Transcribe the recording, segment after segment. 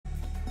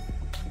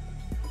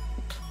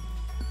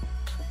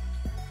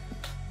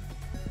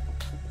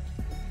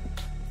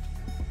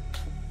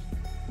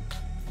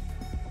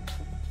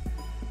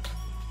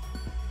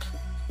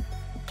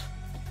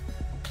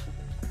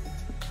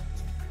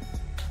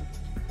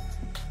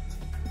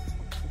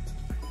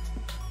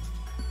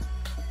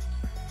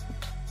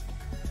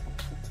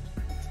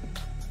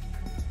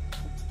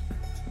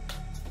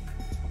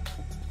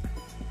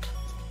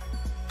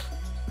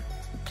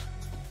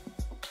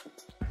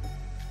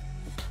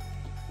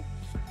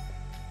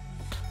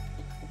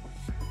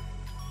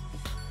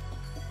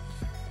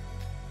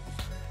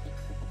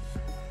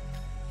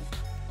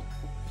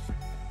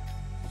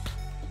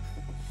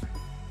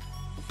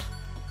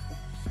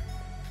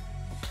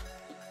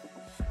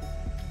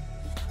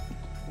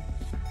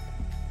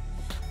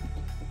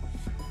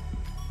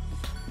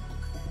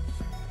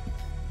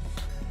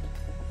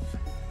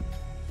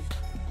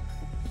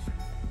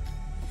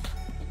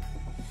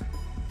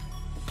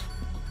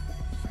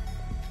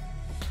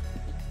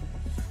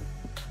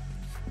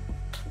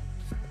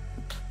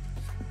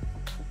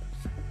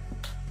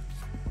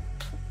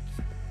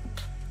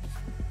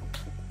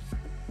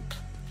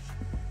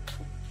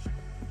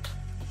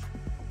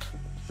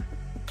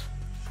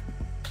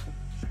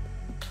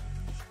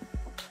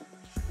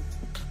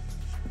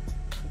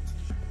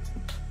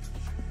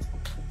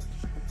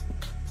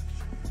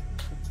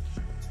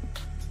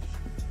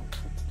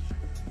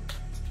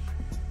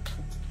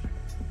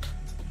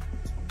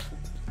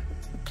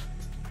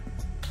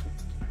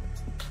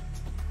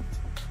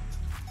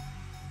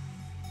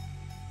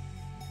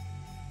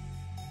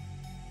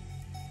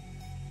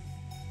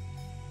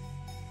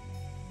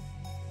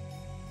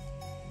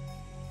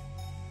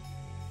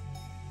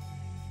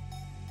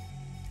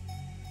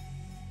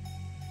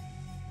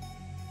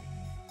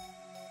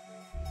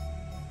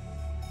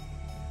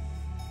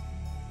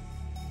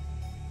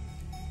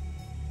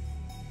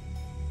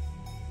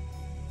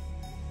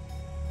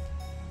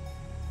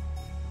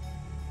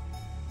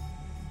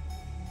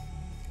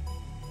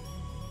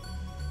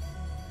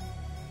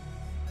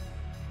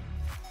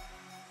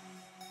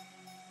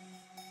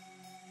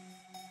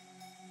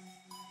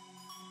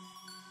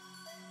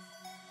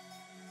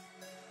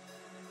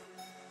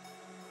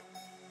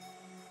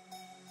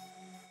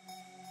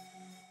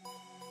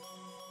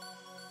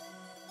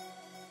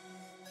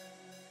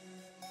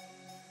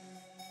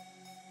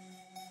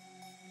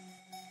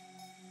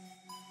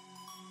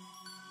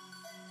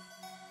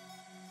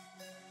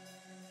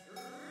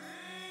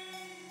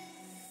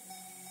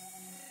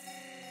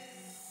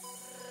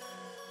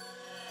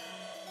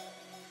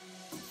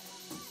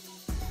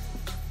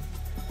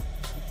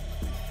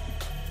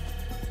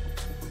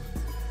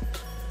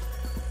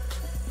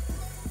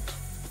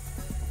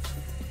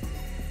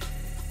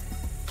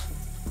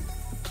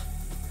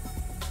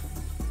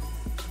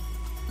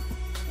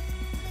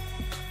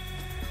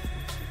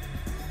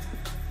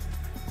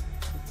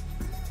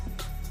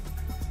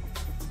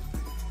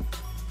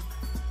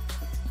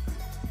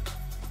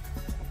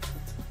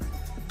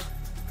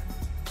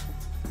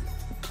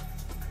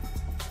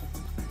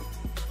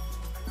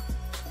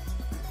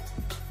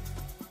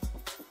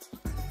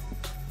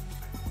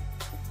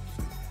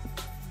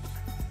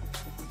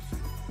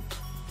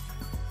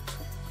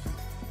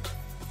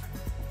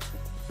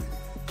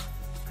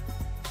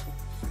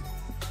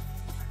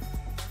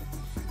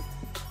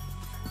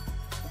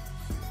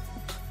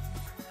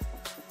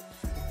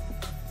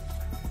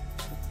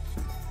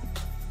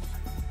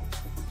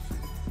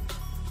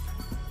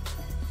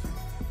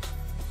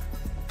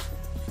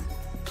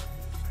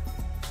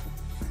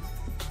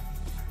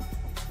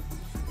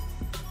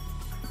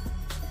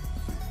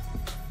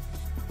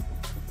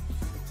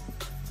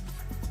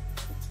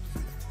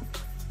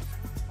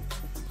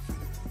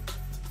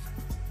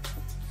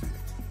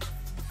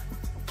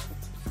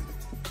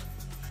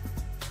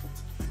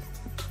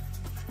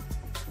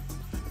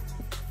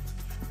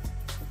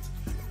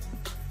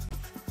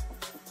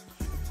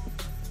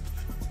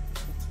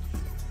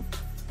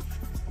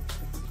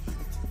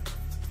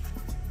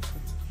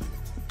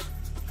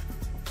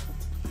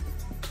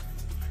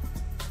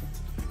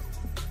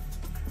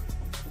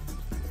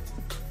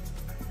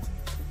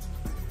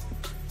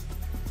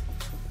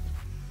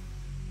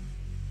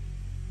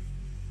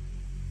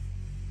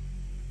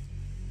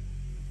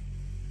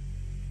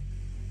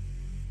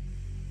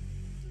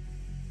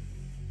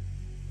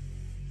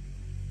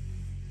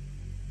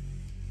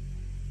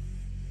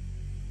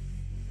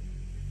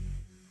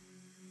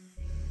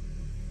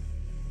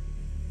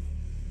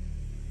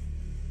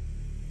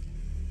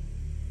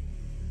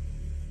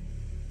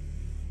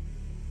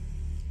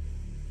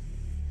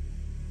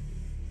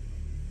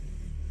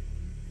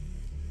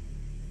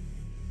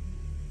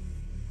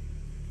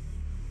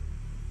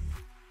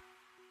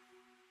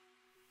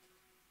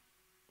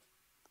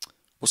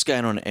What's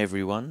going on,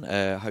 everyone?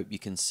 Hope you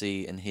can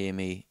see and hear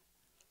me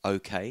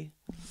okay.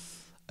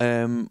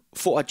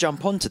 Thought I'd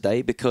jump on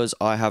today because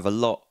I have a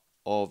lot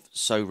of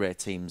Sorare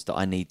teams that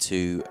I need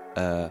to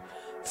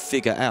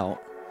figure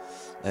out.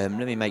 Let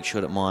me make sure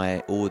that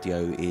my audio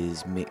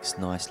is mixed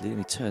nicely. Let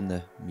me turn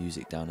the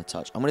music down a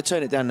touch. I'm going to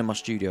turn it down in my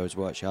studio as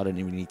well, actually. I don't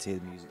even need to hear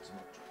the music so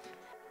much.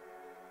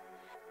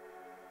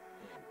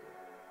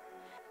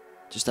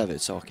 Just have it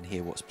so I can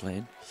hear what's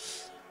playing.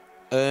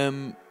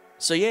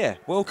 So yeah,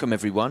 welcome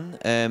everyone.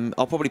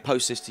 I'll probably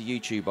post this to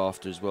YouTube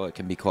after as well. It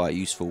can be quite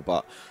useful,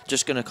 but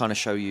just going to kind of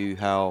show you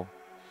how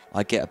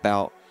I get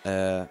about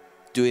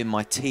doing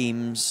my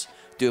teams,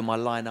 doing my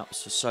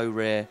lineups for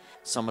Sorare,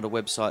 some of the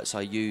websites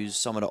I use,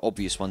 some of the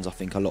obvious ones I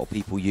think a lot of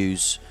people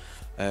use,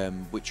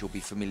 which you'll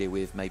be familiar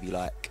with, maybe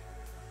like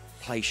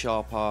Play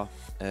Sharper,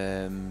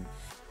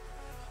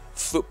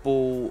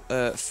 Football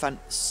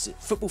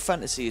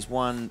Fantasy is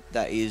one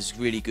that is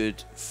really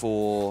good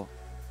for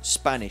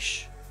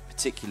Spanish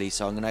particularly,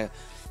 so I'm going to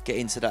get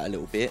into that a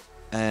little bit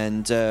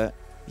and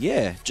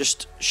yeah,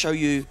 just show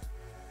you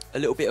a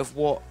little bit of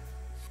what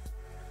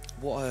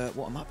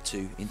I'm up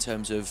to in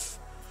terms of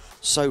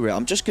Sorare.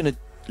 I'm just going to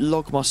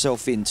log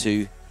myself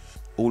into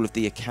all of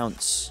the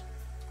accounts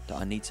that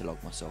I need to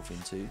log myself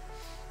into,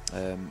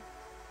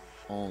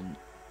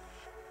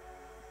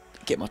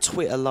 get my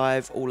Twitter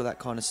live, all of that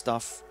kind of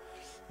stuff,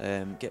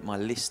 get my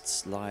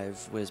lists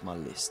live. Where's my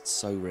list?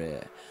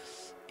 Sorare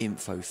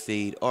info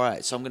feed.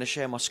 Alright, so I'm going to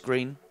share my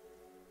screen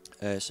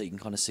so you can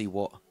kind of see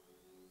what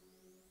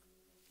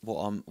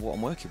I'm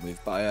working with.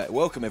 But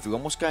welcome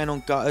everyone. What's going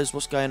on, Gutters?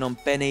 What's going on,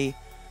 Benny,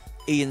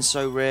 Ian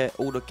Sorare,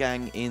 all the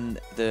gang in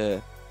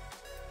the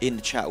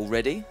chat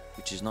already,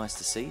 which is nice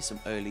to see. Some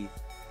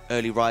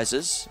early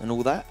risers and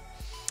all that.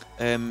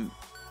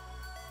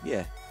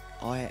 Yeah,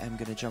 I am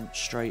going to jump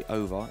straight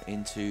over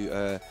into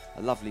a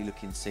lovely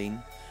looking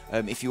scene.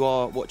 If you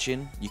are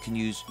watching, you can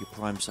use your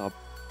Prime sub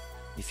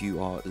if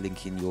you are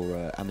linking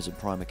your Amazon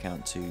Prime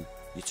account to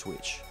your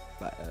Twitch.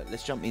 But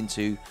let's jump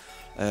into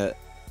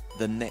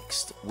the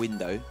next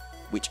window,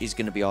 which is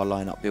going to be our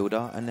lineup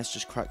builder, and let's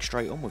just crack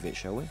straight on with it,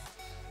 shall we?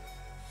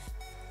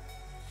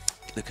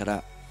 Look at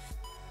that.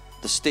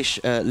 The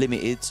Stish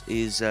Limited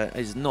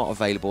is not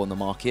available on the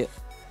market,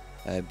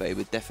 but it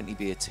would definitely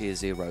be a tier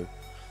 0,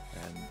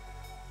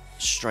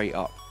 straight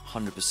up,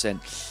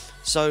 100%.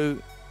 So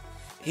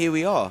here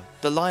we are,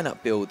 the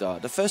lineup builder.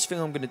 The first thing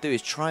I'm going to do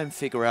is try and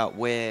figure out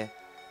where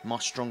my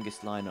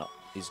strongest lineup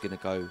is going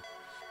to go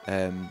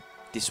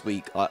this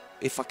week.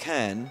 If I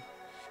can,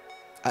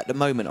 at the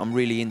moment I'm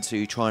really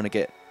into trying to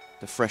get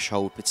the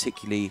threshold,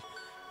 particularly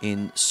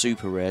in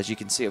super rare. As you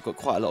can see, I've got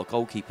quite a lot of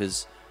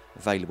goalkeepers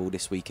available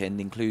this weekend,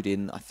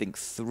 including I think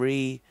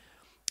 3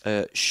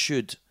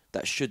 should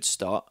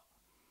start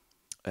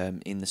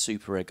in the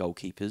super rare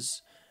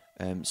goalkeepers.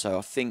 So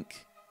I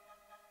think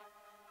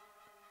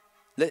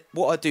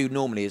what I do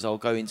normally is I'll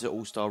go into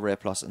All-Star Rare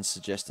Plus and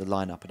suggest a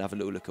lineup and have a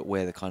little look at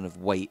where the kind of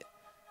weight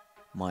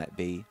might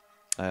be.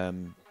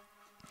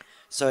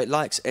 So it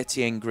likes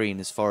Etienne Green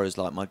as far as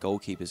like my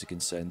goalkeepers are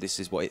concerned. This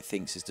is what it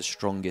thinks is the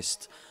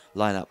strongest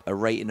lineup. A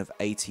rating of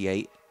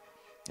 88,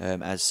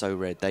 as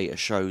Sorare data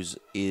shows,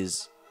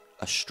 is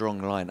a strong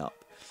lineup,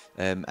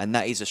 and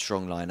that is a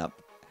strong lineup.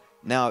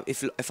 Now,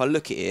 if I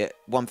look at it,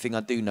 one thing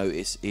I do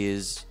notice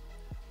is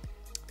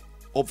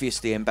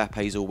obviously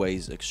Mbappe is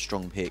always a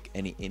strong pick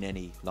in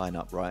any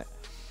lineup, right?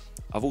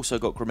 I've also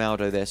got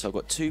Grimaldo there, so I've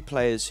got 2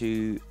 players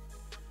who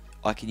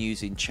I can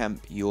use in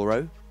Champ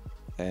Euro,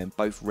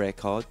 both rare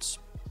cards.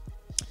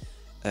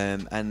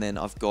 And then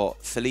I've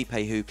got Felipe,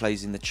 who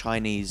plays in the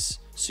Chinese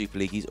Super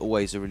League. He's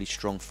always a really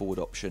strong forward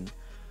option,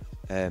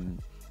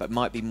 but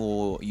might be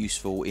more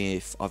useful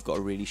if I've got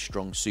a really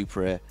strong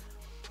super rare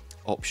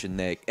option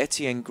there.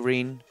 Etienne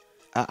Green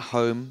at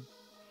home,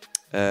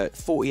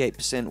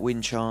 48%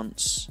 win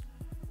chance.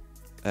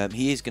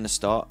 He is going to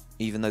start,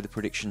 even though the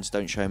predictions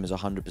don't show him as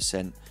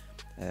 100%.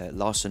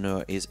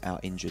 Larseneur is out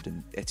injured,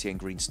 and Etienne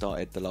Green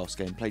started the last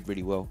game, played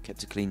really well,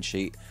 kept a clean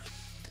sheet.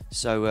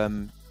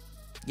 So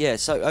yeah,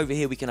 so over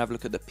here we can have a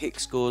look at the pick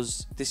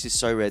scores. This is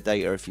Sorare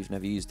data. If you've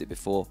never used it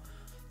before,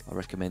 I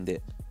recommend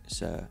it.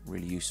 It's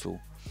really useful.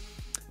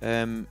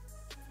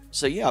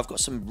 So yeah, I've got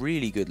some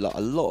really good, like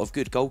a lot of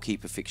good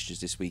goalkeeper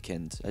fixtures this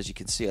weekend. As you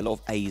can see, a lot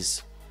of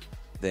A's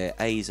there,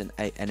 A's and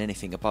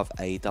anything above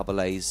A, double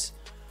A's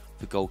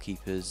for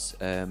goalkeepers.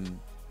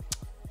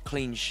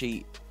 Clean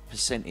sheet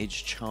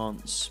percentage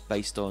chance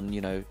based on,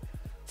 you know,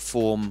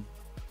 form.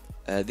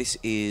 This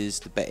is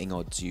the betting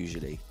odds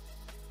usually.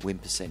 Win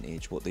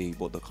percentage, what the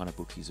kind of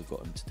bookies have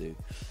got them to do.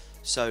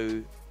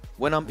 So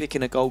when I'm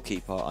picking a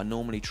goalkeeper, I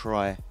normally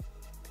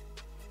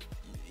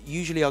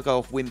usually I'll go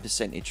off win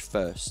percentage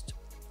first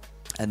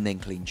and then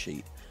clean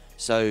sheet.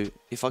 So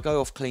if I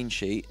go off clean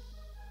sheet,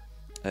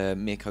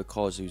 Mirko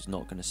Kozu's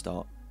not going to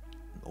start,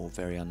 or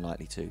very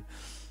unlikely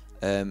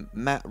to.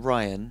 Matt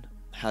Ryan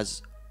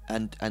has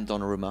and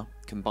Donnarumma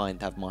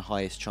combined have my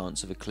highest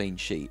chance of a clean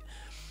sheet,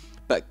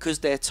 but because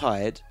they're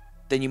tied,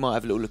 then you might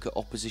have a little look at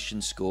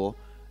opposition score,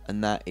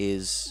 and that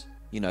is,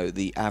 you know,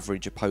 the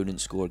average opponent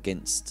score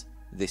against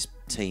this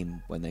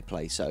team when they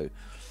play. So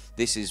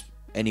this is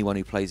anyone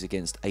who plays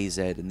against AZ,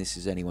 and this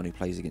is anyone who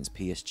plays against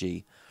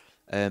PSG.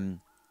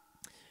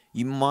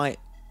 I might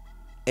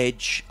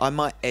edge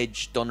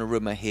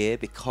Donnarumma here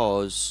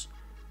because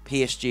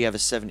PSG have a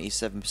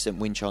 77%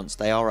 win chance.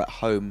 They are at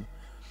home,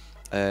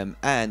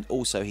 and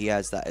also he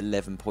has that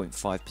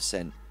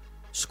 11.5%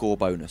 score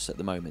bonus at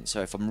the moment.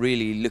 So if I'm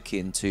really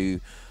looking to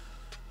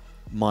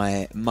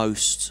my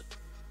most,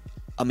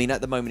 I mean,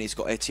 at the moment he's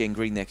got Etienne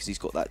Green there because he's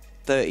got that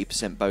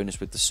 30% bonus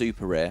with the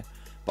super rare,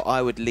 but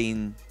I would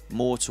lean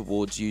more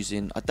towards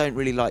using, I don't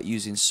really like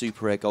using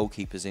super rare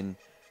goalkeepers in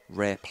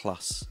rare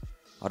plus.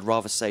 I'd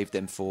rather save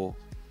them for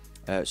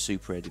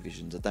super rare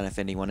divisions. I don't know if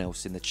anyone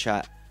else in the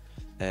chat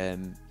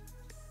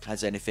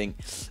has anything.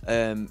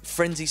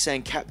 Frenzy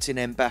saying Captain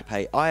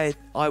Mbappe.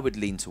 I would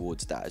lean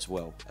towards that as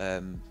well.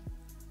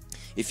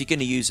 If you're going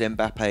to use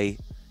Mbappe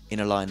in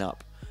a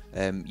lineup,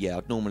 yeah,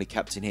 I'd normally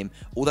captain him.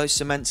 Although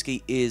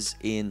Szymanski is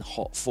in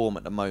hot form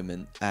at the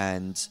moment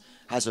and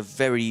has a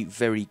very,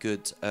 very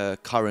good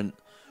current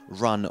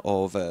run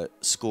of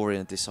scoring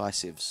and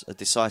decisives. A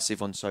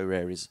decisive on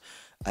Sorare is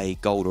a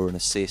goal or an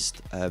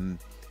assist.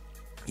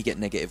 You get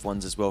negative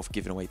ones as well for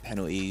giving away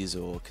penalties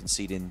or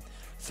conceding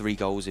 3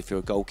 goals if you're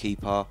a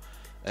goalkeeper.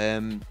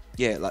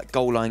 Yeah, like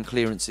goal line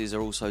clearances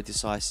are also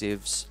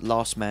decisives.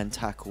 Last man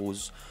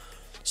tackles.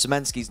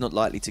 Szymanski's not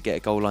likely to get a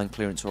goal line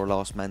clearance or a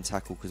last man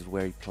tackle because of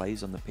where he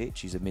plays on the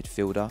pitch. He's a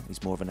midfielder.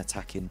 He's more of an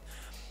attacking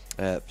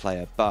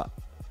player. But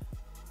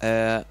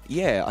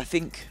yeah, I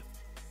think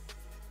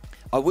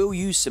I will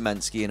use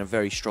Szymanski in a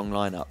very strong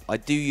lineup. I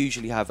do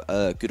usually have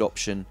a good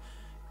option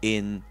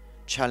in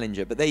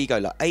Challenger, but there you go,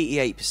 like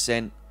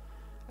 88%.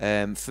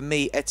 For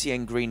me,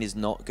 Etienne Green is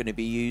not going to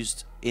be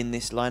used in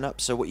this lineup.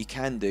 So what you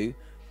can do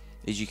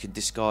is you can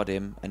discard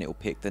him and it will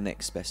pick the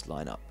next best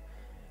lineup.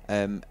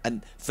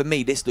 And for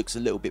me, this looks a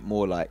little bit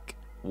more like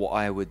what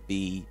I would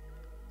be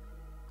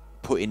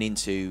putting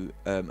into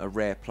a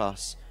rare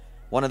plus.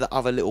 One of the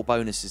other little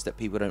bonuses that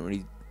people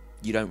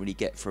you don't really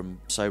get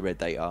from Sorare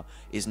data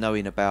is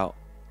knowing about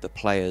the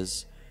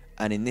players.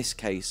 And in this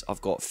case,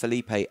 I've got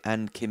Felipe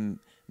and Kim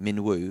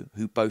Min-woo,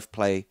 who both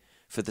play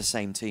for the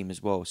same team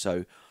as well.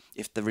 So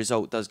if the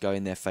result does go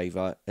in their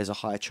favour, there's a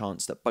higher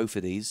chance that both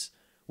of these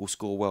will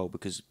score well,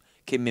 because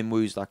Kim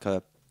Min-woo's like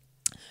a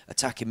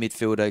attacking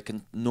midfielder,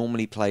 can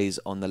normally plays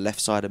on the left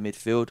side of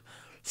midfield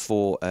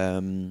for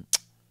the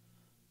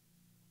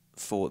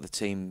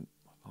team.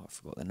 Oh, I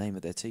forgot the name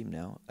of their team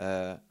now.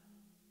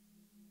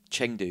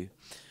 Chengdu.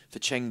 For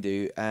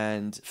Chengdu,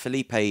 and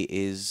Felipe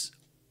is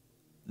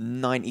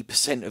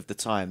 90% of the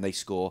time they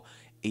score.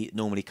 It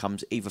normally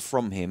comes either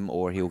from him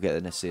or he'll get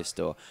an assist.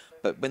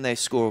 But when they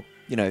score,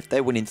 you know, if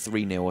they're winning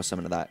 3-0 or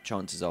something like that,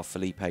 chances are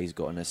Felipe's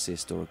got an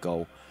assist or a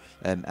goal.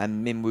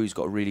 And Min-woo's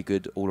got a really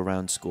good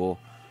all-around score.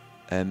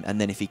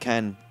 And then if he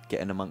can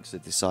get in amongst the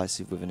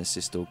decisive with an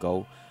assist or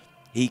goal,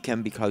 he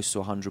can be close to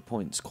 100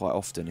 points quite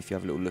often if you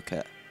have a little look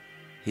at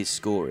his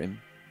scoring.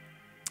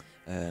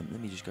 Let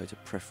me just go to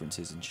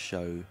preferences and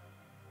show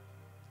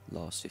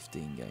last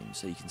 15 games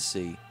so you can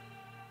see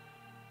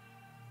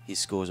his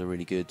scores are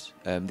really good.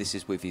 This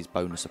is with his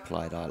bonus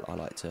applied. I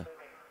like to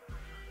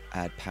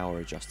add power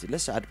adjusted.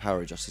 Let's add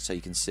power adjusted so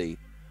you can see.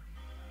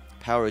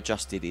 Power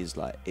adjusted is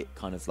like, it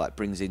kind of like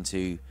brings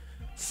into,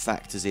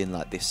 factors in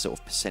like this sort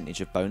of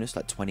percentage of bonus,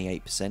 like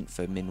 28%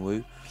 for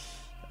Min-woo.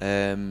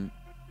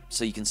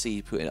 So you can see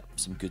he putting up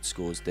some good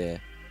scores there.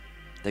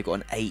 They've got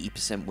an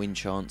 80% win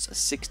chance, a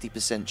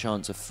 60%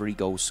 chance of 3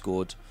 goals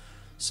scored.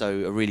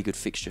 So a really good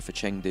fixture for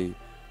Chengdu.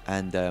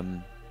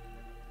 And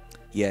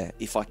yeah,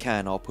 if I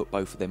can, I'll put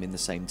both of them in the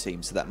same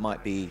team. So that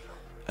might be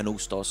an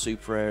all-star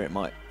super rare.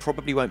 It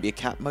probably won't be a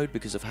cap mode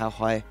because of how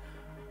high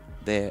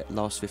their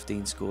last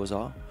 15 scores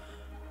are.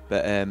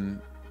 But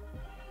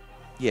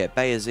yeah,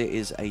 Bayazit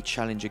is a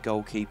challenger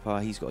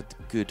goalkeeper. He's got a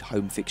good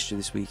home fixture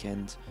this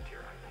weekend.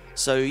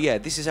 So yeah,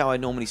 this is how I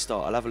normally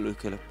start. I'll have a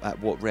look at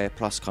what Rare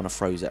Plus kind of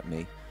throws at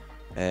me.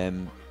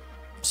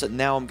 So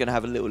now I'm going to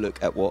have a little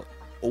look at what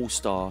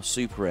All-Star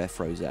Super Rare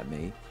throws at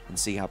me and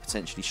see how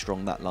potentially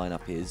strong that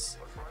lineup is.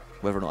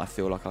 Whether or not I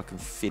feel like I can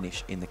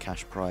finish in the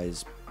cash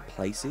prize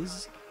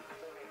places.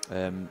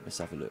 Let's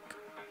have a look.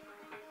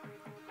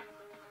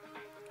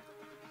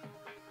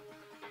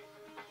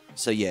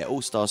 So yeah,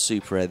 All-Star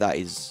Super Rare, that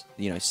is,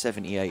 you know,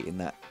 78 in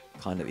that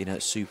kind of, you know,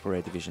 Super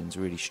Rare division is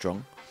really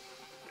strong.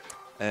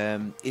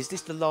 Is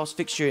this the last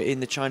fixture in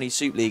the Chinese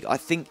Super League? I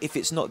think if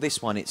it's not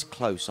this one, it's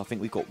close. I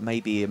think we've got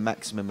maybe a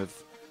maximum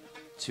of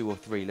 2 or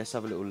 3. Let's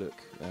have a little look.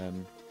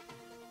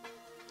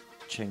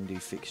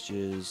 Chengdu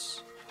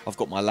fixtures. I've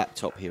got my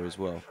laptop here as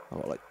well. I've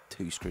got like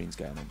 2 screens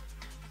going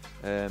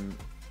on.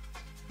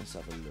 Let's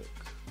have a look.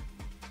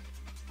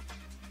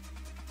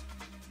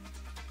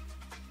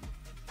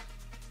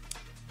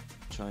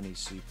 Chinese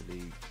Super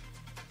League.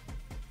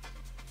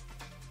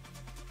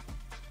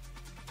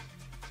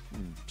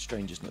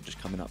 Strange it's not just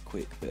coming up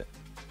quick, but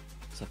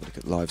let's have a look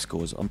at live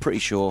scores. I'm pretty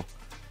sure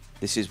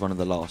this is one of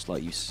the last,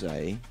 like you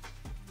say.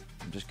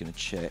 I'm just going to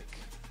check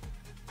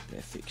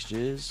their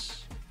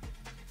fixtures.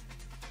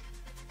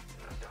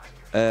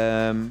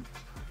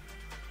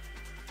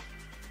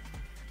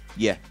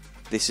 yeah,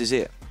 this is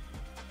it.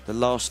 The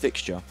last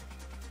fixture.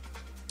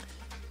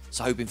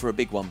 So hoping for a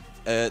big one.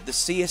 The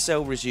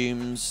CSL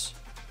resumes.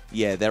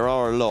 Yeah, there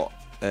are a lot.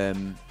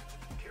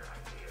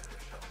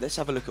 Let's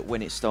have a look at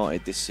when it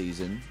started this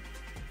season.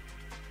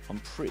 I'm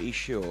pretty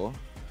sure.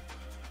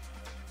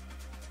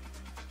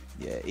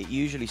 Yeah, it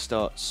usually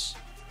starts.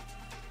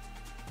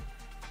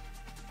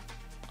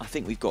 I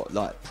think we've got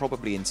like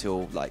probably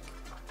until like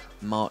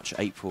March,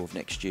 April of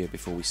next year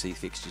before we see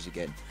fixtures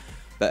again.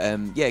 But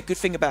yeah, good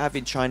thing about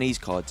having Chinese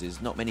cards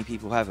is not many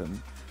people have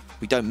them.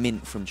 We don't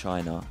mint from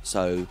China,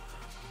 so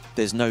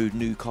there's no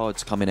new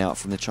cards coming out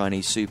from the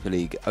Chinese Super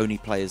League. Only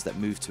players that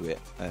move to it,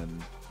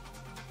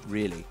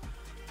 really.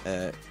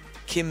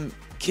 Kim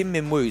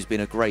Min-woo's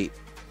been a great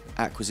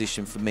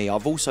acquisition for me.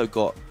 I've also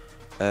got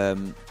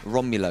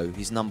Romulo,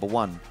 he's number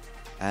 1.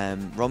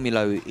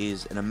 Romulo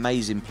is an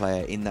amazing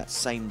player in that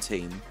same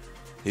team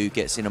who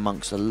gets in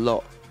amongst a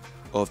lot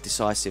of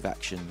decisive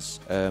actions.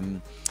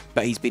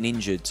 But he's been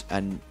injured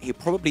and he'll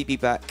probably be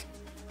back,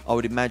 I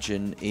would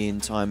imagine, in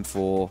time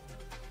for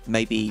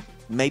maybe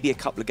a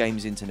couple of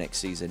games into next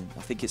season.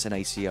 I think it's an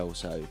ACL,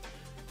 so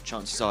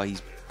chances are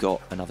he's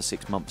got another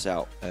 6 months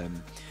out.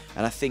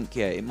 And I think,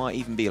 yeah, it might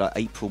even be like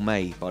April,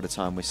 May by the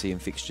time we're seeing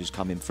fixtures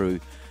coming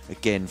through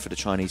again for the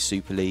Chinese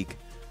Super League.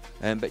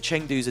 But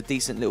Chengdu's a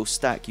decent little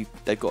stack.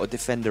 They've got a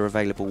defender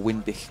available,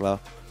 Windbichler.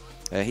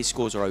 His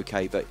scores are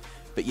okay, but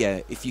yeah,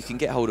 if you can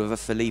get hold of a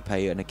Felipe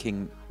and a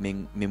Kim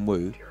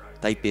Min-woo,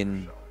 they've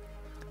been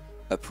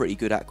a pretty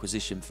good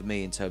acquisition for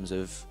me in terms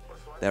of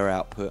their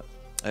output.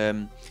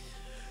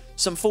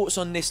 Some thoughts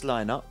on this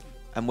lineup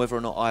and whether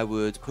or not I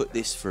would put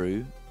this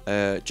through.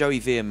 Joey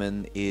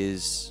Veerman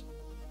is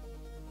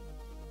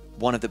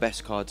one of the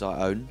best cards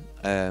I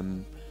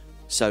own.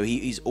 So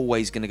he's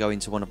always going to go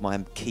into one of my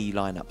key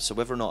lineups. So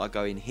whether or not I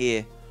go in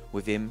here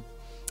with him,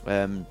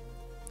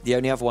 the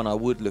only other one I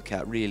would look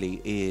at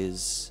really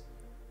is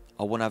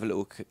I want to have a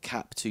little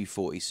Cap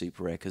 240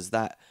 Super Rare, because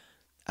that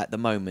at the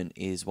moment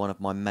is one of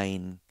my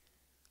main.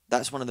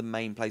 That's one of the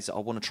main plays that I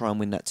want to try and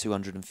win that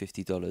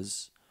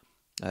 $250.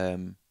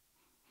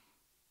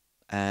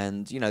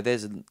 And you know,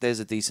 there's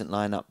a decent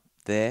lineup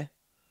there.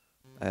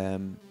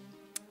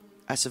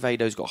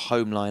 Acevedo's got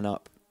home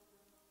lineup.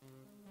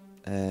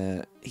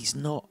 He's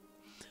not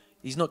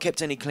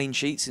kept any clean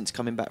sheets since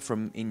coming back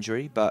from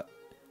injury, but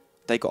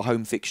they got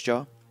home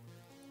fixture.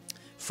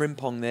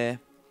 Frimpong there.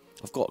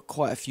 I've got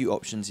quite a few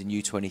options in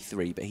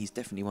U23, but he's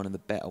definitely one of the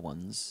better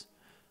ones.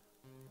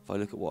 If I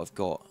look at what I've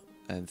got,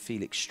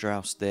 Felix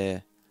Strauss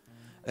there.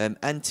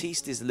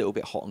 Antiste is a little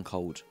bit hot and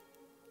cold.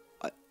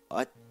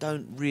 I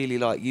don't really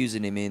like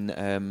using him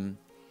in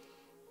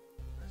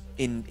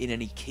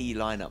any key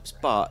lineups,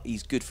 but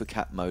he's good for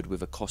cap mode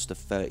with a cost of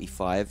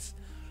 35.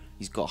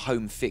 He's got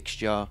home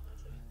fixture,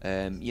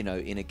 you know,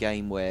 in a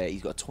game where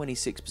he's got a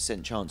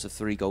 26% chance of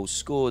 3 goals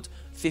scored,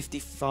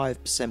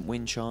 55%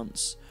 win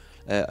chance,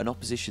 an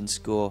opposition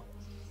score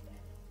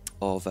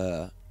of,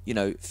 you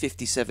know,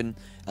 57.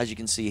 As you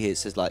can see here, it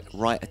says like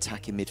right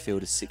attacking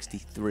midfielder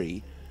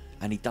 63,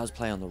 and he does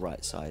play on the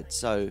right side.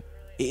 So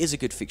it is a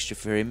good fixture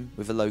for him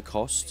with a low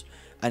cost,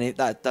 and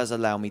that does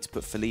allow me to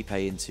put Felipe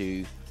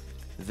into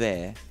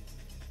there.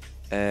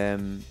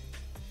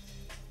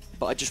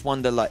 But I just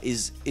wonder, like,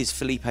 is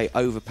Felipe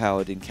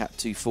overpowered in Cap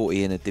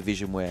 240 in a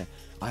division where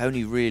I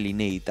only really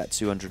need that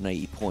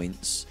 280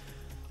 points?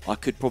 I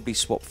could probably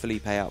swap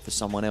Felipe out for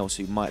someone else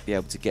who might be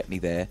able to get me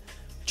there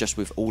just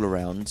with all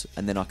around,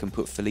 and then I can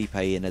put Felipe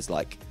in as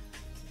like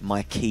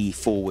my key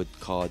forward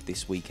card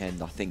this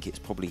weekend. I think it's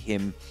probably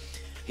him,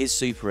 his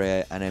Super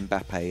Rare, and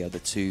Mbappe are the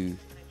 2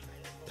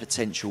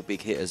 potential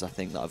big hitters I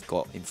think that I've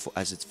got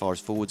as far as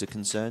forwards are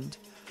concerned.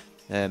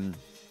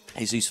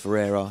 Jesus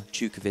Ferreira,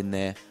 Chukovin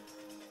there.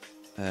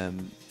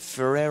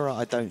 Ferreira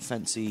I don't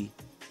fancy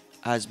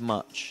as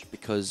much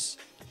because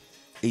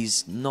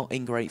he's not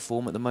in great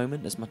form at the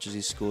moment, as much as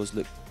his scores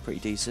look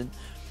pretty decent.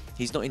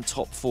 He's not in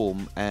top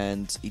form,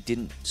 and he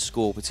didn't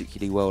score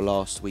particularly well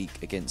last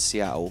week against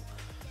Seattle,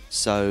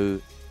 so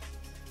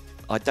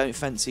I don't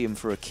fancy him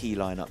for a key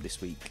lineup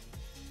this week.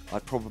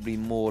 I'd probably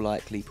more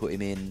likely put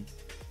him in,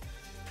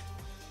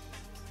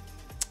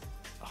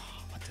 I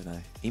don't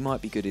know, he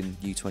might be good in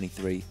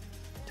U23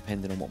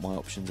 depending on what my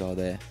options are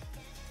there.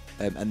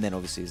 And then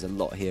obviously there's a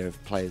lot here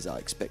of players that I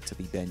expect to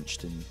be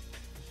benched. And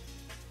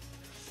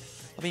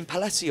I mean,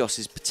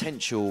 Palacios'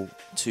 potential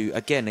to,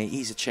 again,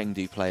 he's a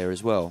Chengdu player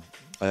as well.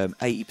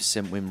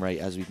 80% win rate,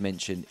 as we've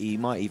mentioned. He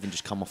might even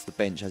just come off the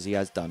bench, as he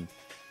has done.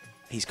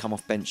 He's come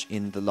off bench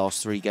in the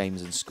last 3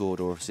 games and scored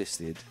or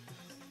assisted.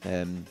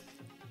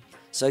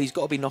 So he's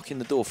got to be knocking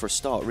the door for a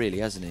start, really,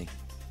 hasn't he?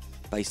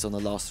 Based on the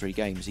last 3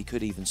 games, he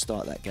could even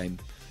start that game.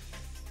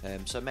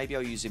 So maybe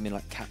I'll use him in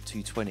like Cap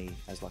 220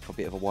 as like a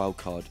bit of a wild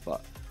card,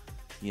 but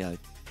you know,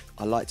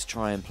 I like to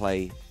try and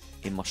play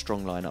in my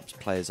strong lineups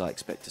players I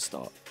expect to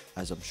start,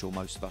 as I'm sure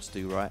most of us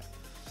do, right?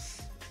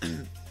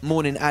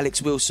 Morning,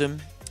 Alex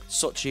Wilson.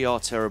 Sochi are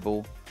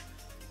terrible.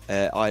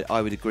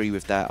 I would agree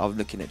with that. I'm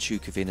looking at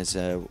Chukovin as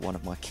one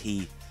of my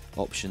key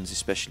options,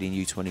 especially in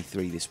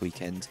U23 this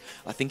weekend.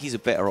 I think he's a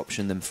better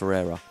option than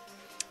Ferreira.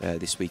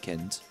 this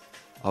weekend.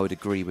 I would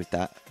agree with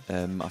that.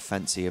 I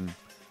fancy him.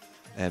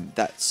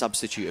 That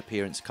substitute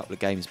appearance a couple of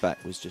games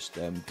back was just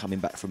coming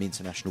back from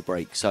international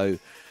break, so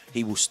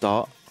he will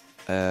start.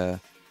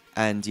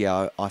 And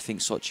yeah, I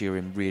think Sochi are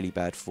in really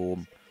bad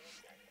form.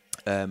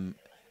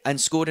 And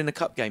scored in a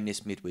cup game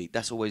this midweek.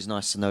 That's always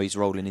nice to know he's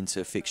rolling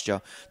into a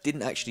fixture.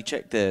 Didn't actually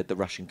check the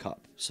Russian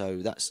Cup, so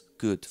that's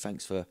good.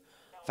 Thanks for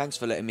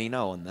letting me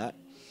know on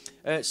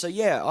that. So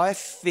yeah, I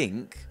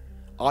think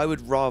I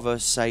would rather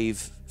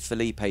save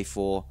Felipe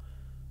for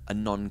a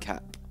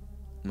non-cap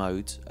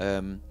mode,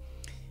 and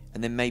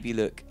then maybe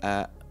look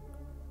at.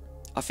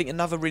 I think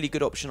another really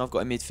good option I've got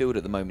in midfield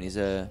at the moment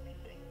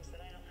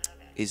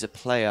is a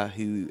player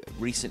who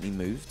recently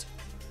moved.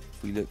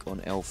 If we look on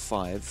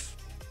L5.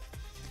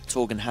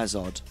 Torgan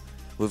Hazard,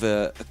 with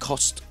a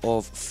cost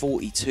of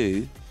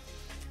 42.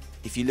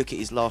 If you look at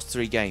his last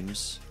 3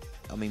 games,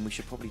 I mean, we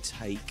should probably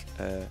take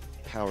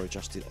power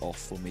adjusted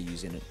off when we're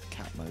using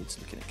cap modes,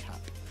 looking at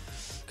cap,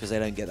 because they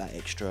don't get that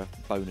extra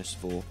bonus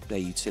for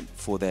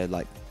their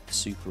like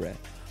super rare.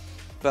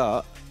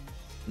 But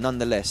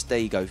nonetheless, there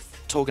you go.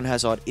 Torgan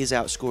Hazard is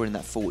outscoring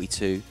that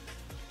 42.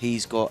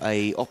 He's got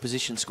a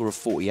opposition score of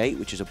 48,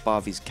 which is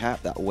above his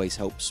cap. That always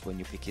helps when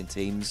you're picking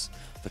teams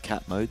for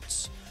cap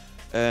modes.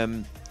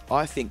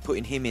 I think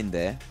putting him in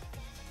there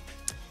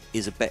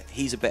he's a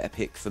better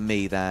pick for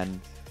me than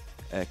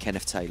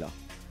Kenneth Taylor.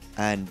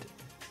 And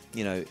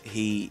you know,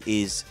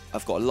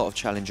 I've got a lot of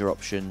challenger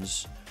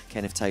options,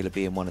 Kenneth Taylor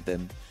being one of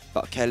them,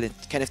 but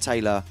Kenneth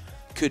Taylor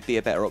could be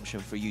a better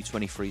option for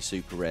U23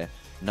 super rare,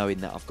 knowing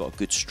that I've got a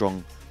good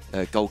strong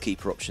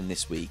goalkeeper option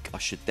this week. I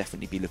should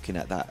definitely be looking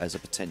at that as a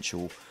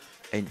potential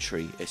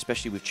entry,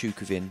 especially with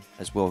Chukovin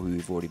as well, who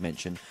we've already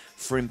mentioned.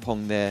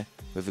 Frimpong there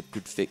with a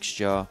good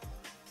fixture.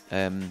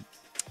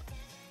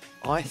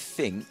 I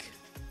think,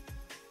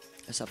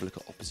 let's have a look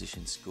at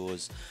opposition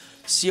scores.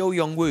 Seo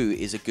Yong-woo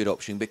is a good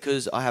option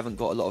because I haven't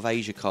got a lot of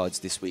Asia cards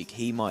this week.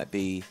 He might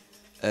be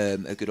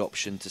a good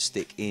option to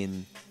stick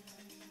in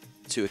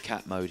to a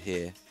cap mode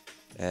here,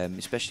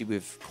 especially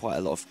with quite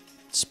a lot of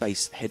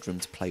space headroom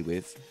to play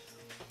with.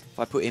 If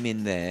I put him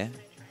in there,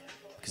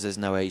 because there's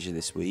no Asia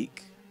this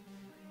week,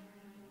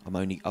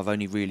 I've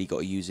only really got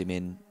to use him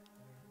in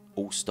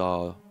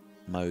all-star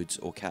modes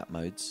or cap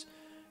modes.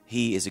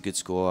 He is a good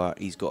scorer.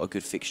 He's got a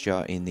good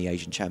fixture in the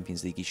Asian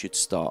Champions League. He should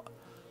start.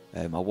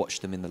 I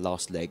watched them in the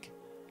last leg.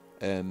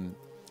 And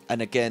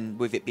again,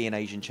 with it being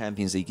Asian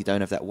Champions League, you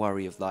don't have that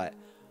worry of like,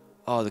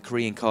 oh, the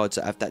Korean cards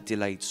that have that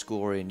delayed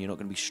scoring, you're not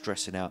going to be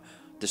stressing out.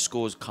 The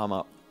scores come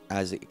up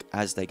as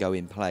they go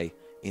in play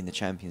in the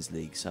Champions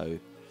League. So,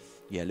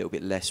 yeah, a little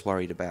bit less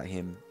worried about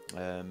him.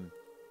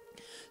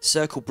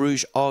 Cercle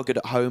Bruges are good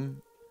at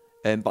home,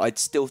 but I'd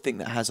still think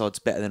that Hazard's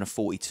better than a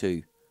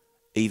 42,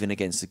 even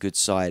against a good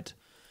side.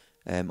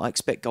 I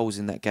expect goals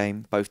in that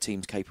game. Both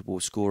teams capable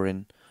of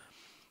scoring.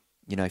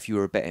 You know, if you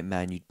were a betting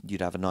man,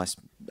 you'd have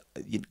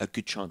a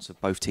good chance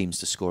of both teams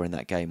to score in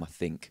that game. I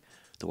think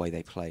the way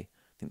they play,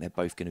 I think they're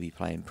both going to be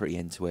playing pretty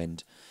end to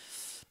end.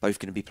 Both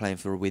going to be playing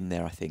for a win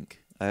there, I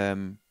think.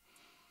 And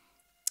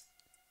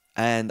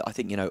I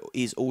think, you know,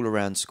 his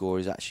all-around score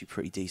is actually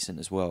pretty decent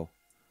as well.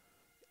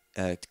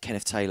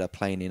 Kenneth Taylor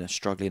playing in a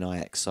struggling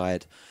Ajax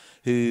side,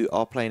 who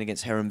are playing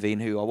against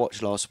Heerenveen, who I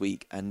watched last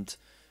week, and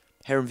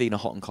Heerenveen are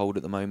hot and cold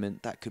at the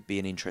moment. That could be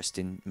an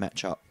interesting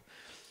matchup.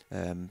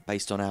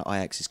 Based on our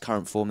Ajax's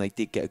current form, they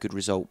did get a good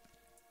result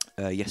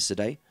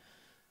yesterday.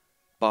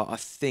 But I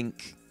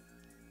think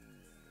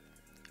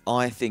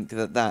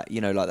that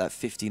you know, like that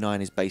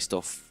 59 is based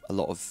off a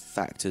lot of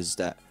factors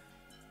that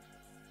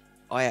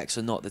Ajax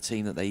are not the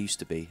team that they used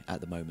to be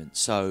at the moment.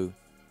 So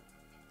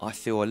I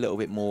feel a little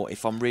bit more,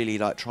 if I'm really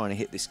like trying to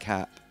hit this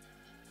cap,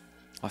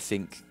 I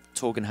think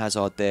Torgan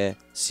Hazard there.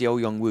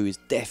 Seo Yong-woo is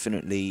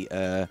definitely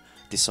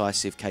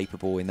decisive,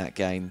 capable in that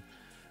game.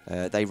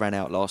 They ran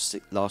out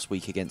last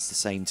week against the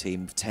same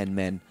team with 10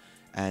 men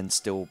and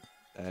still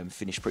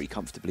finished pretty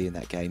comfortably in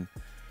that game.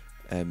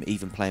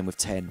 Even playing with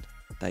 10,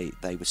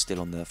 they were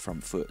still on the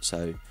front foot.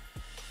 So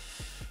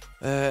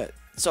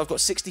I've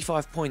got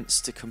 65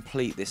 points to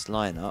complete this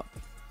lineup.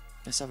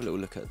 Let's have a little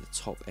look at the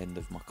top end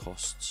of my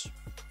costs.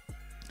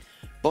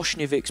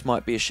 Bošnjević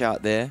might be a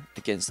shout there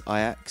against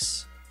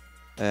Ajax.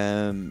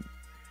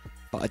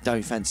 But I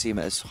don't fancy him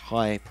at as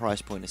high a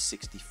price point as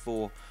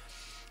 64.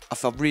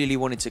 If I really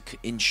wanted to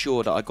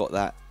ensure that I got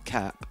that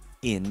cap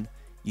in,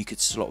 you could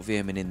slot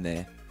Veerman in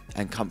there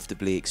and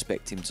comfortably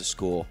expect him to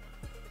score,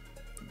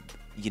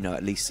 you know,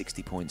 at least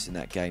 60 points in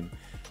that game.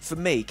 For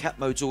me, cap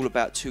mode's all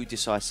about 2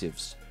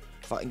 decisives.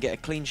 If I can get a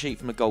clean sheet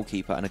from a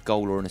goalkeeper and a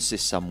goal or an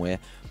assist somewhere,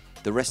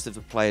 the rest of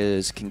the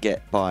players can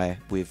get by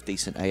with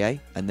decent AA,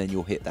 and then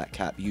you'll hit that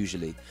cap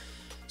usually.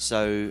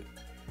 So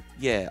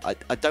yeah,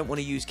 I don't want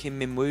to use Kim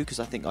Min-woo because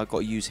I think I've got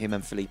to use him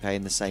and Felipe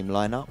in the same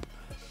lineup.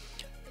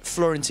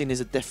 Florentin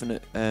is a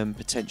definite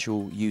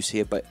potential use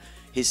here, but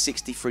his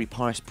 63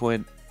 price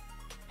point,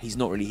 he's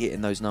not really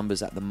hitting those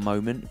numbers at the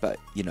moment, but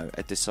you know,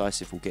 a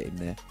decisive will get him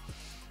there.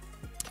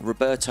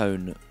 Roberto,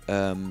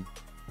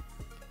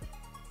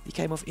 he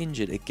came off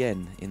injured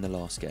again in the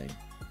last game.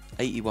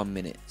 81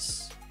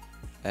 minutes.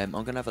 I'm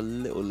going to have a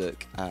little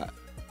look at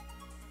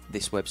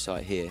this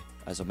website here,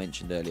 as I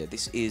mentioned earlier.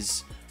 This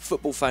is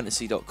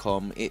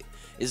footballfantasy.com. It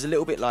is a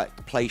little bit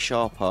like Play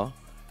Sharper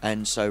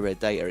and Sorare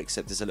Data,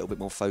 except there's a little bit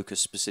more focus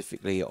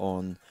specifically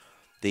on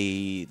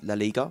the La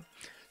Liga.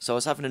 So I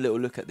was having a little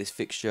look at this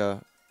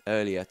fixture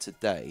earlier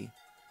today,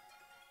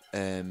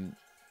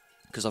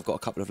 because I've got a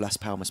couple of Las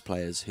Palmas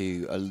players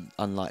who are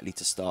unlikely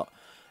to start,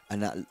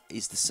 and that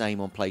is the same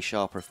on Play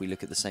Sharper if we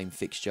look at the same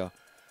fixture.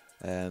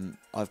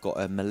 I've got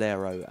a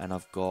Malero and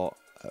I've got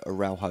a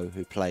Araujo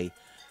who play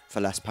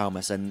for Las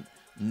Palmas, and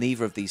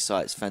neither of these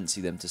sites fancy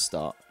them to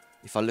start.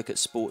 If I look at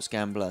Sports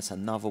Gambler, that's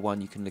another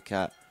one you can look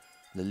at.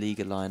 La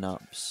Liga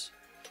lineups,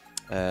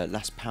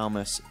 Las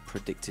Palmas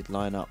predicted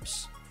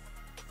lineups.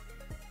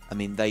 I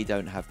mean, they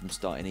don't have them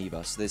starting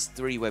either. So there's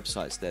 3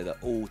 websites there that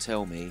all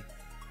tell me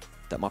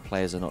that my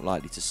players are not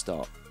likely to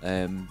start.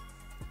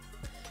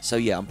 So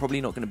yeah, I'm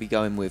probably not going to be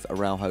going with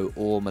Araujo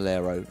or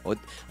Malero.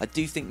 I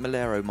do think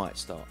Malero might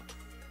start.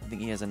 I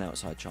think he has an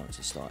outside chance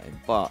of starting,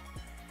 but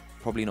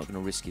probably not going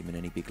to risk him in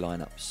any big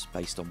lineups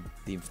based on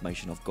the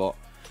information I've got.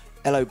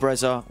 Hello,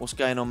 Brezza. What's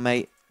going on,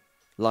 mate?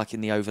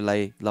 Liking the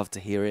overlay. Love to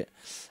hear it.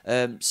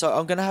 So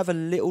I'm going to have a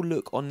little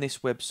look on this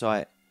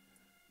website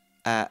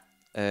at...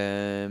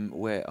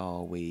 where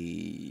are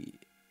we?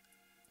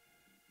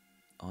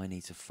 I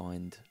need to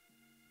find...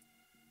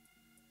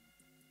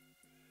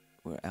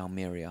 We're at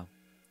Almeria.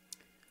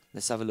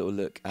 Let's have a little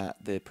look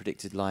at the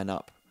predicted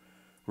lineup.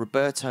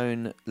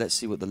 Roberto, let's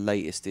see what the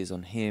latest is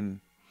on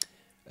him.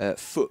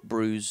 Foot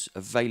bruise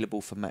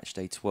available for match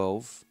day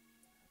 12.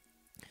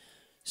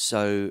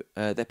 So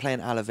they're playing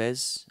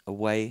Alaves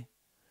away.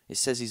 It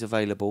says he's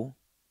available.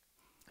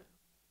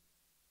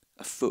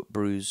 A foot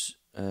bruise.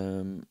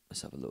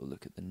 Let's have a little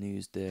look at the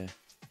news there.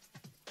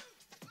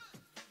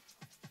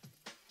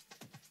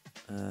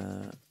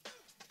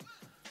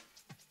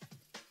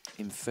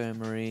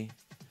 Infirmary.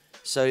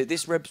 So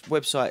this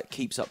website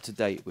keeps up to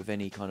date with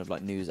any kind of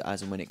like news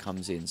as and when it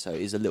comes in. So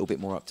it is a little bit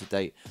more up to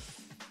date.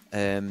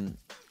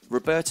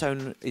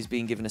 Roberto is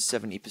being given a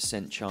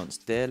 70% chance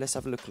there. Let's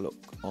have a look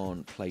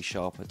on Play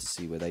Sharper to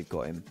see where they've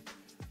got him.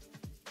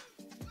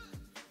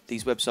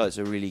 These websites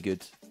are really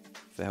good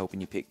for helping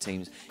you pick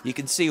teams. You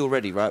can see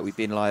already, right? We've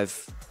been live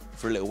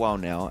for a little while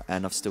now,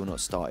 and I've still not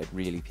started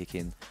really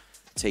picking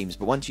teams.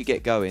 But once you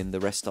get going, the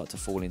rest start to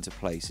fall into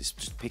place. It's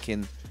just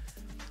picking...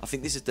 I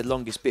think this is the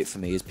longest bit for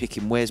me, is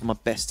picking where's my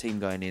best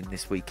team going in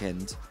this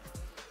weekend.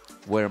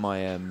 Where am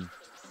I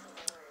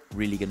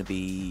really going to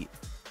be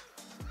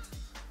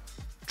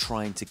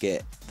trying to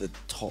get the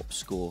top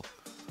score?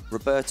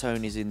 Roberto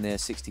is in there,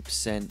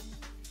 60%.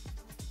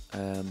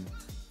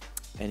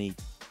 Any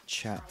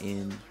chat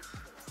in?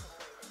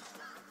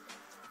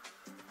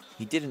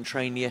 He didn't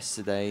train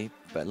yesterday,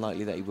 but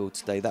likely that he will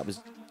today. That was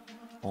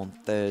on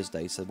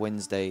Thursday, so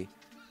Wednesday.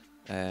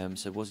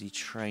 So was he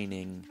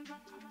training?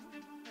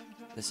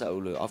 Let's have a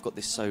look. I've got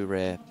this So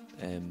Rare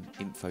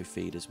info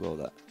feed as well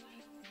that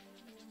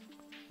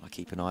I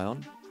keep an eye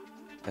on.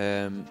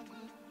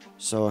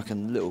 So I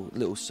can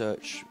little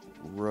search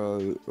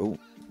Roberto.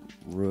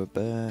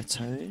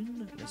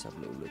 Let's have a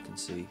little look and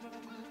see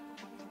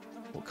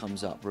what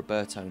comes up.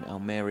 Roberto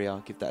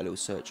Almeria. Give that a little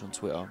search on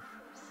Twitter.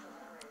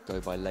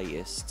 Go by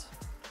latest.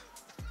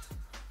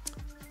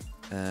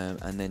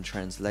 And then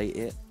translate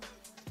it.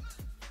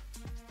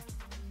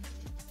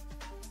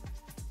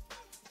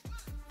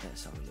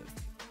 Let's have a look.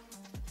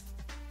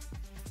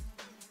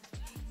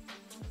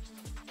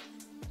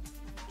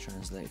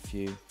 Translate a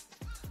few.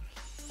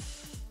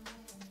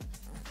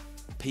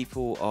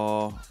 People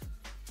are,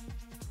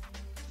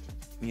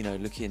 you know,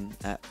 looking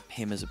at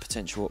him as a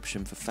potential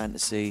option for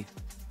fantasy.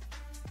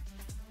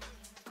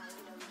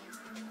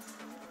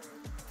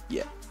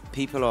 Yeah,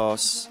 people are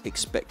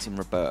expecting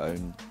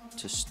Roberto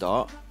to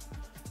start.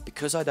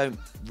 Because I don't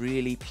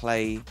really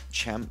play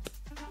Champ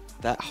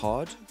that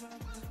hard,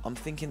 I'm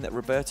thinking that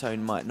Roberto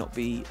might not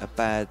be a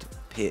bad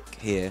pick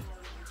here.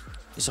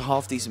 It's a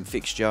half-decent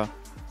fixture.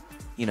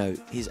 You know,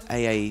 his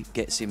AA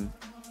gets him...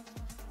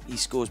 He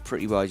scores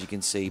pretty well, as you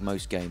can see,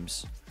 most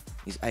games.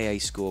 His AA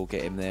score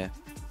get him there.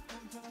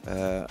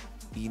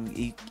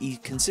 He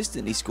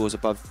consistently scores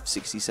above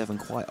 67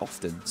 quite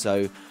often.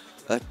 So,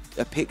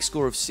 a pick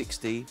score of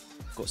 60.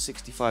 Got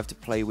 65 to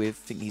play with.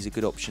 Think he's a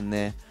good option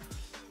there.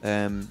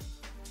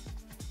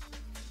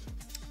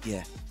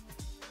 Yeah,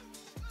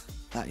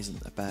 that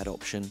isn't a bad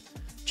option.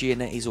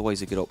 Gianetti's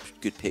always a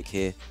good pick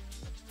here.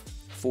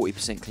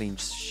 40% clean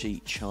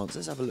sheet chance.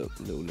 Let's have a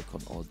little look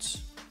on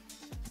odds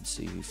and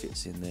see who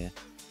fits in there.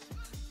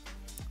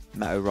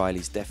 Matt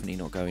O'Reilly's definitely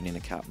not going in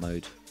a cap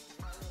mode.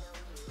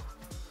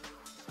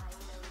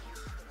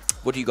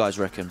 What do you guys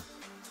reckon?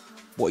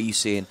 What are you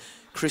seeing?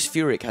 Chris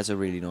Furyk has a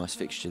really nice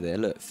fixture there.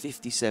 Look,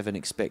 57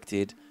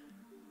 expected.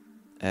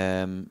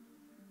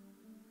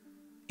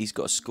 He's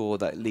got a score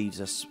that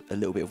leaves us a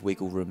little bit of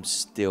wiggle room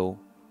still.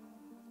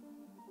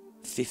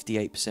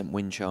 58%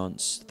 win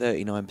chance,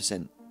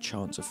 39%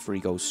 chance of 3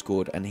 goals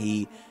scored, and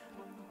he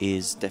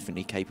is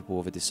definitely capable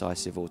of a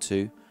decisive or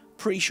 2.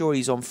 Pretty sure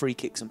he's on free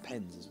kicks and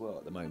pens as well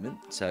at the moment,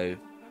 so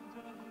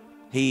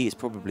He is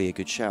probably a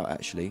good shout,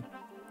 actually.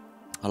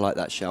 I like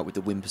that shout with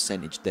the win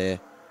percentage there.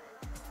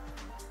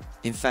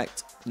 In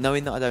fact,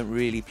 knowing that I don't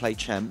really play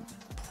Champ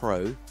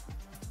Pro,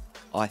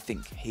 I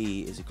think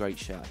he is a great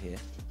shout here.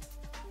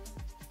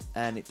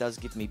 And it does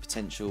give me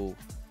potential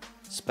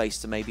space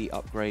to maybe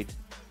upgrade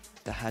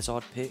the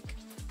Hazard pick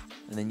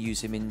and then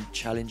use him in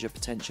Challenger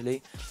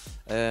potentially.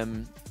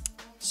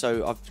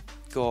 So I've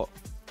got,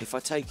 if I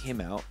take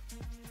him out,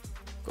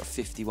 I've got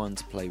 51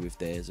 to play with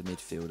there as a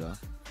midfielder.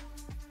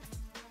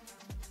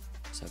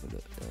 Let's have a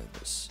look.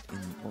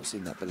 What's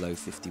in that below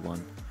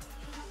 51?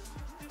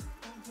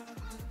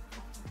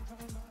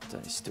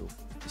 It's still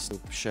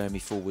showing me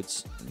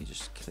forwards. Let me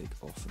just click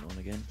off and on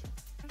again.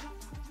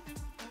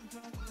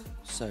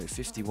 So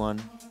 51.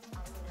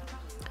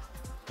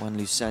 Juan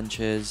Luis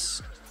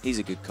Sanchez. He's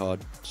a good card.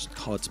 Just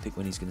hard to pick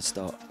when he's going to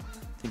start.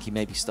 I think he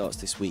maybe starts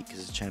this week because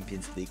there's a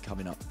Champions League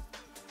coming up.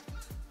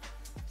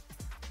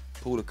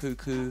 Paula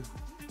Cuckoo.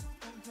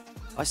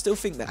 I still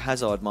think that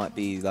Hazard might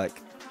be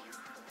like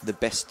the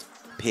best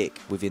pick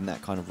within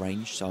that kind of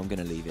range, so I'm going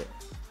to leave it.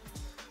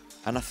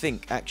 And I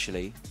think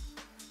actually,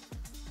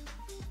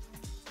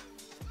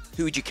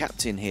 who would you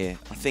captain here?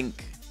 I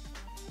think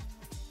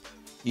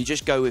you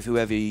just go with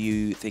whoever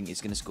you think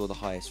is going to score the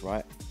highest,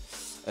 right?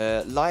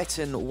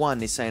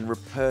 Lighton1 is saying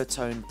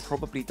Rupertone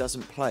probably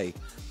doesn't play.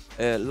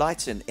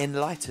 Lighton,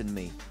 enlighten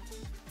me.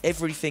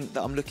 Everything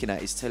that I'm looking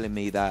at is telling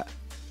me that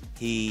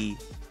he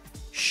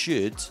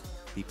should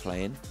be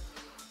playing.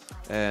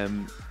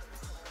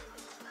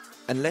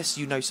 Unless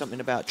you know something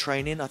about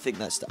training, I think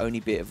that's the only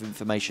bit of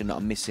information that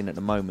I'm missing at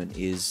the moment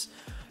is,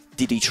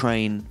 did he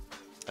train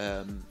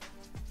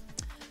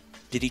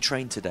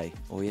today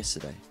or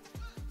yesterday?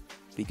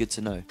 Be good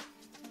to know.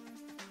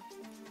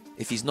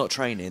 If he's not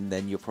training,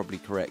 then you're probably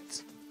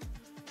correct.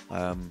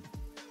 But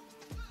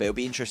it'll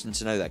be interesting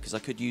to know that, because I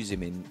could use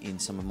him in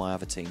some of my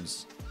other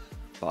teams.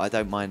 But I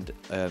don't mind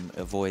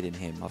avoiding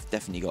him. I've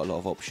definitely got a lot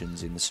of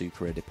options in the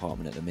Super Rare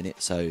department at the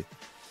minute. So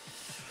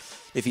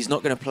if he's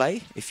not going to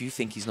play, if you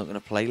think he's not going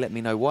to play, let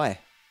me know why.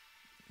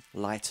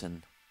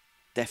 Lighten.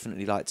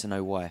 Definitely like to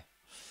know why.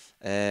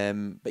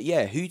 But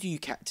yeah, who do you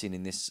captain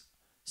in this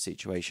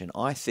situation?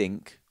 I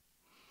think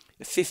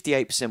a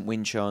 58%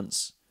 win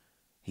chance.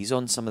 He's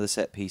on some of the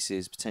set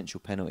pieces, potential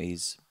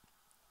penalties.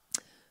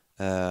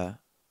 Seo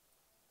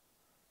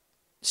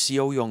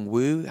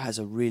Yong-woo has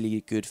a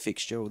really good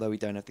fixture, although we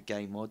don't have the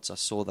game mods. I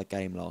saw the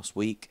game last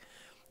week.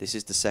 This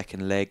is the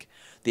second leg.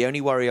 The only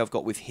worry I've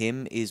got with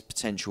him is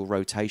potential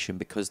rotation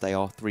because they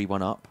are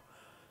 3-1 up.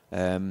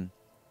 But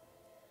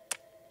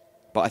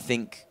I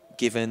think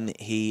given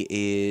he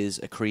is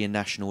a Korean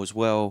national as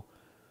well,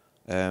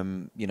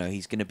 you know,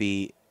 he's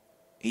definitely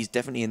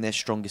in their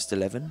strongest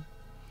 11.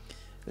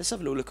 Let's have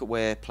a little look at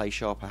where Play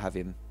Sharper have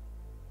him.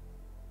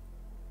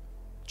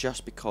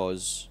 Just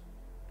because,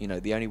 you know,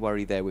 the only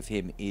worry there with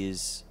him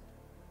is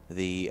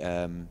the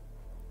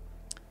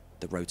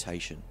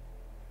rotation,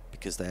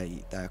 because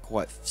they are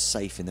quite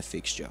safe in the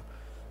fixture.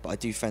 But I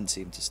do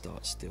fancy him to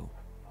start still.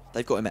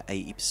 They've got him at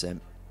 80%. I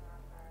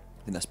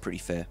think that's pretty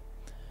fair.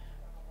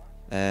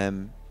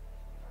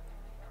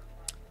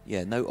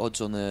 Yeah, no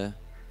odds on the...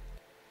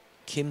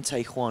 Kim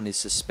Tae-hwan is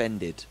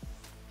suspended.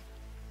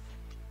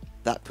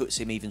 That puts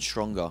him even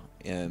stronger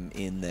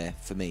in there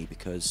for me,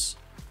 because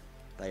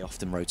they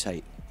often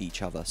rotate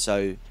each other.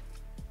 So,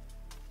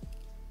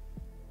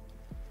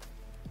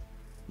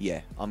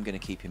 yeah, I'm going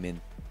to keep him in.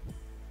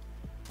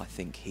 I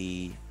think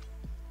he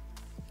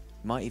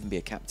might even be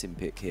a captain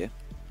pick here.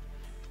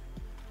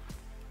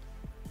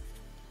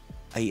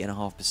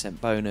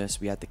 8.5% bonus.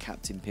 We add the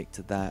captain pick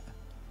to that.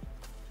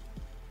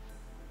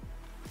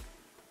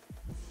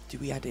 Do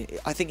we add it?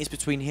 I think it's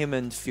between him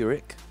and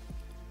Furyk.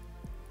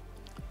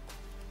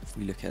 If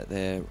we look at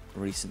their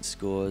recent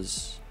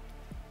scores,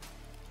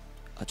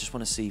 I just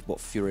want to see what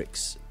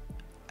Furyk's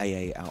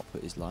AA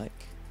output is like.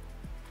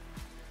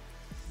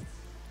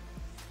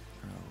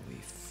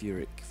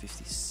 Furyk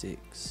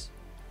 56.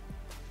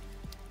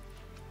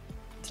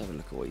 Let's have a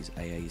look at what his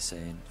AA is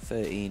saying.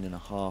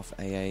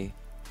 13.5 AA.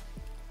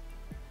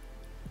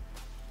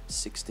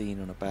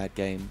 16 on a bad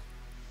game.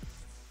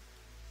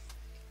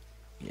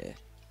 Yeah.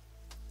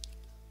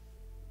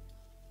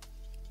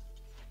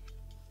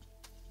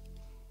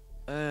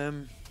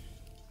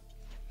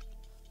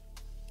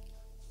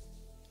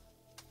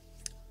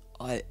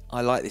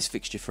 I like this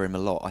fixture for him a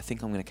lot. I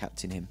think I'm going to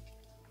captain him.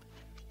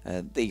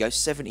 There you go,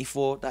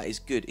 74. That is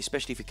good,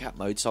 especially for cap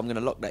mode. So I'm going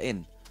to lock that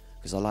in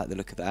because I like the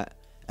look of that,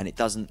 and it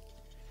doesn't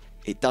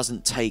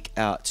take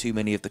out too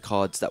many of the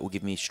cards that will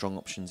give me strong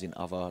options in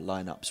other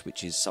lineups,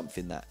 which is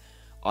something that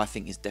I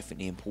think is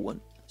definitely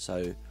important.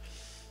 So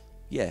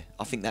yeah,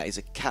 I think that is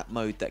a cap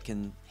mode that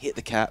can hit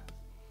the cap.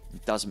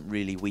 It doesn't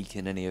really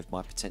weaken any of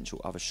my potential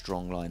other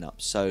strong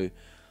lineups. So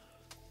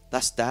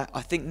that's that.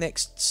 I think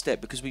next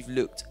step, because we've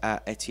looked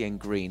at Etienne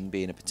Green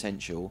being a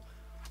potential,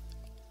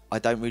 I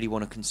don't really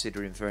want to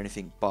consider him for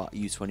anything but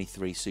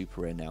U23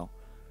 Super Rare now.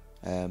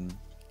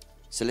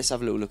 So let's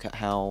have a little look at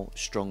how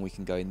strong we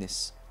can go in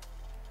this.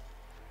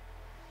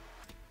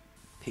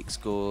 Pick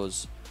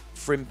scores,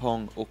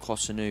 Frimpong or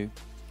Kosunu.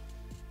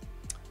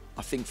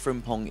 I think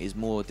Frimpong is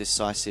more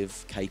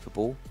decisive,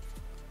 capable.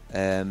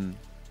 And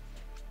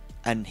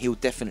he'll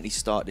definitely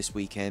start this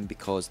weekend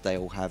because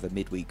they'll have a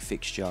midweek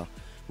fixture,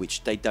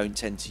 which they don't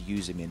tend to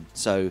use him in.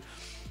 So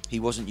he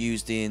wasn't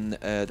used in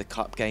the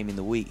cup game in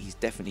the week. He's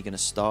definitely going to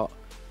start.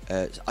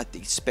 I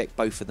expect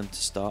both of them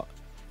to start.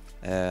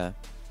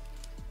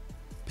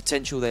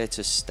 Potential there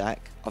to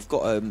stack. I've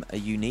got a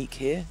unique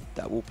here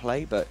that will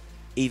play, but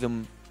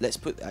even let's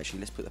put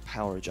the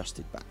power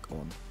adjusted back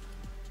on.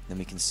 Then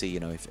we can see, you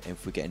know,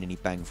 if we're getting any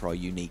bang for our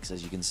uniques.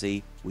 As you can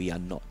see, we are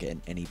not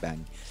getting any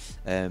bang.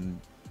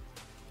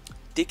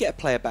 Did get a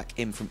player back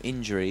in from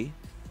injury.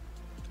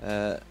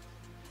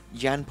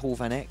 Jan-Paul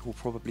van Eyck will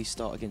probably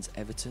start against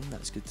Everton.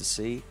 That's good to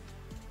see.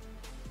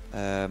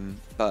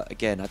 But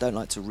again, I don't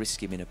like to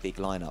risk him in a big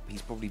lineup.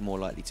 He's probably more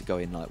likely to go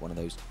in like one of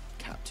those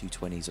cap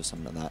 220s or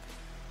something like that.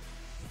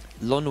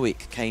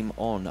 Lonwick came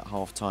on at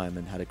half time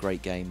and had a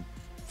great game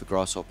for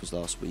Grasshoppers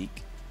last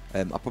week.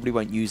 I probably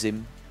won't use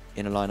him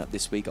in a lineup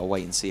this week. I'll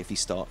wait and see if he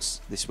starts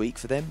this week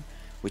for them,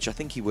 which I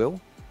think he will.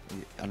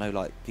 I know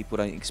like people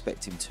don't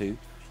expect him to,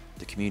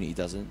 the community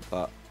doesn't,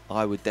 but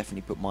I would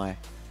definitely put my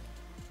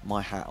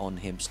hat on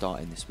him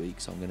starting this week.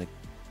 So I'm going to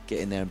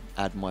get in there and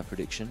add my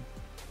prediction.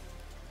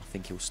 I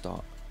think he'll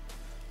start,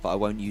 but I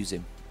won't use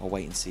him. I'll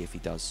wait and see if he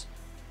does.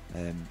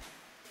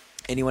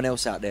 Anyone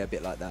else out there a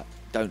bit like that?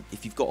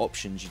 If you've got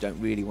options, you don't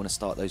really want to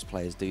start those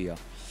players, do you?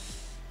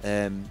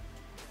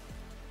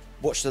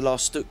 Watched the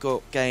last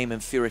Stuttgart game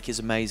and Furyk is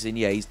amazing.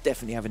 Yeah, he's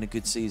definitely having a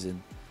good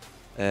season.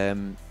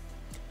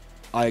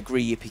 I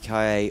agree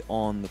Yippee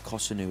on the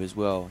Kosunu as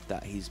well,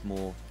 that he's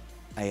more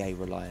AA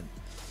reliant.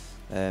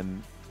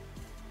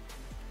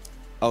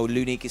 Oh,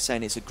 Lunik is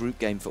saying it's a group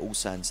game for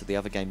Ulsan, so the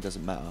other game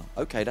doesn't matter.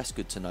 Okay, that's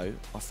good to know.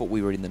 I thought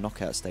we were in the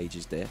knockout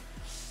stages there.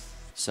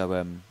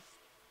 So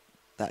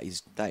that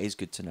is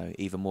good to know.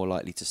 Even more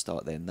likely to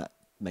start then. That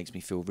makes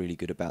me feel really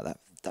good about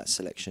that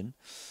selection.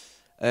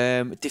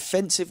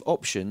 Defensive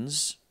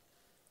options.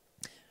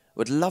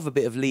 Would love a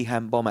bit of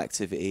Lehan Bomb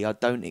activity. I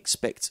don't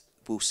expect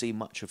we'll see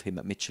much of him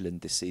at Michelin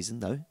this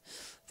season, though.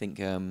 I think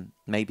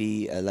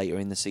maybe later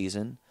in the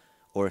season,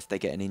 or if they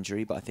get an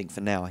injury. But I think for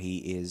now he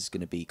is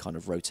going to be kind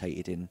of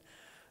rotated in.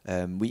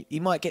 He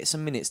might get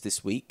some minutes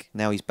this week.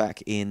 Now he's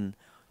back in.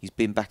 He's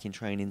been back in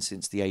training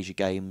since the Asia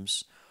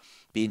Games.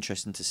 Be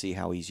interesting to see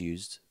how he's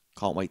used.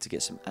 Can't wait to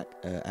get some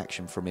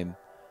action from him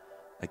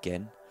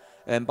again.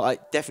 But I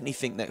definitely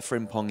think that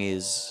Frimpong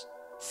is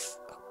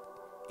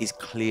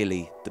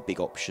clearly the big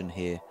option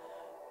here.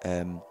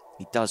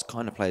 He does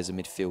kind of play as a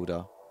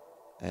midfielder.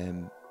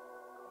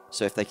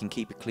 So if they can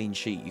keep a clean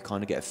sheet, you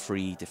kind of get a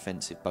free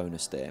defensive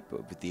bonus there.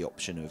 But with the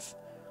option of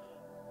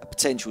a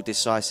potential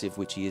decisive,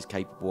 which he is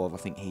capable of, I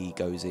think he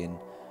goes in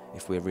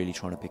if we're really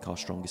trying to pick our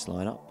strongest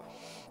lineup.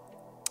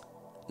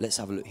 Let's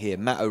have a look here.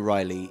 Matt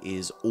O'Reilly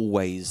is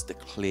always the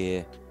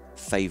clear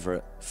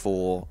favourite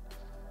for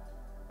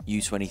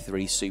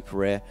U23 Super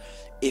Rare.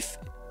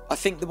 I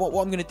think that what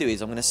I'm going to do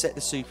is I'm going to set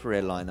the Super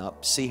Rare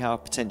lineup, see how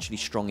potentially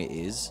strong it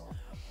is,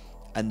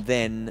 and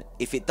then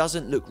if it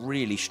doesn't look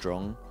really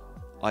strong,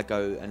 I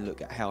go and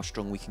look at how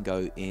strong we can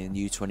go in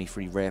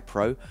U23 Rare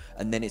Pro,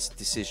 and then it's a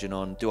decision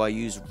on, do I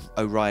use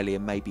O'Reilly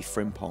and maybe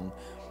Frimpong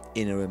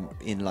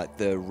in like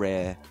the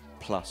Rare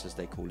Plus, as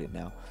they call it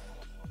now,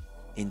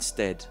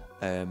 instead.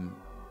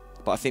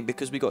 But I think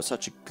because we got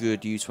such a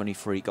good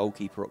U23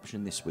 goalkeeper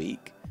option this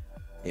week,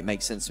 it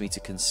makes sense to me to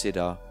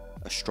consider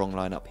a strong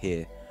lineup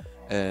here.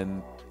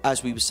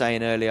 As we were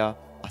saying earlier,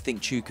 I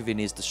think Chukovin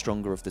is the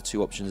stronger of the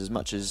two options. As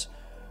much as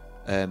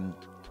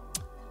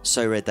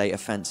Sorare Data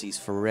fancies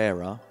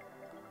Ferreira,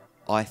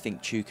 I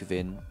think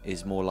Chukovin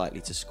is more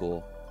likely to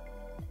score.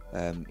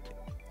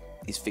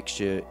 His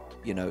fixture,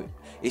 you know,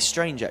 it's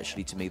strange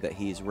actually to me that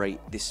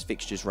this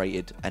fixture's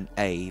rated an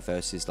A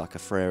versus like a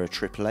Ferreira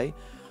AAA,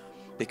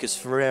 because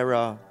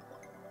Ferreira,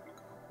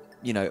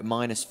 you know,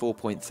 minus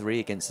 4.3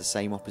 against the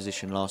same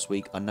opposition last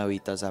week. I know he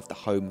does have the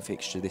home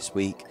fixture this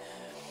week,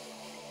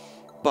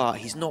 but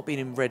he's not been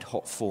in red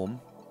hot form.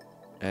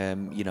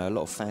 You know, a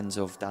lot of fans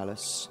of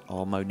Dallas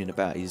are moaning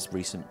about his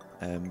recent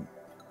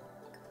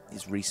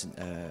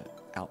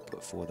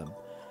output for them.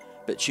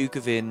 But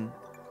Chukovin,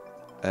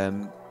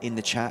 in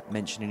the chat,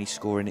 mentioning he's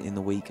scoring it in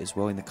the week as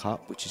well in the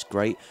cup, which is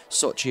great.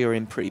 Sochi are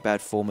in pretty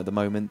bad form at the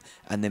moment,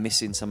 and they're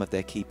missing some of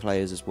their key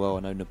players as well.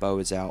 I know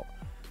Naboa's out,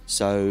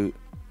 so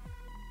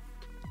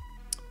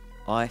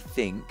I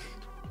think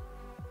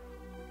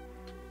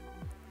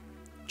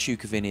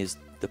Chukovin is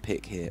the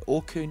pick here.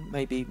 Or Kuhn,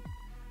 maybe.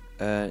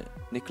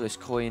 Nicholas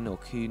Coyne or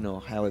Kuhn,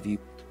 or however you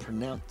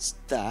pronounce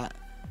that,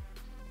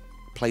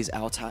 plays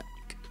Altak.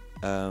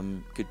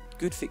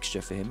 Good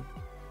fixture for him.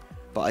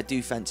 But I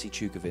do fancy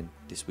Chukovin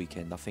this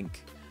weekend. I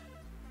think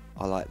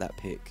I like that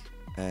pick.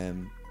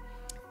 And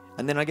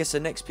then I guess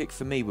the next pick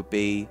for me would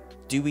be,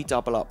 do we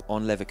double up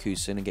on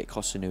Leverkusen and get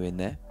Kosunu in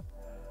there?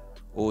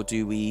 Or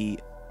do we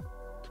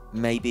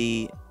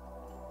maybe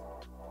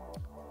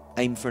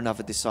aim for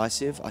another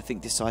decisive? I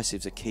think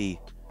decisives are key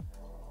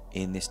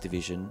in this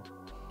division.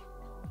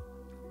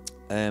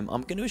 I'm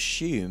going to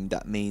assume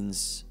that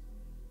means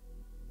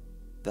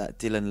that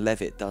Dylan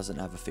Levitt doesn't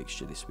have a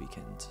fixture this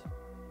weekend.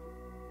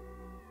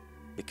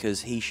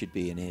 Because he should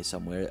be in here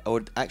somewhere.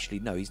 Or actually,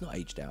 no, he's not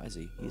aged out, is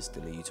he? He is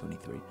still a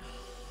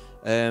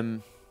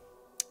U23.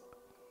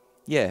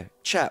 Yeah,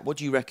 chat, what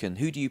do you reckon?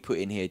 Who do you put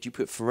in here? Do you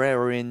put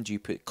Ferreira in? Do you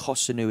put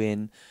Kosanu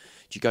in?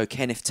 Do you go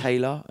Kenneth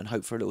Taylor and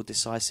hope for a little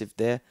decisive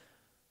there?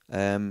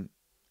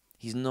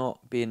 He's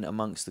not been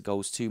amongst the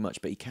goals too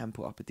much, but he can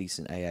put up a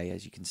decent AA,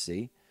 as you can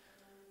see.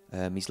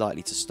 He's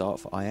likely to start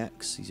for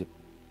Ajax. He's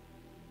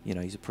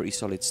a pretty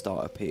solid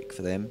starter pick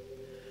for them.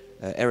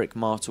 Eric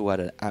Martel had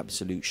an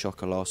absolute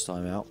shocker last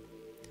time out.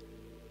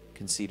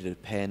 Conceded a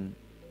pen.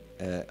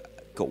 They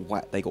got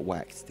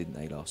whacked, didn't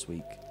they, last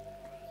week?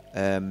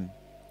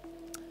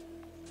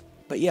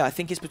 But yeah, I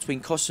think it's between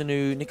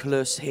Kosanu,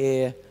 Nicholas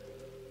here,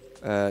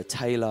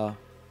 Taylor,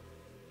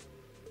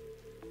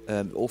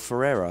 or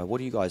Ferreira. What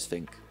do you guys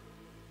think?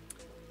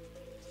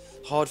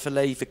 Hard for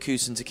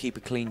Leverkusen to keep a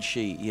clean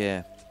sheet.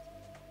 Yeah.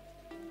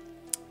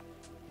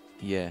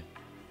 Yeah.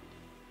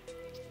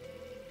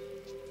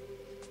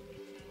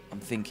 I'm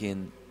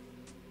thinking...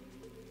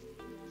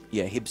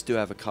 Yeah, Hibs do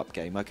have a cup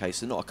game. Okay,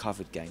 so not a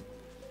covered game.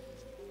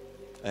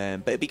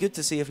 But it'd be good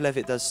to see if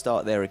Levitt does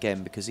start there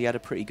again, because he had a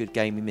pretty good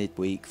game in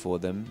midweek for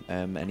them,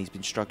 and he's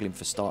been struggling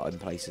for starting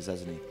places,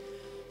 hasn't he?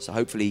 So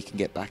hopefully he can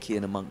get back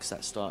in amongst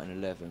that starting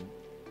 11.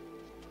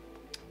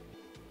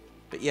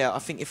 But yeah, I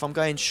think if I'm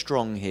going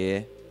strong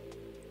here,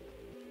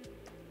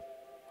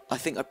 I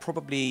think I'd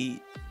probably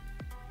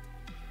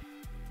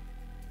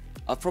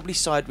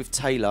side with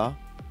Taylor.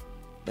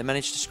 They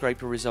managed to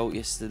scrape a result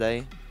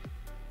yesterday.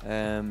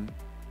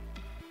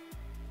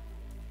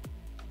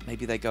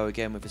 Maybe they go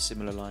again with a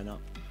similar lineup.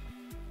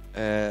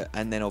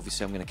 And then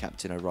obviously I'm going to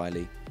captain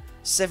O'Reilly.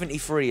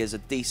 73 is a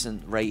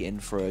decent rating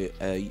for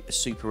a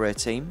super rare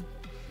team.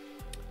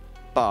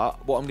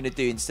 But what I'm going to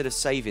do, instead of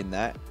saving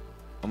that,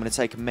 I'm going to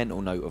take a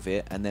mental note of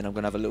it, and then I'm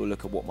going to have a little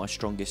look at what my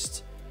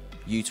strongest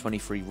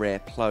U23 Rare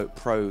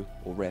Pro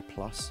or Rare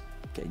Plus,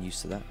 getting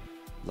used to that,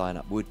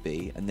 lineup would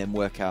be, and then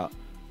work out,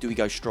 do we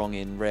go strong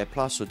in Rare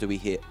Plus or do we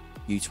hit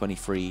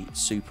U23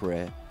 Super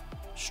Rare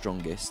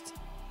strongest?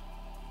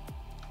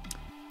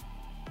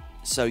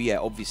 So yeah,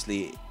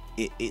 obviously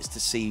it's to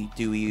see,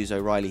 do we use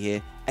O'Reilly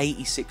here?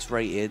 86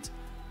 rated.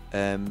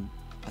 I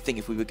think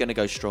if we were going to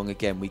go strong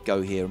again, we'd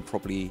go here and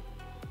probably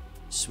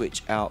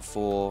switch out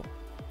for...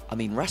 I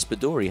mean,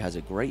 Raspadori has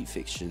a great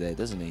fixture there,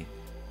 doesn't he?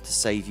 To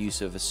save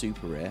use of a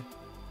super rare.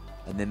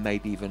 And then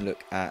maybe even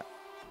look at...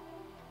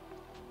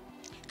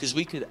 Because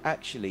we could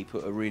actually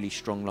put a really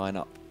strong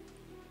lineup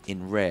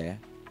in rare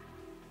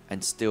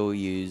and still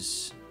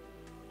use...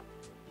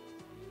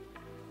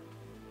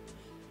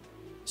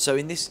 So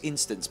in this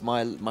instance,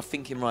 my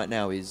thinking right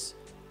now is,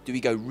 do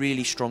we go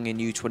really strong in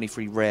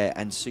U23 rare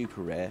and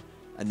super rare,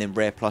 and then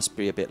rare plus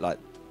be a bit like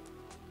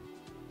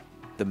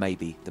the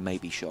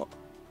maybe shot,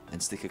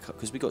 and stick a cut,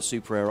 because we got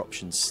super rare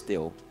options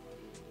still.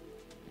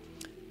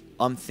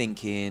 I'm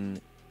thinking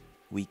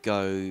we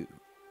go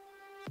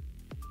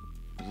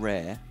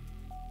rare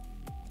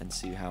and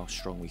see how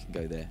strong we can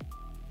go there.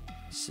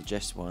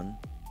 Suggest one.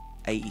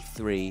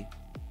 83.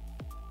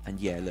 And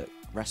yeah, look,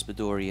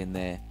 Raspadori in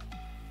there.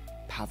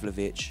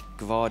 Pavlovic,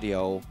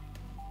 Gvardiol.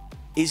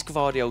 Is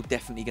Gvardiol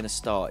definitely going to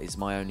start is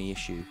my only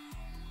issue.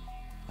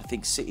 I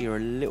think City are a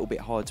little bit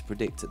hard to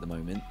predict at the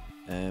moment.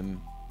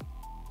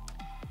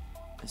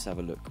 Let's have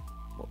a look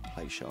what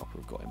play sharper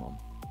have got him on.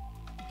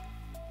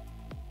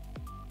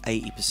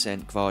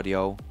 80%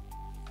 Gvardiol.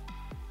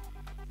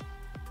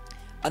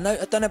 I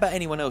don't know about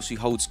anyone else who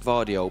holds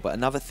Gvardiol, but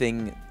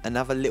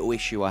another little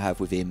issue I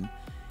have with him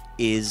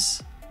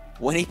is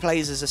when he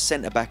plays as a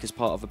centre-back as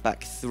part of a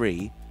back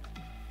three,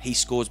 he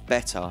scores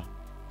better,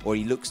 or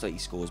he looks like he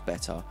scores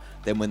better,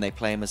 than when they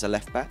play him as a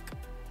left-back.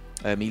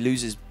 He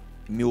loses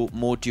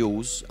more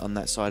duels on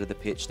that side of the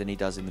pitch than he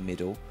does in the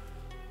middle,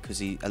 because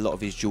a lot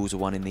of his duels are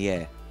won in the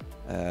air.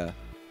 I'm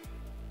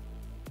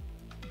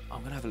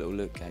going to have a little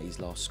look at his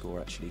last score,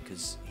 actually,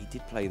 because he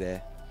did play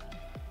there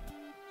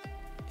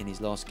in his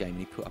last game, and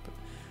he put up...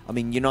 I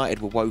mean, United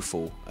were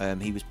woeful.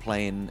 He was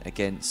playing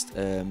against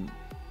a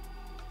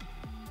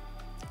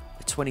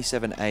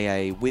 27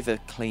 AA with a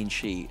clean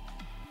sheet.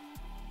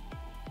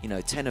 You know,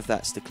 10 of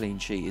that's the clean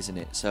sheet, isn't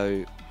it?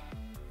 So,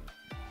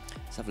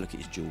 let's have a look at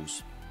his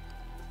duels.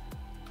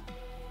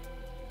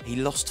 He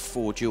lost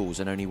 4 duels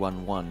and only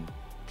won 1,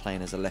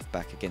 playing as a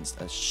left-back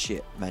against a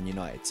shit Man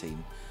United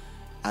team.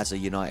 As a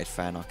United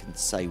fan, I can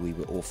say we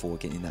were all for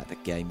getting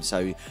that game.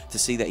 So, to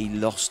see that he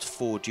lost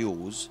 4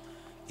 duels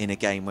in a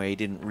game where he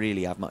didn't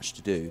really have much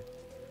to do,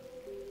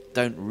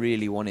 don't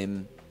really want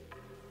him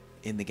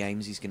in the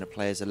games he's going to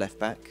play as a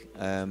left-back.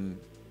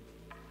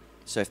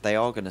 So if they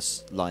are going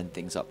to line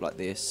things up like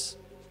this,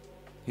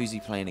 who's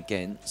he playing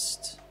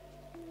against?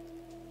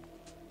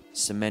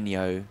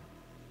 Semenyo.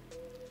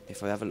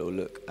 If I have a little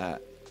look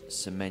at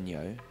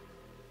Semenyo,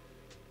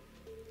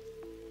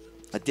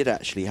 I did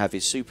actually have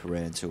his super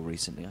rare until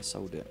recently. I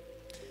sold it.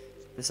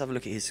 Let's have a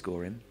look at his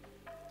scoring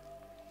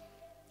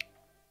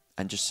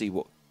and just see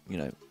what, you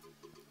know,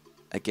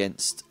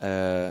 against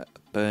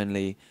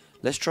Burnley.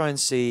 Let's try and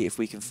see if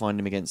we can find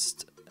him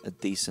against a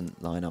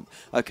decent lineup.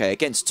 Okay,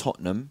 against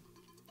Tottenham.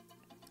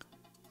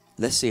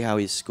 Let's see how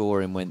his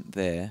scoring went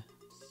there.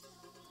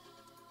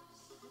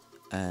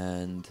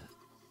 And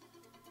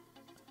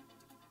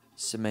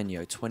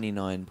Semenyo,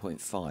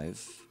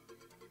 29.5.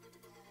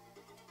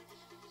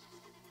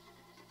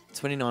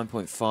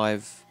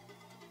 29.5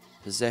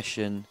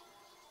 possession.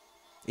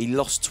 He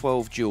lost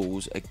 12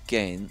 duels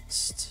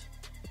against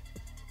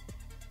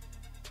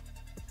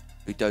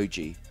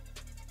Udoji.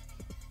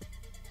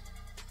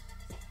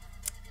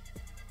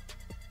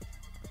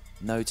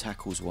 No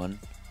tackles won.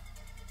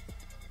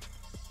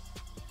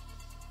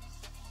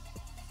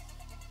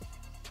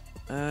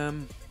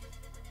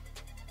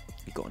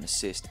 He got an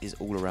assist. His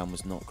all around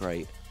was not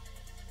great.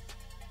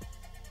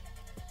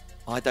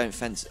 I don't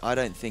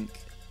think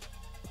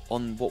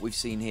on what we've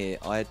seen here,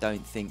 I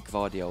don't think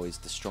Vardiol is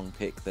the strong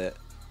pick that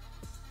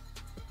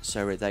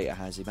Sorare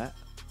has him at.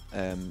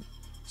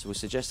 So we'll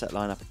suggest that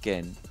lineup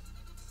again.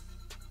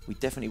 We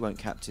definitely won't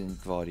captain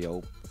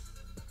Vardiol.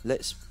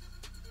 Let's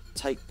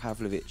take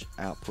Pavlovic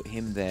out, put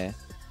him there.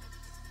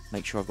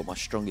 Make sure I've got my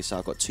strongest side.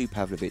 I've got 2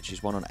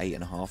 Pavlovic's, one on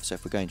 8.5. So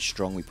if we're going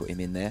strong, we put him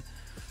in there.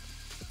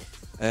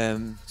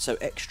 So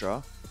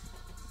extra,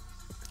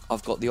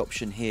 I've got the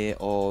option here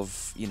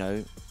of, you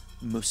know,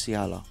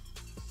 Musiala.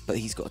 But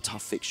he's got a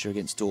tough fixture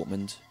against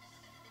Dortmund.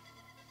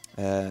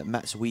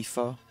 Mats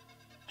Wiefer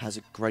has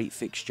a great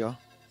fixture.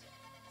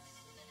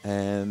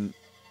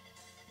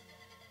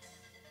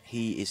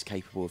 He is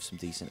capable of some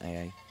decent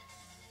AA.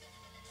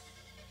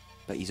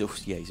 But he's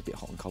also, yeah, he's a bit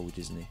hot and cold,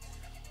 isn't he?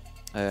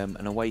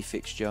 An away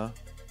fixture.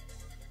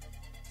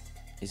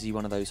 Is he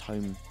one of those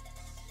home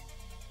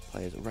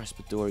players?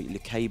 Raspadori,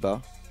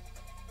 Lekeba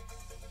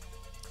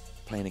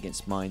playing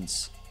against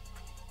Mainz.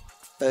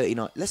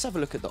 39. Let's have a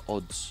look at the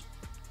odds.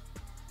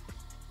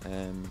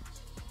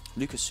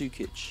 Luka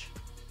Sukic,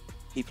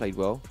 he played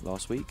well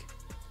last week.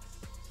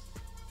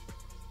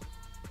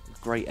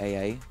 Great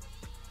AA.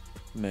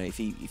 You know,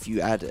 if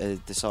you add a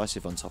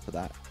decisive on top of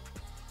that,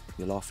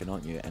 you're laughing,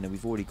 aren't you? And then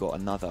we've already got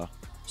another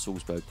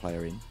Salzburg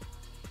player in.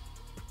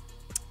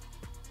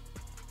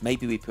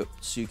 Maybe we put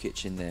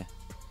Sukic in there.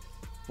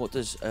 What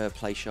does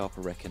Play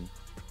Sharper reckon?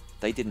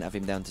 They didn't have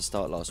him down to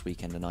start last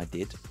weekend, and I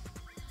did.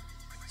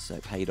 So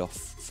it paid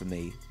off for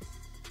me.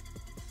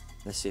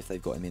 Let's see if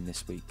they've got him in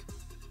this week.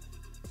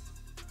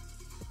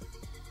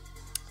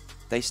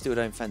 They still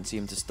don't fancy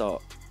him to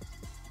start.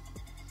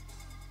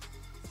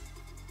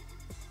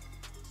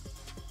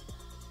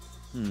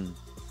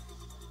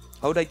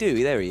 Oh, they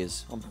do. There he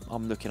is.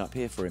 I'm looking up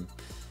here for him.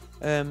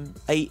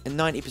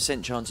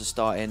 90% chance of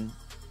starting.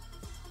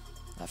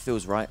 That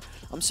feels right.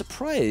 I'm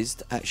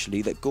surprised,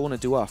 actually, that Gorna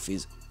Duaf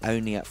is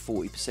only at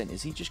 40%.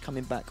 Is he just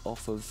coming back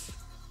off of...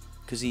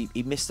 Because he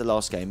missed the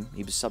last game.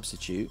 He was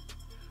substitute.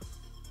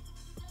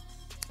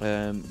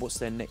 What's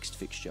their next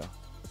fixture?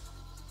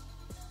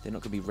 They're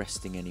not going to be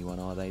resting anyone,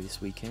 are they, this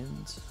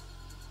weekend?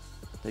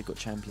 They've got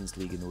Champions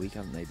League in the week,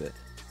 haven't they? But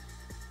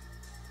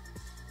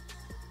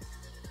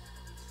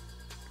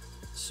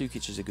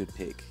Sukic is a good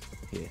pick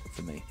here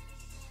for me.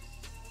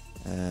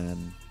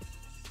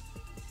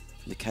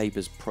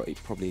 Lekeba's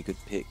probably a good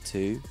pick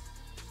too.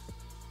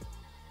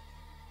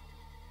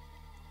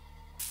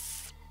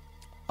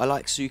 I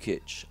like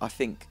Sukic. I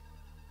think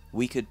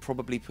we could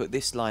probably put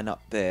this line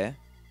up there.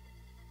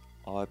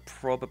 I'd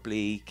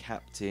probably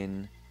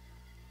captain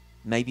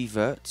maybe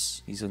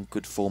Wirtz. He's on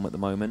good form at the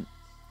moment.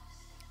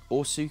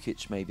 Or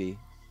Sukic maybe.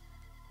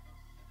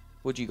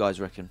 What do you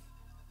guys reckon?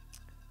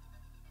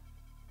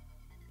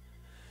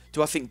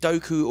 Do I think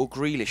Doku or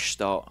Grealish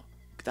start?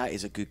 That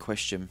is a good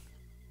question.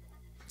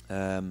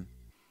 Ian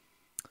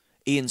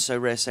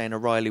Sorare saying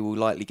O'Reilly will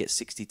likely get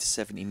 60 to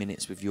 70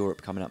 minutes with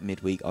Europe coming up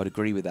midweek. I'd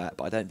agree with that,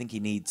 but I don't think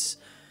he needs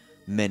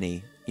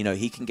many. You know,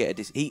 he can get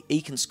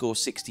he can score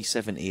 60,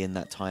 70 in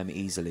that time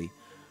easily.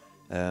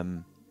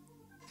 Do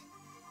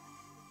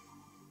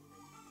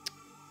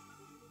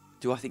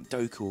I think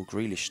Doku or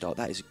Grealish start?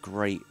 That is a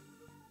great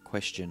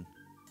question.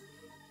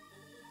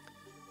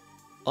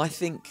 I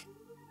think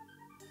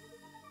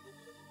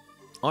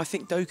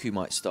Doku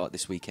might start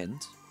this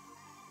weekend.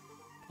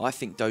 I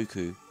think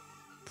Doku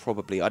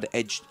probably. I'd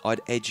edge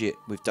it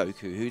with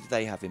Doku. Who do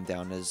they have him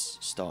down as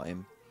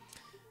starting?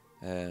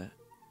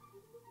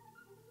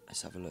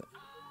 Let's have a look.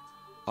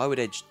 I would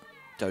edge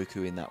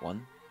Doku in that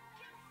one.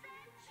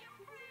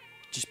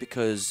 Just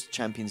because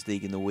Champions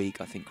League in the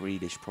week, I think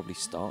Grealish probably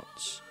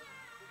starts.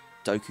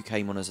 Doku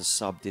came on as a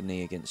sub, didn't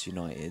he, against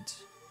United?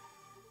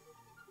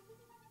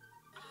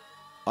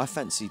 I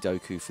fancy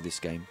Doku for this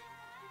game.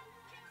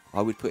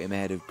 I would put him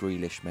ahead of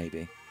Grealish,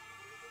 maybe.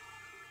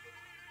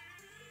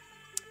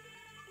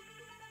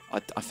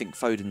 I think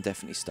Foden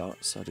definitely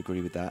starts. I'd agree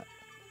with that.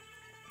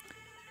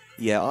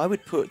 Yeah, I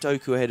would put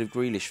Doku ahead of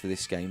Grealish for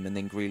this game, and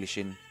then Grealish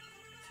in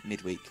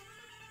midweek.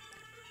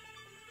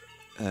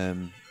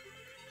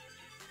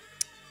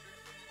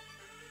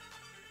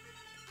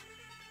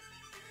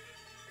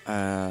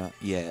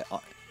 Yeah,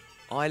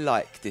 I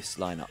like this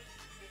lineup.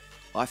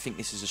 I think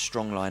this is a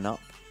strong lineup.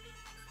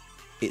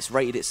 It's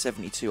rated at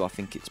 72. I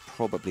think it's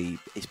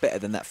better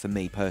than that for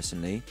me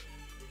personally.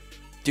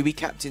 Do we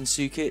captain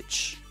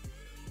Sukic?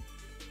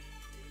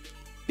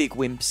 Big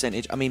win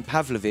percentage. I mean,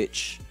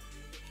 Pavlovic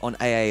on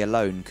AA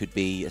alone could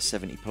be a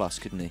 70 plus,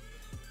 couldn't he?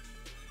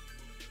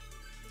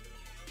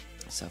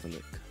 Let's have a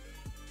look.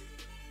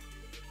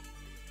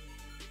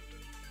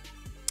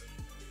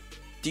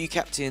 Do you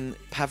captain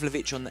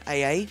Pavlovic on the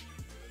AA,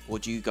 or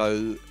do you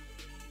go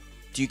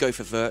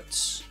for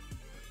Wirtz?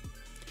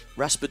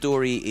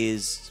 Raspadori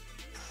is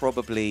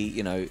probably,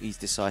 you know, he's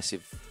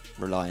decisive,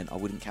 reliant. I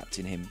wouldn't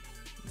captain him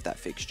with that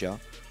fixture.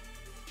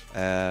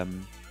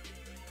 In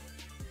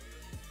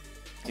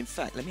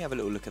fact, let me have a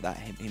little look at that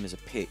him as a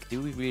pick. Do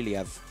we really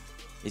have?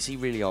 Is he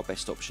really our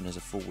best option as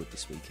a forward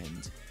this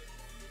weekend?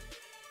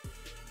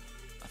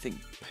 I think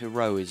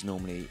Pirot is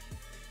normally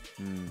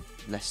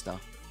Leicester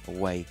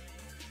away.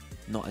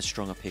 Not as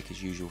strong a pick as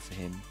usual for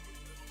him.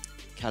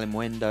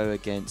 Calimundo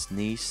against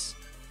Nice.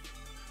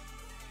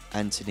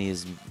 Anthony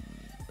is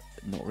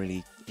not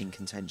really in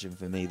contention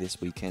for me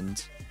this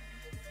weekend.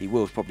 He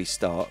will probably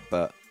start,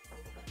 but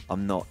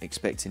I'm not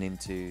expecting him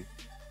to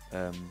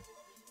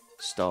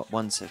start.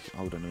 1 second,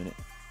 hold on a minute.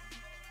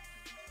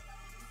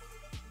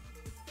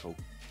 Cool.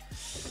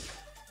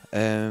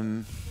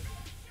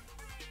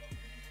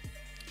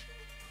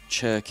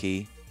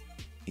 Cherky,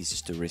 he's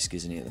just a risk,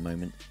 isn't he, at the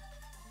moment?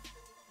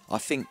 I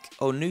think,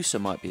 oh, Noosa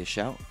might be a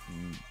shout.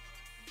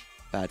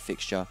 Bad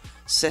fixture.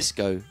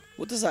 Sesko,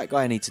 what does that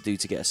guy need to do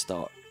to get a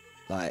start?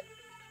 Like,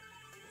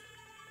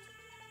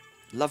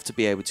 love to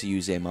be able to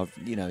use him.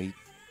 You know, he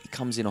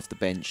comes in off the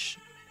bench,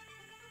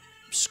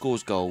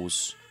 scores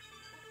goals,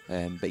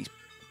 but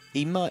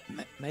he might,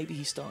 maybe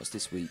he starts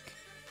this week.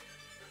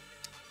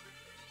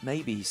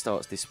 Maybe he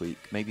starts this week.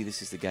 Maybe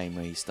this is the game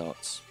where he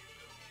starts.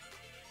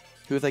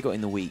 Who have they got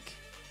in the week?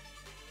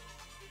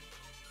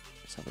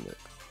 Let's have a look.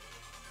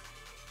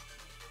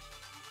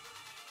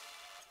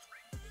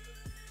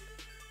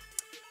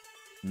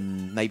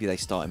 Maybe they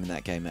start him in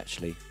that game,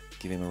 actually.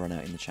 Give him a run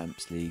out in the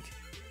Champions League.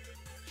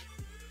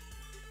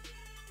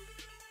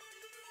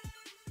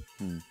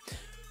 I'm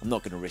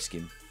not going to risk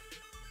him.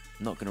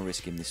 I'm not going to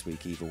risk him this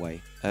week either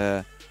way.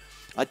 I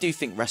do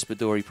think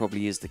Raspadori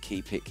probably is the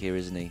key pick here,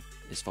 isn't he?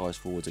 As far as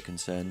forwards are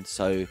concerned.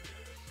 So,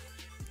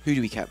 who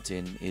do we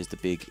captain is the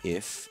big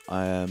if.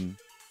 My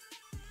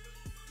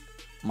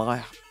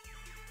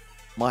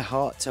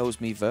heart tells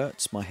me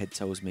Wirtz. My head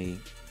tells me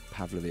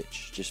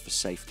Pavlovic, just for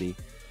safety.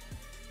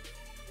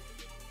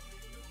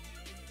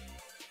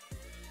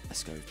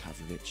 Let's go with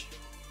Pavlovic.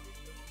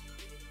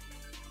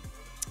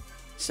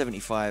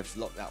 75,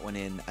 lock that one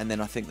in, and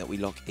then I think that we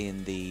lock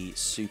in the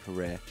super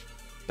rare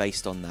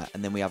based on that,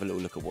 and then we have a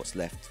little look at what's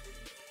left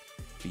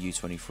for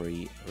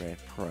U23 Rare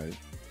Pro.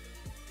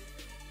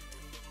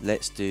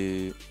 Let's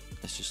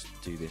just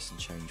do this and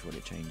change what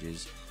it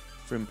changes.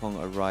 Frimpong,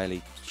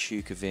 O'Reilly,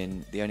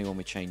 Chukovin. The only one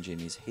we're changing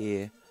is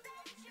here,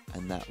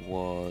 and that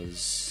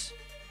was,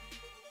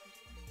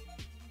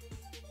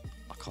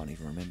 I can't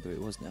even remember who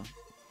it was now.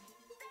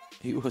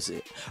 Who was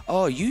it?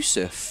 Oh,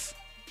 Yusuf.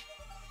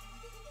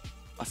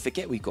 I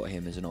forget we got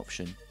him as an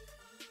option.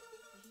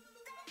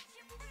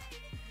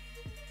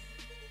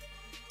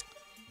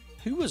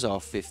 Who was our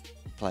 5th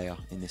player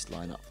in this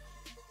lineup?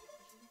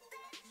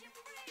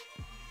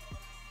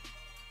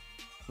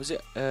 Was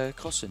it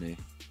Kosunu?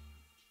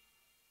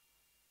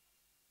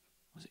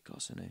 Was it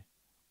Kosunu?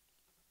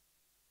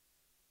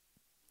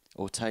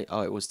 Or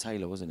oh, it was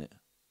Taylor, wasn't it?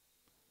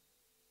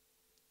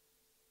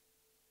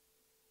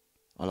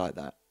 I like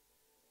that.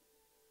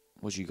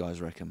 What do you guys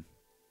reckon?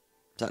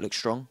 Does that look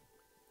strong?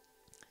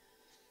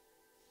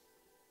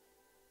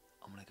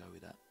 I'm going to go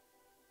with that.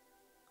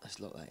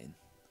 Let's lock that in.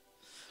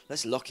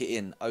 Let's lock it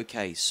in.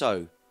 Okay,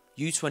 so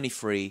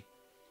U23,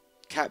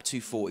 Cap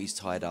 240's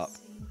tied up.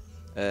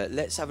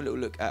 Let's have a little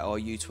look at our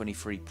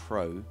U23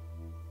 Pro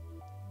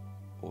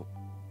or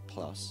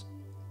Plus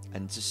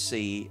and just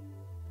see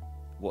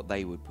what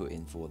they would put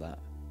in for that.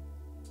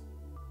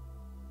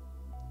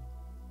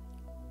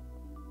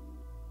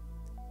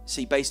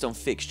 See, based on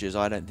fixtures,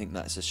 I don't think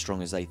that's as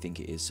strong as they think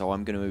it is. So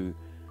I'm gonna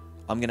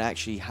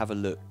actually have a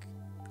look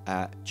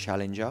at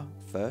Challenger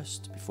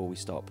first before we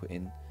start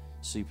putting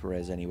super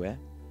rares anywhere.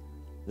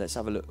 Let's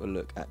have a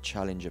look at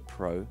Challenger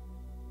Pro.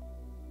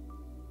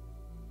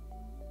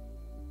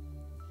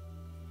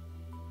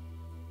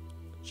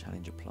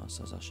 Challenger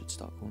Plus, as I should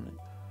start calling it.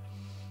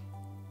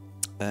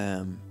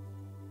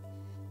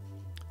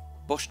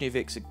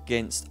 Bošnjević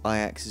against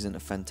Ajax isn't a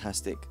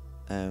fantastic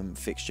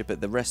fixture, but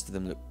the rest of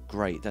them look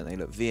great, don't they?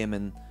 Look,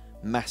 Veerman,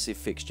 massive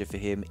fixture for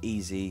him,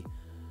 easy.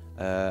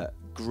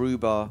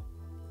 Gruber,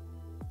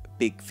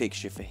 big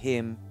fixture for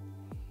him.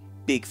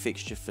 Big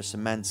fixture for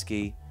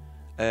Szymanski.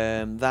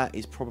 That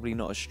is probably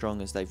not as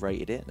strong as they've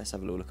rated it. Let's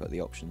have a little look at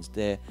the options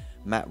there.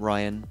 Matt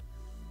Ryan.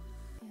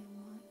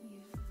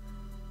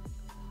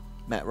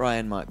 Matt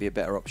Ryan might be a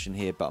better option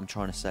here, but I'm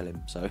trying to sell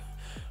him, so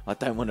I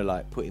don't want to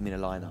like put him in a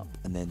lineup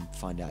and then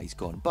find out he's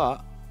gone.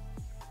 But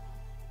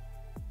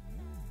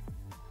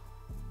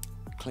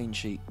clean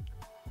sheet,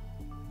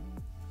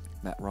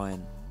 Matt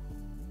Ryan.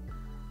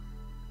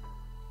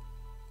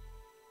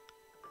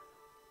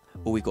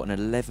 Or we've got an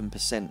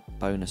 11%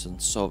 bonus on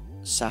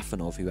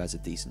Safanov, who has a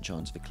decent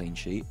chance of a clean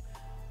sheet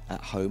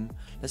at home.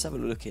 Let's have a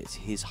look at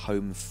his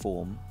home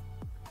form.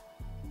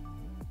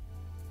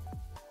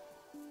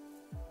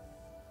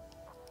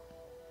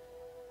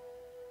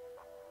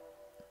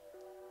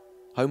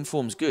 Home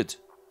form's good.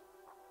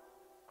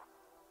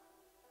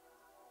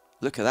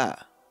 Look at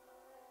that.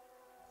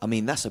 I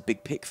mean, that's a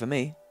big pick for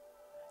me.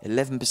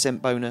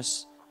 11%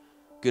 bonus.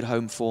 Good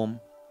home form.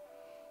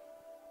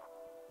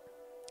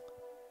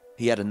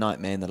 He had a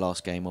nightmare in the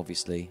last game,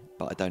 obviously,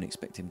 but I don't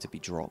expect him to be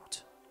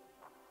dropped.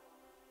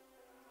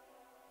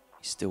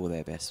 He's still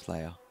their best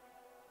player.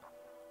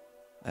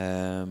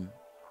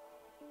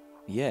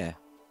 Yeah.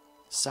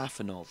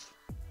 Safanov.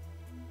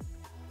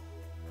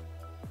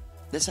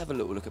 Let's have a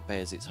little look at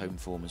Bayazit's home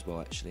form as well,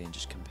 actually, and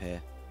just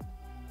compare.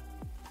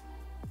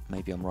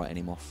 Maybe I'm writing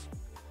him off.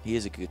 He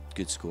is a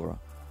good scorer.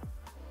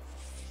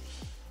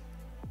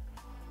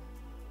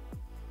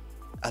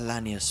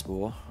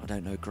 Alanyaspor, I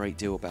don't know a great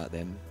deal about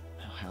them,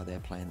 how they're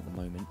playing at the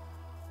moment.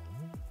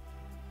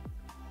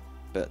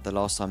 But the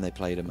last time they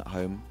played them at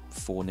home,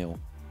 4-0.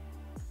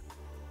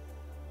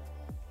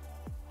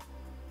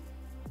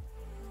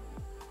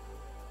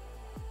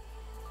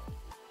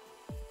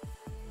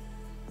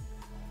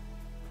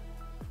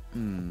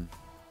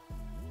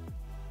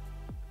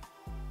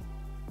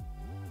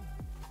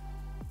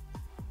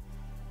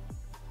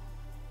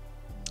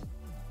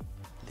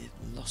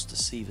 They've lost to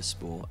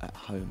Sivasspor at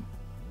home.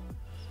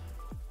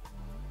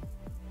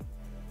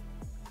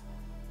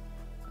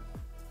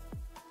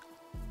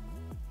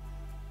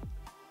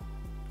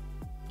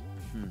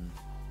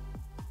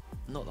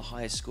 Not the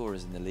highest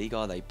scorers in the league,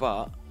 are they?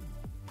 But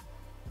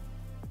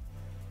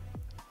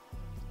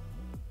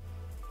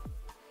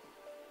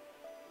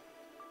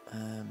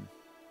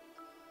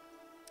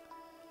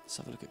let's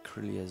have a look at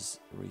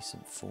Krylia's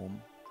recent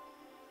form.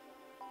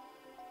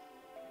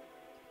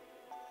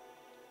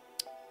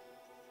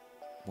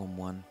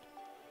 (1-1).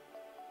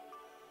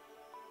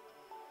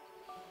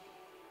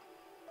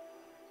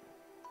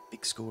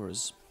 Big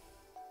scorers.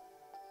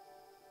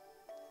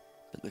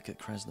 But look at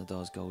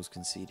Krasnodar's goals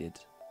conceded.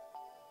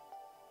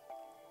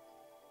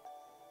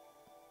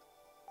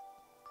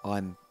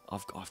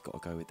 I've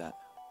got to go with that.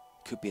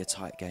 Could be a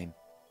tight game.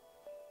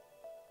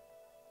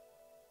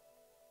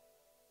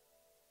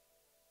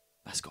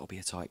 That's got to be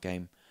a tight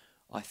game.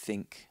 I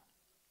think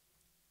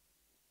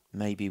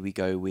maybe we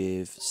go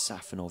with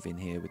Safanov in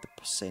here with the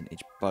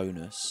percentage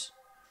bonus.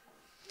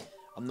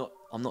 I'm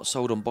not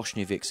sold on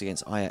Bosnjevic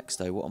against Ajax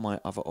though. What are my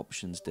other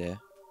options there?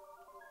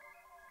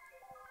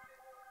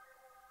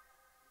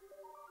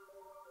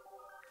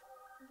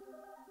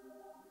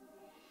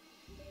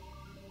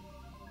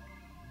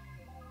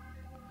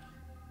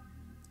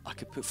 I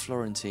could put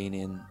Florentine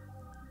in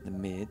the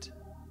mid,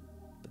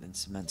 but then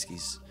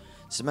Szymanski's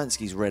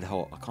red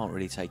hot. I can't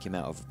really take him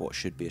out of what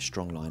should be a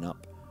strong lineup.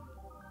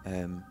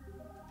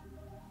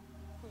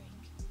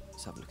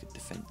 Let's have a look at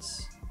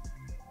defence.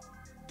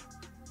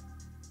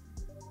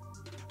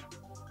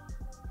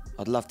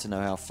 I'd love to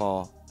know how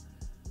far.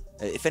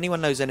 If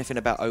anyone knows anything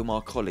about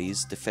Omar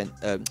Colley's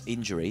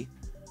injury,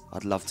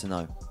 I'd love to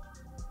know.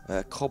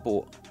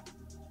 Cobalt,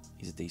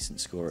 he's a decent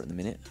scorer at the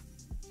minute.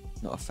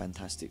 Not a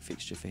fantastic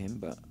fixture for him,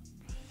 but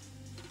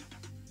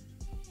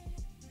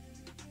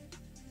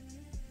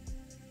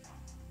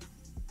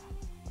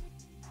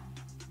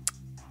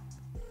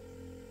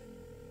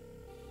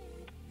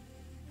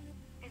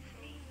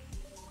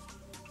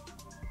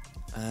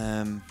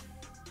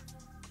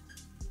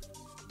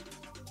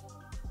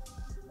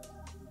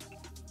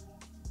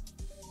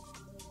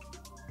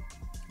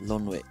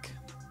Lonwick.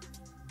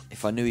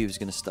 If I knew he was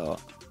going to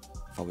start,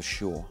 if I was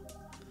sure.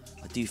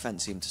 I do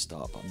fancy him to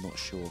start, but I'm not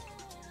sure.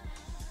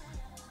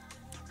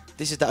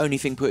 This is the only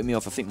thing putting me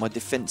off. I think my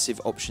defensive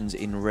options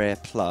in Rare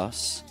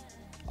Plus,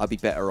 I'd be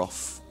better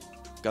off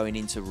going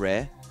into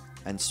Rare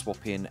and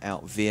swapping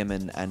out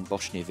Veerman and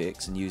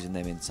Bosnjevic and using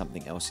them in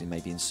something else,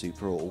 maybe in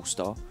Super or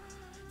All-Star.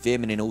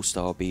 Veerman in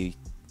All-Star will be,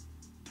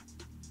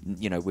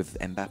 you know, with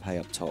Mbappe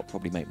up top,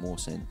 probably make more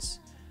sense.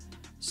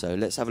 So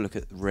let's have a look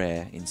at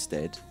Rare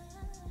instead.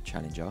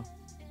 Challenger.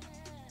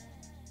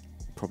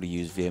 Probably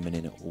use Veerman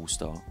in at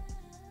All-Star.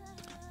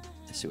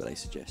 Let's see what they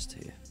suggest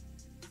here.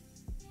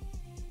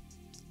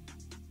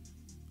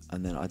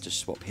 And then I just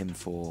swap him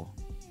for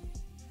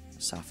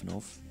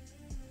Safanov.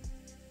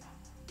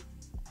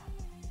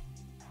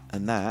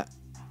 And that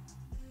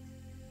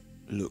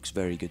looks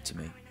very good to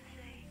me.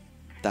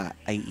 That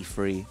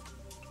 83,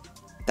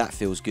 that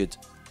feels good.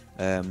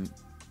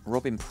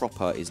 Robin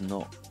Proper is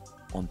not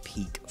on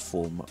peak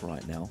form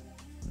right now,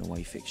 an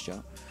away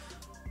fixture.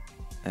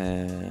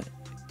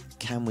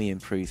 Can we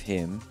improve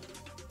him?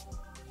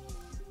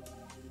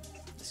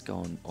 Let's go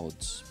on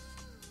odds.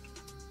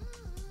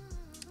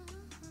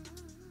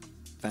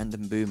 Van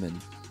den Boomen.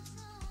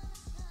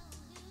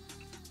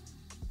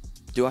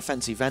 Do I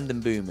fancy Van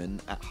den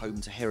Boomen at home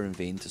to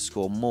Heerenveen to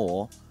score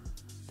more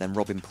than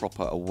Robin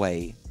Proper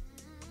away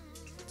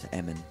to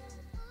Emmen?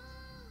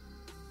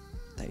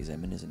 That is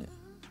Emmen, isn't it?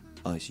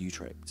 Oh, it's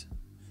Utrecht.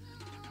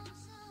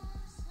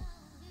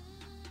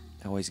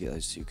 I always get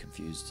those two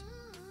confused.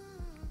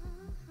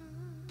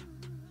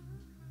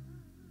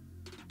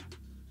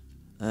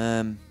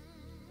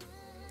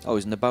 Oh,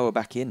 is Naboa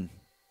back in?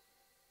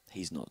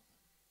 He's not.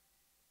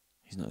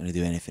 He's not going to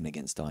do anything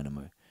against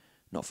Dynamo.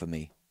 Not for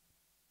me.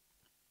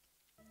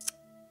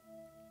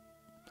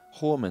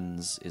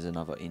 Hormans is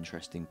another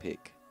interesting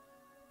pick.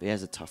 But he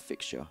has a tough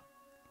fixture.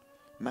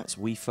 Mats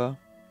Weefer.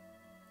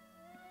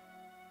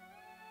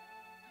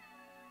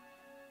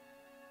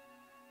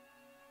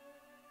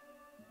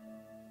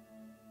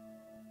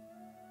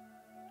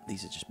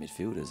 These are just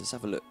midfielders. Let's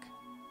have a look.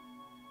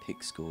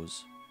 Pick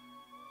scores.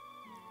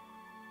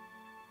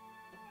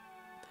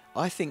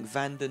 I think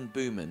Vanden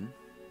Boomen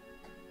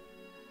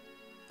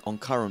on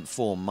current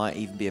form might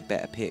even be a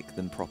better pick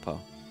than Proper.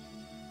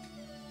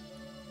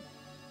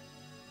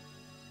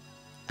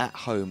 At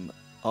home,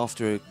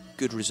 after a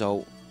good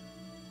result.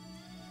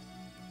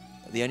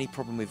 The only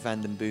problem with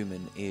Vanden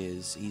Boomen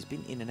is he's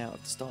been in and out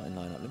of the starting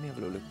lineup. Let me have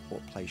a look at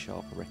what play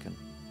sharp I reckon.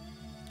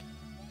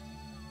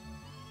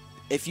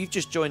 If you've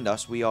just joined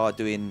us, we are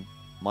doing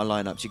my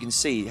lineups. You can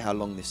see how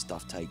long this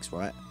stuff takes,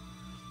 right?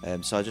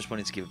 So I just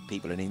wanted to give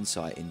people an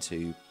insight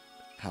into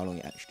how long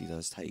it actually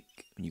does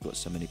take when you've got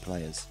so many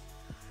players.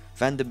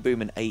 Vanden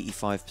Boomen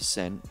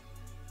 85%.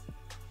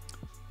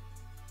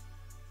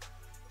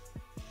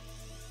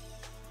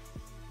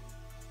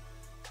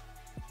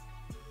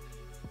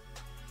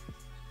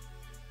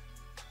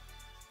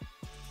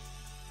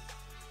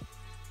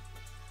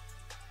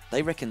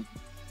 They reckon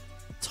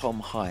Tom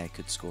High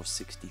could score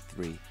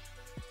 63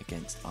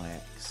 against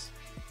Ajax.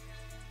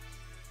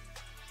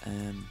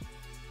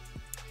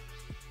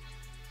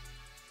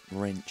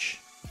 Wrench.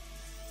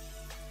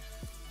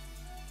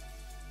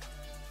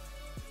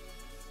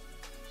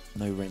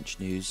 No Wrench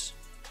news.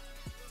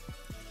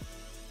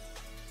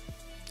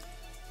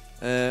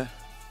 I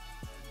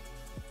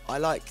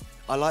like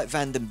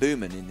Vanden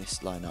Boomen in this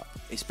lineup,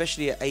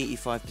 especially at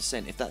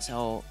 85%. If that's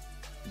how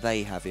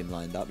they have him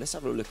lined up, let's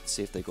have a look and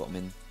see if they got him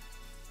in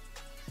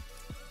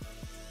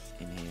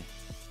here.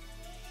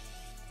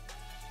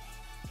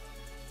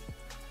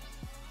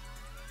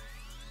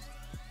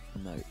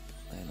 Nope,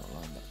 they're not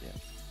lined up yet.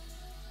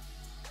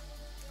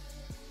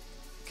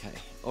 Okay,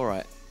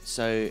 alright,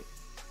 so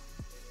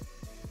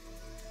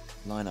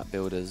lineup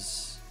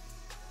builders.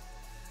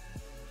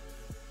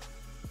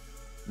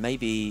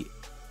 Maybe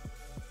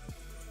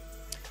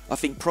I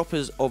think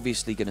Proper's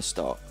obviously going to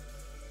start.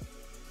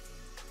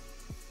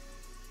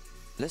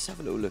 Let's have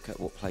a little look at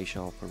what play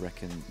sharp I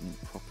reckon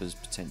Proper's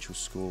potential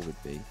score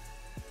would be.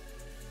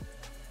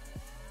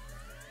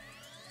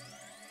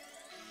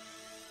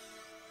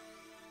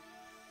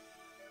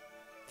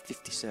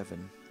 $57.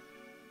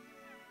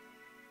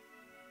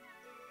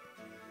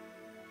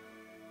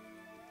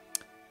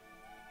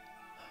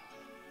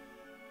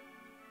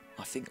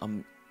 I think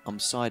I'm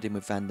siding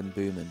with Vanden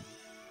Boomen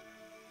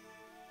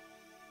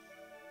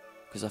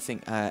because I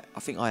think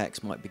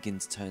Ajax might begin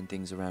to turn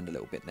things around a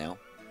little bit now.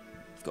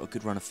 They've got a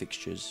good run of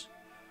fixtures.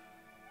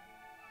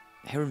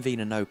 Herenveen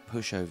are no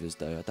pushovers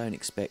though. I don't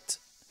expect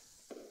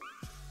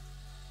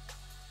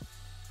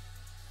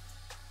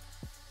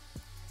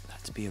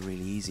that to be a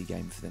really easy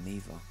game for them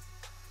either.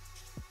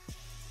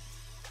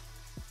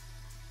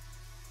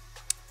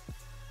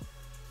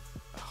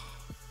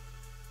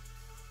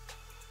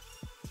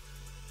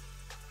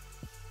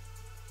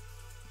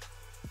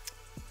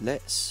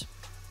 Let's...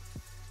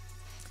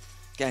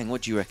 Gang,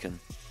 what do you reckon?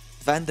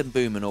 Vanden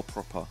Boomen or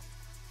Proper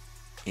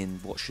in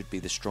what should be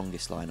the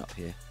strongest lineup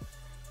here?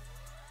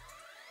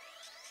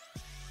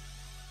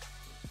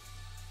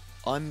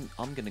 I'm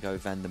going to go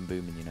Vanden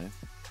Boomen, you know.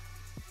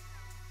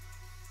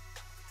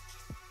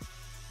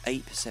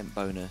 8%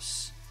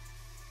 bonus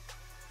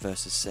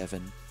versus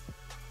 7.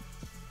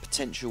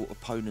 Potential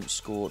opponent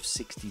score of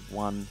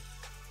 61.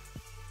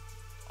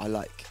 I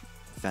like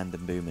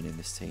Vanden Boomen in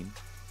this team.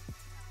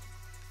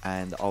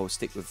 And I'll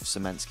stick with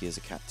Szymanski as a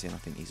captain. I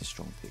think he's a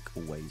strong pick,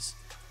 always.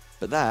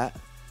 But that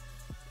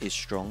is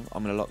strong.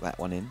 I'm going to lock that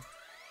one in.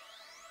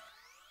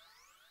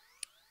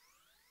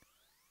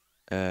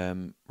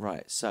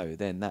 Right, so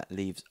then that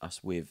leaves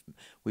us with...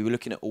 We were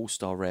looking at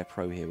All-Star Rare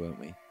Pro here, weren't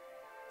we? I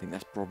think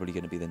that's probably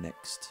going to be the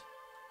next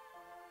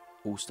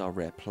All-Star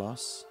Rare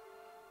Plus.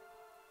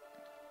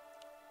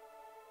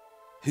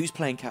 Who's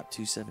playing Cap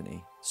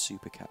 270?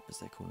 Super Cap, as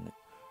they're calling it.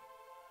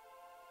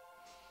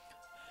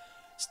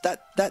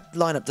 That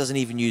lineup doesn't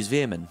even use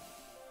Veerman,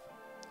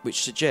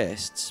 which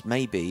suggests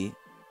maybe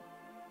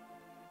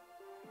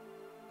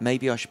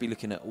I should be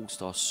looking at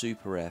All-Star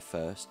Super Rare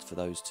first for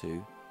those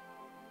two.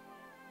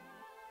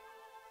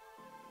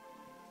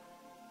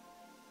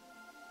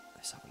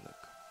 Let's have a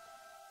look.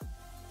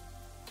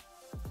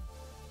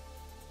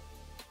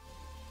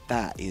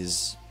 That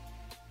is...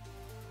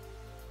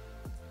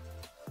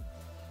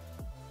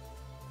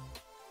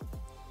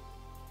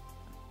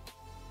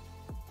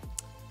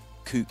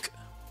 Kook.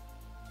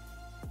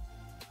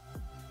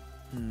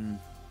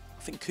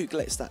 I think Kook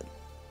lets that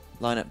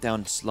lineup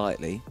down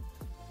slightly.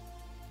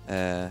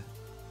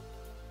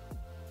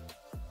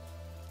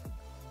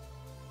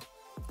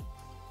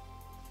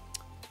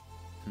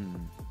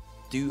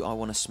 Do I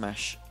want to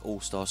smash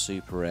All-Star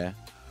Super Rare?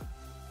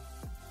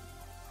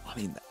 I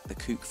mean, the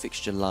Kook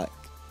fixture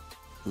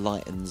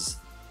lightens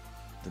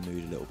the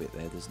mood a little bit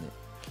there, doesn't it?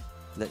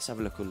 Let's have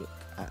a look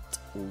at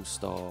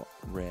All-Star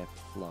Rare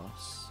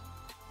Plus.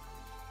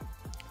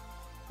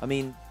 I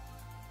mean,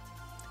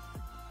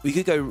 we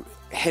could go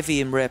heavy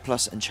in Rare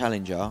Plus and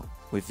Challenger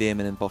with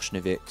Veerman and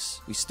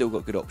Boschnovics. We've still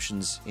got good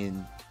options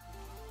in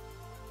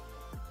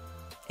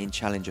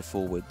Challenger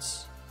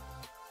forwards.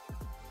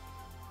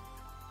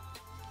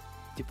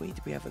 Did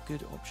we have a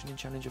good option in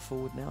Challenger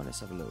forward now?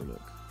 Let's have a little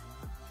look.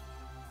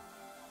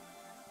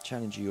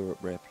 Challenger Europe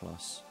Rare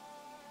Plus.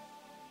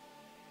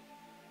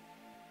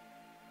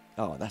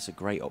 Oh, that's a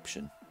great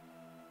option.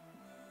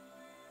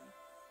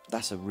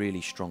 That's a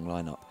really strong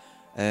lineup.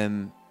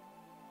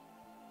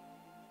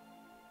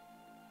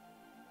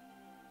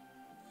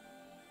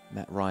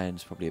 Matt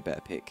Ryan's probably a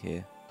better pick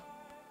here.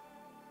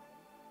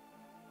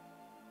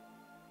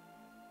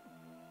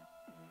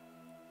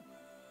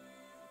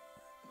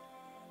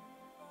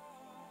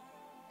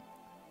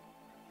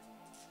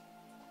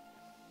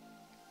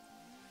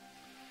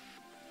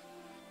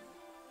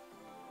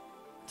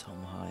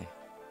 Tom High.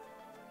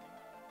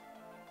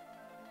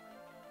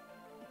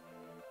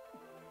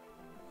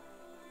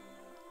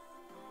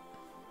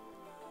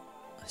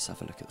 Let's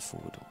have a look at the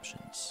forward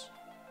options.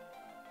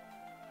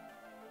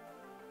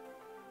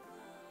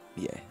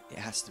 Yeah, it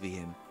has to be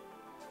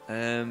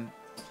him.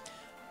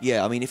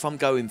 Yeah, I mean, if I'm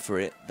going for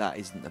it, that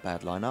isn't a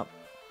bad lineup.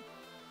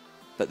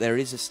 But there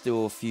is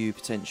still a few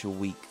potential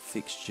weak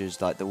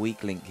fixtures. Like the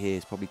weak link here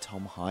is probably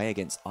Tom High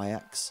against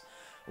Ajax.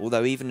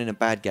 Although even in a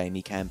bad game,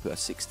 he can put a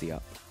 60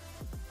 up.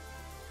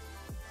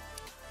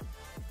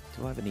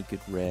 Do I have any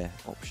good rare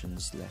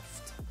options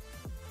left?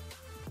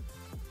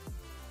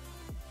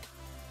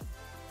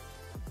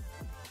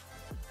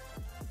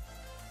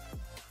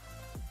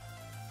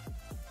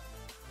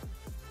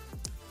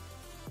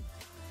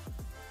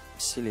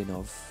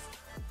 Silinov.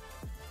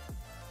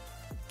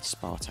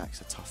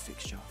 Spartak's a tough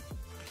fixture.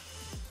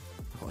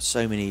 I've got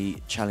so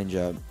many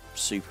Challenger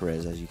super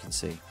rares, as you can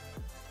see.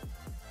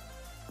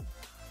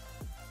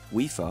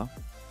 Weaver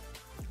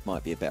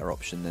might be a better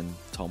option than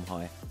Tom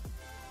High.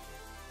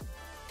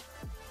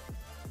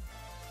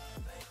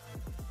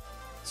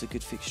 It's a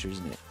good fixture,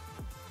 isn't it?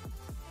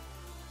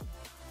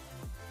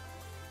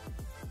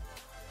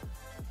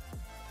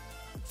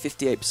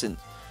 %58%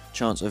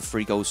 chance of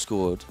 3 goals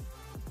scored.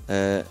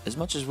 As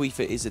much as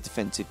Weaver is a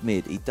defensive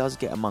mid, he does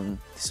get among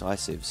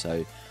decisive.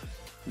 So,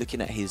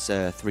 looking at his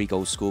 3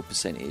 goals scored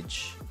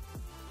percentage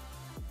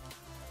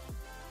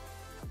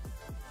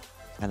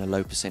and a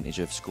low percentage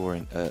of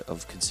scoring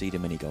of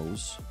conceding many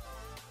goals,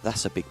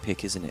 that's a big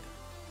pick, isn't it?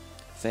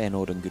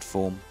 Feyenoord in good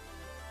form.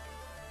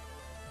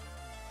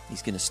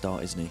 He's going to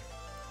start, isn't he?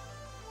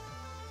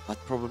 I'd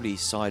probably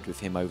side with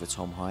him over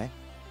Tom High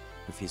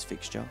with his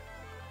fixture.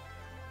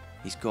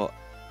 He's got...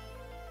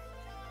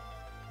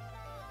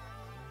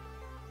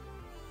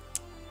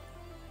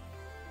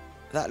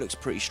 That looks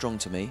pretty strong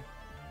to me.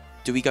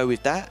 Do we go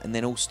with that and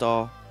then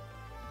All-Star?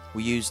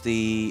 We use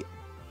the...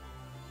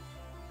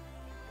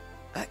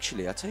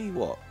 Actually, I'll tell you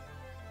what.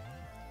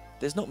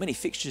 There's not many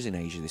fixtures in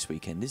Asia this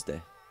weekend, is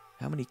there?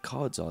 How many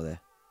cards are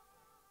there?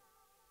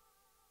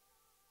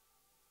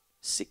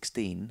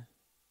 16.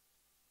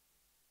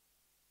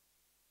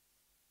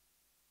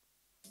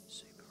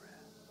 Super rare.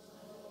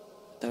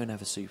 Don't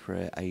have a super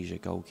rare Asia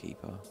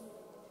goalkeeper.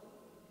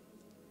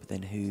 But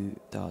then who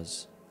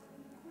does?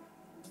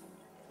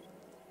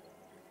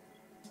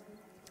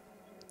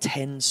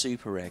 10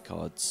 super rare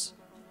cards.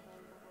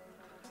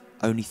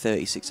 Only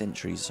 36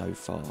 entries so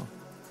far.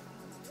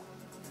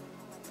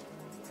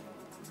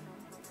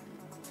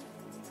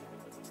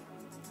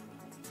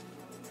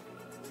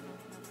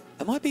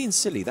 Am I being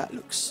silly? That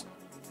looks...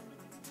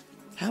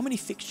 How many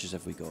fixtures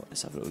have we got?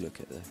 Let's have a little look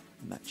at the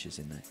matches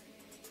in there.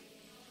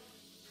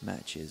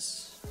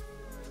 Matches.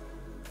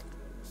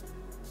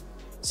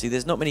 See,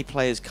 there's not many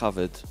players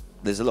covered.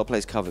 There's a lot of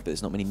players covered, but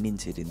there's not many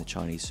minted in the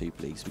Chinese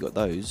Super Leagues. We've got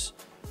those.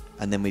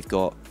 And then we've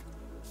got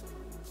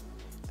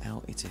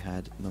Al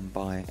Ittihad,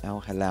 Mumbai, Al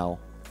Hilal.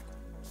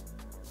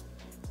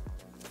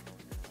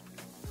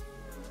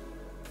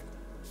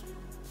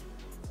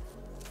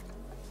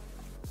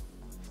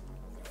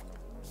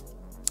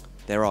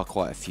 There are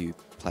quite a few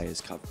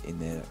players in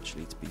there,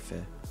 actually, to be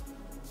fair.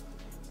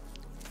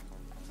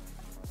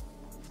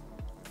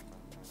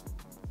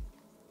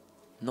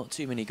 Not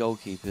too many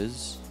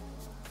goalkeepers.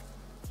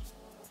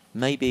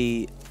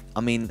 Maybe,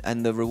 I mean,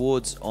 and the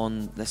rewards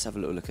on... Let's have a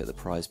little look at the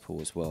prize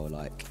pool as well.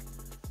 Like,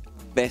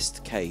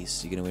 best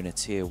case, you're going to win a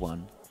tier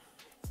 1.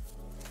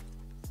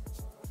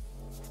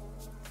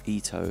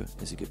 Ito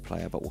is a good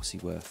player, but what's he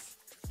worth?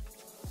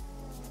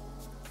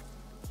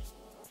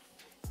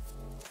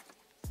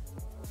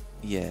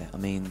 Yeah, I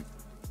mean,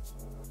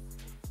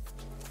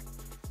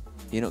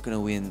 you're not going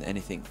to win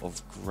anything of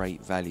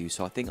great value.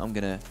 So I think I'm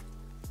going to...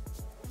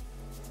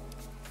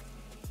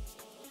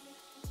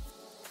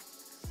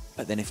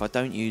 But then if I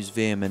don't use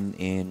Veerman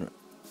in...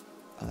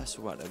 Oh, that's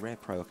alright, the Rare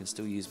Pro, I can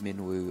still use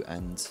Minwoo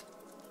and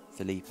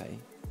Felipe.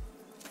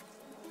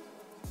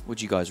 What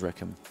do you guys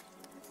reckon?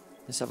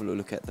 Let's have a little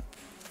look at the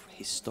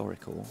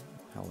historical,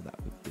 how that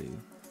would do.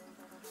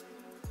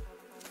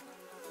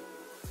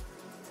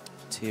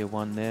 Tier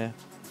 1 there.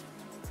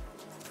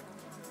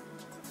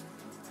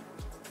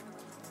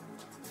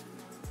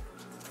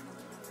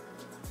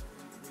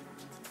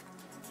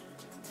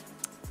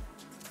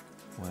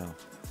 Wow.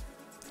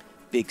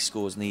 Big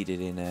scores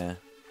needed in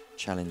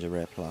Challenger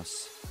Rare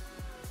Plus.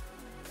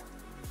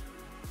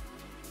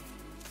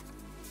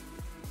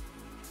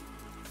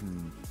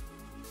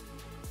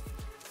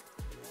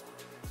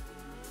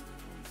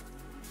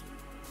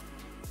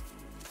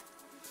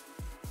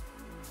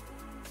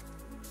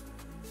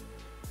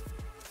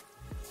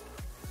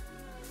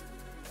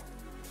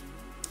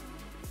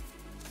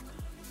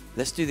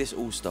 Let's do this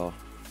All-Star.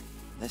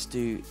 Let's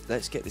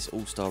get this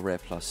All-Star Rare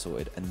Plus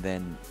sorted and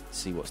then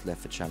see what's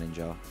left for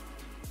Challenger.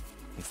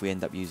 If we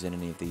end up using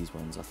any of these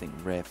ones, I think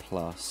Rare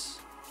Plus.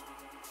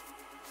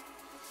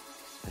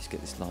 Let's get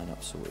this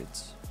lineup sorted.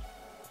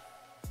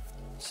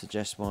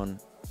 Suggest one.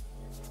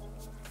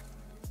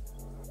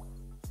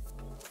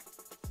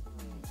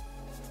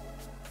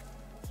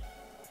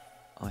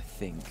 I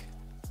think.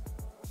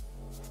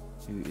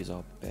 Who is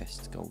our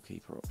best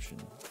goalkeeper option?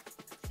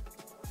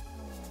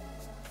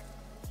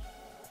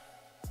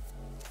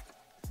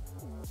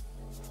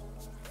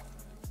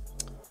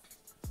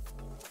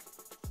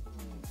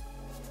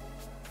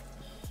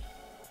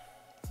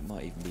 It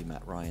might even be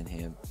Matt Ryan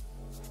here.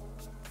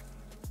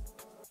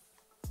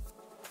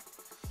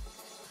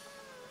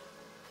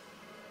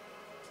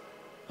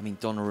 I mean,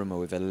 Donnarumma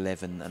with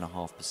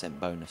 11.5%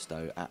 bonus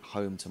though, at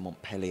home to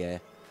Montpellier.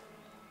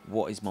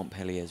 What is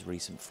Montpellier's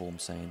recent form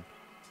saying?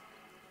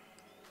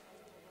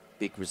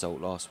 Big result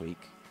last week.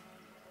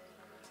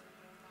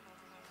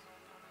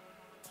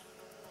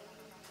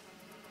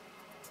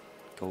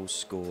 Goals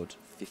scored,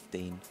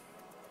 15.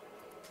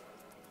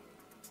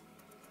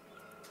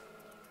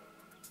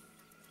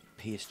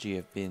 PSG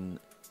have been...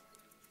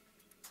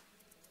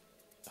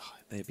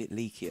 they're a bit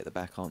leaky at the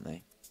back, aren't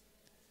they?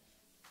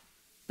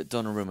 But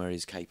Donnarumma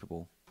is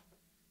capable.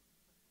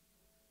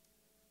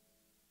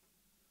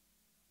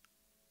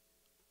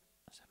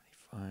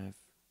 That's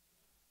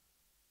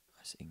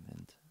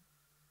England.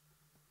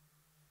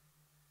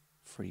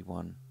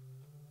 3-1.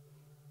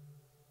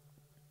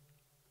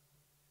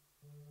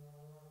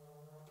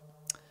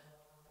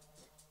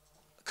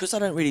 Because I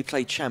don't really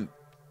play champ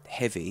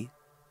heavy,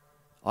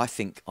 I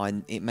think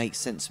it makes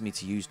sense for me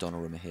to use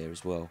Donnarumma here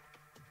as well.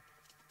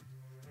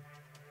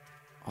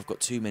 I've got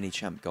too many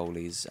champ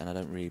goalies and I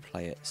don't really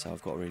play it, so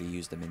I've got to really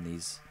use them in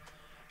these.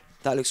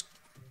 That looks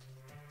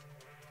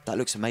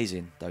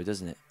amazing though,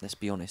 doesn't it? Let's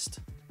be honest.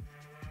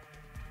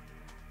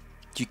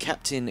 Do you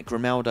captain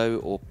Grimaldo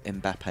or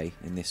Mbappe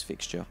in this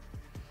fixture?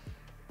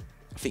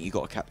 I think you've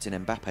got to captain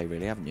Mbappe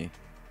really, haven't you?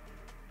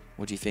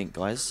 What do you think,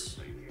 guys?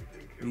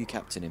 Who are you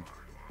captaining?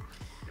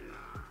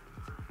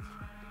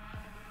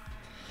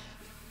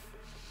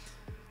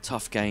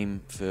 Tough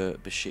game for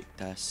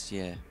Besiktas,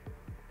 yeah.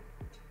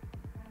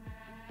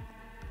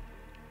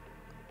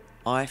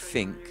 I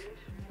think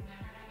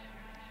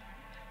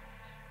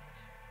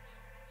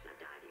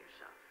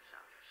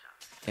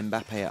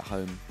Mbappe at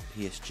home,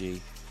 PSG.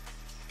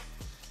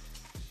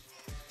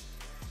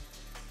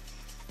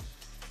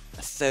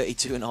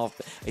 32.5.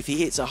 If he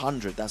hits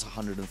 100, that's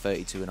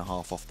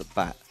 132.5 off the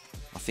bat.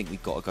 I think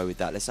we've got to go with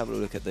that. Let's have a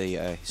look at the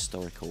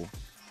historical.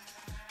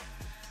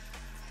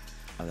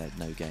 Oh, they had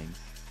no game.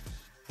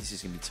 This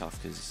is going to be tough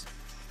because it's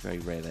very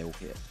rare they all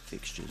hit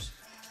fixtures.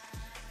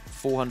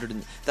 400.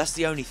 That's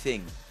the only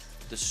thing.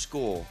 The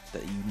score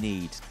that you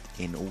need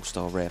in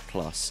All-Star Rare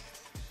Plus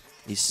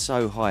is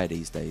so high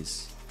these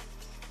days.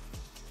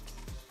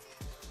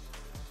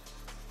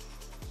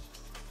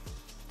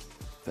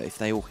 But if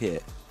they all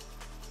hit,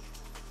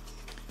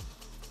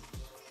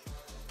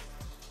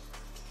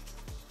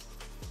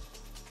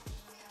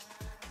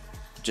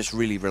 just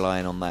really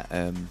relying on that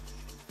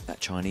that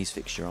Chinese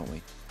fixture, aren't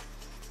we?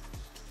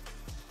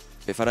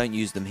 But if I don't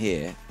use them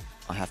here,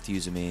 I have to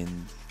use them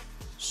in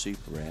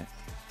Super Rare.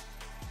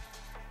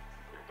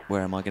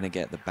 Where am I going to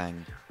get the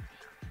bang?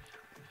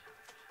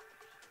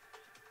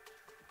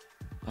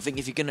 I think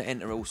if you're going to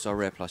enter All-Star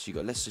Rare Plus, you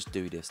got. Let's just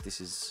do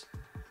this.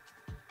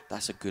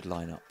 That's a good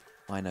lineup.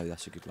 I know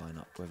that's a good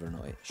lineup. Whether or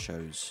not it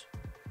shows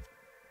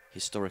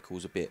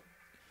historical's a bit.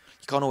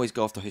 You can't always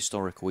go after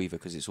historical either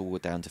because it's all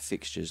down to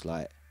fixtures.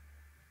 Like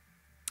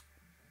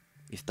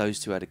if those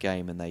two had a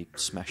game and they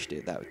smashed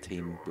it, that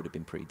team would have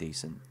been pretty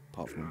decent.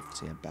 Apart from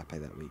seeing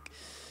Mbappe that week.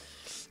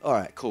 All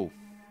right, cool.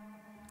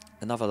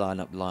 Another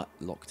lineup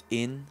locked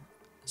in.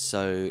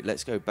 So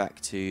let's go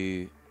back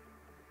to...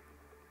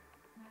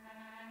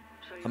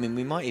 I mean,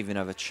 we might even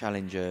have a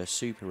Challenger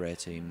Super Rare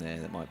team there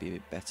that might be a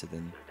bit better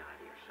than...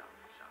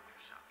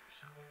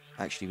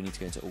 Actually, we need to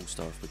go into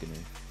All-Star if we're going to...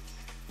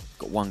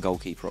 Got one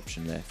goalkeeper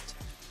option left.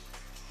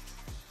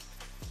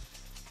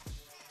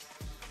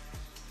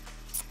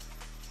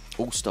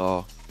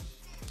 All-Star.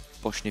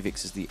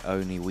 Bošnjević is the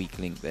only weak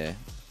link there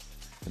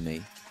for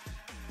me.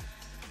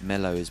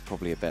 Melo is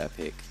probably a better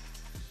pick.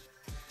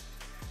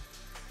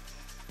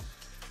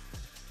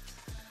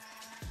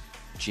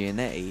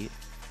 Giannetti.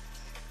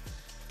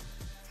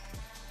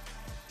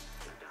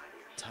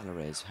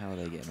 Talarez, how are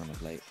they getting on of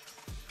late?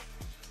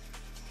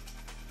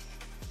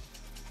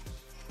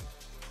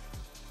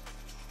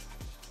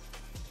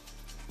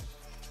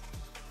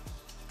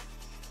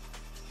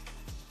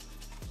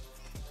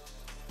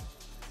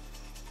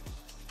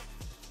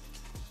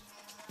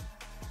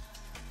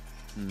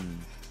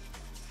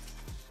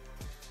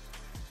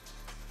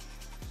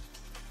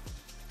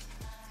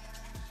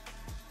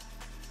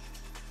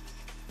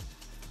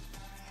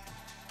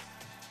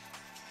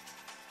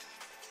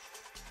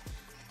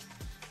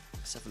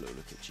 Let's have a little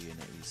look at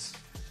Giannetti's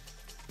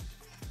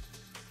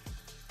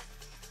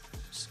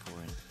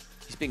scoring.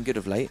 He's been good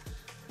of late.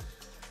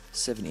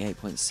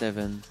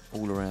 78.7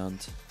 all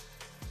around.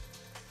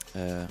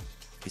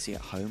 Is he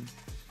at home?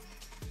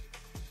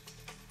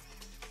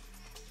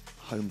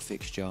 Home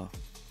fixture.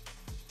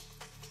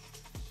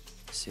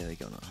 Let's see how they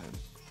go on at home.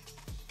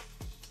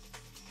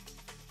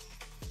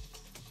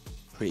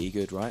 Pretty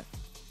good, right?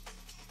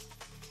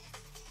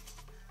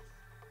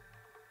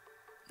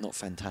 Not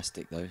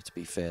fantastic though, to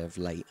be fair, of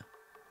late.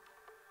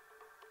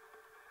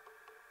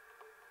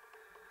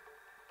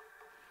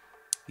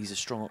 He's a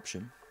strong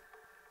option.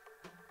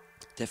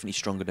 Definitely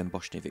stronger than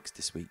Bošnjević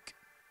this week.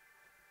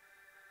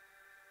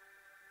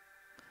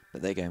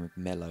 But they're going with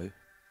Melo.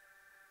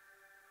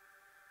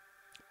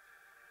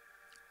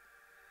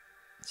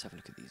 Let's have a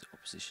look at these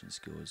opposition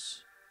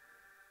scores.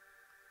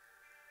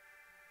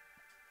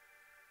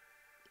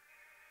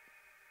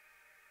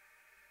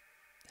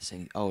 They're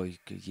saying, oh,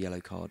 yellow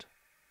card.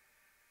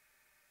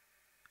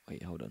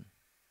 Wait, hold on.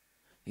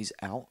 He's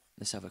out.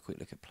 Let's have a quick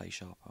look at Play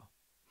Sharper.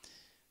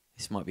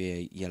 This might be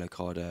a yellow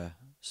card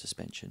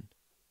suspension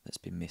that's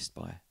been missed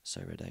by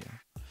Sorare.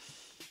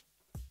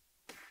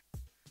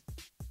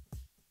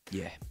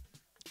 Yeah.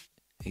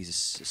 He's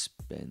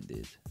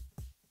suspended.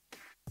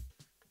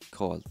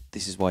 God,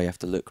 this is why you have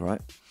to look,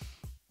 right?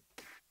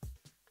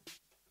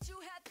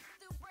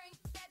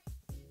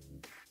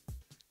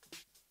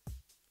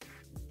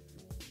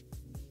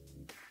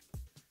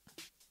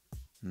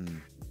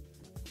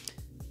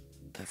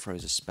 That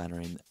throws a spanner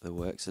in the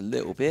works a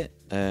little bit.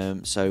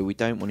 So we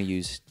don't want to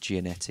use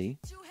Giannetti.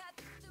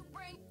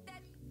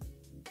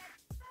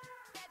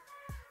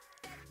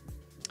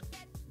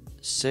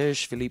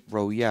 Serge Philippe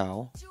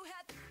Royal.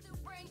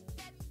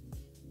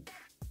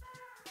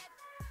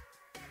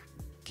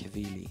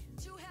 Kavili.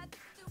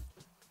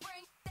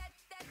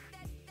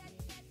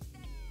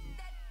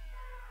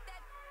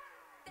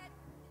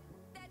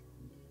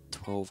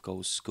 "12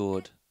 goals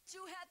scored.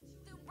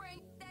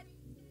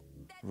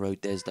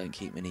 Rodez don't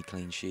keep many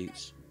clean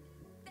sheets.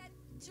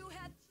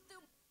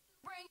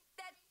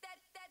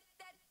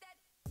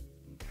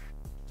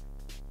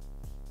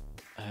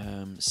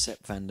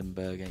 Sepp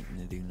Vandenberg ain't going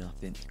to do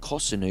nothing.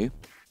 Kosunu.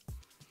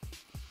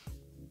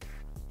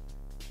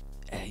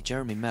 Hey,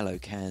 Jeremy Melo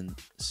can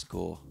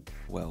score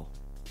well.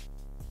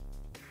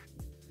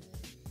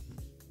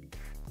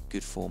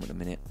 Good form at the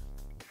minute.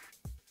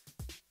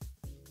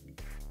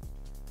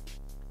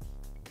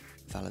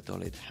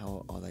 Valladolid,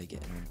 how are they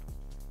getting on?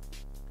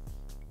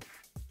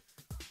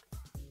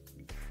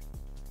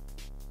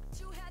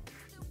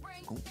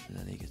 Oh,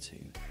 La Liga 2.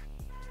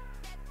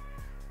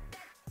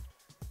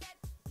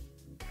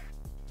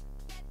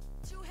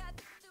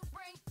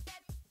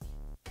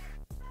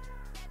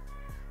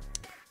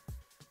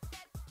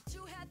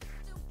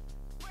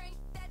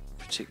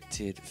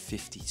 Predicted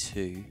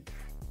 52.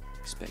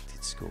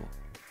 Expected score.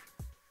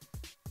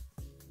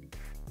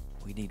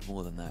 We need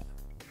more than that,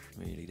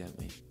 really, don't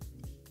we?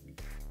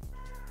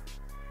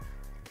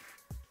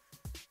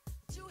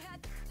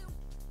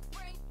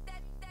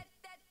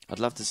 I'd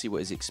love to see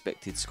what his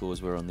expected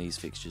scores were on these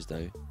fixtures,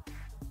 though.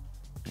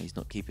 He's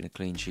not keeping a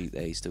clean sheet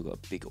there. He's still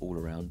got a big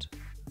all-around.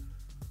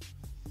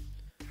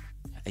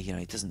 You know,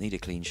 he doesn't need a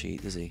clean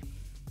sheet, does he?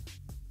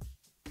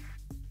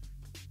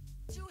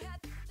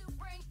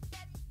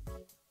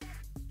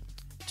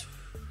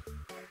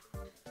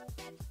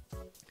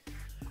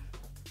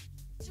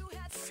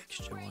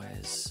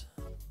 Fixture-wise...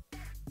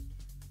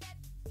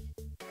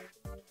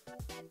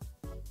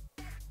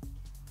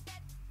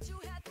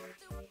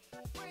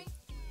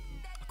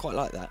 quite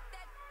like that.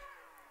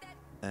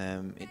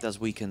 It does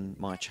weaken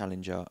my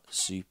Challenger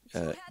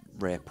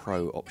Rare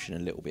Pro option a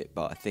little bit,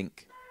 but I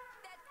think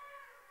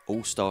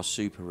All-Star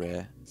Super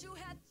Rare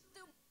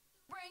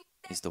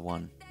is the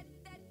one.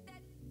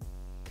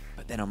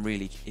 But then I'm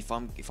really, if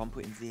I'm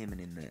putting Veerman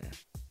in there,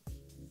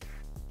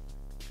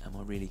 am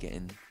I really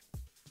getting?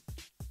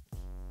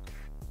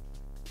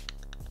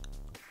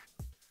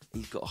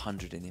 He's got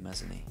 100 in him,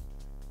 hasn't he?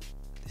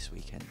 This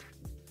weekend.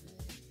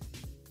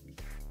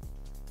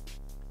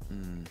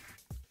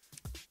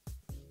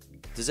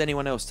 Does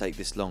anyone else take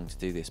this long to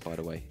do this, by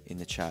the way, in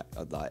the chat?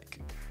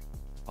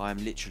 I'm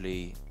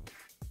literally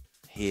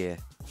here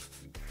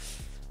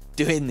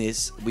doing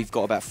this. We've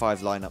got about 5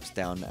 lineups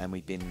down and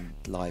we've been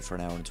live for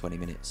an hour and 20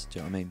 minutes. Do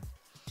you know what I mean?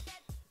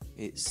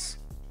 It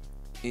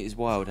is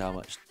wild how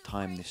much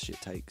time this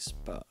shit takes,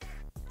 but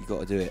you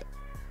got to do it.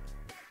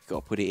 You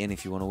got to put it in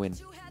if you want to win.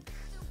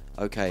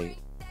 Okay.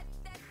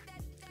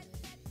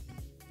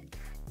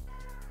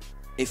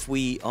 If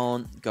we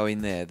aren't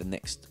going there, the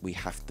next we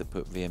have to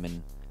put Veerman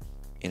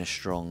in a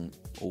strong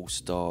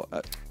all-star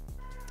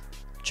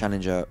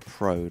Challenger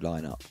Pro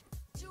lineup.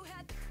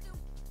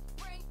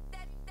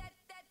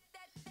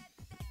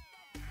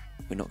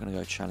 We're not going to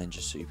go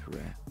Challenger Super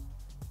Rare.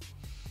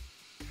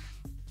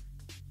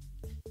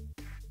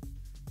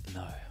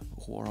 No.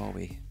 What are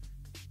we?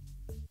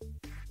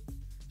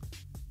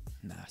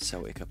 Nah,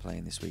 Celtic are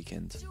playing this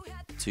weekend.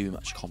 Too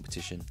much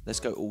competition. Let's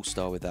go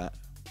all-star with that.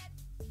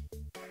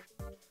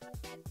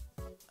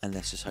 And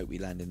let's just hope we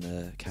land in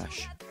the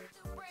cash.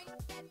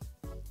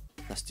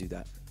 Let's do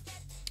that.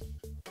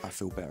 I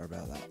feel better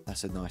about that.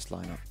 That's a nice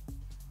lineup.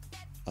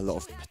 A lot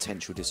of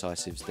potential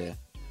decisives there.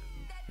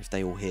 If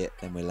they all hit,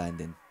 then we're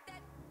landing.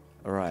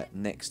 Alright,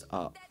 next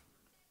up,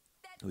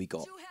 we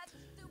got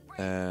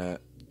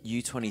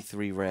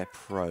U23 Rare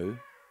Pro.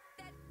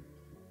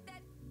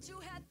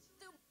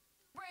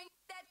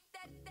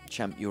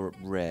 Champ Europe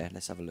Rare.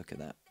 Let's have a look at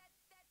that.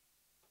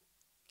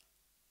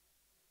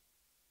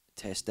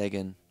 Ter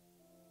Stegen.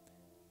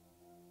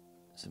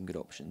 Some good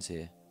options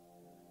here.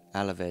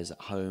 Alaves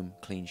at home.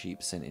 Clean sheet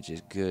percentage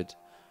is good.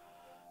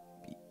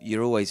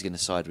 You're always going to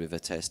side with a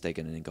Ter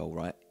Stegen in goal,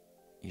 right?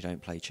 You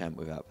don't play Champ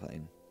without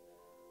playing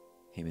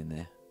him in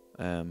there.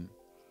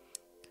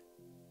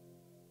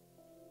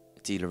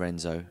 Di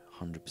Lorenzo,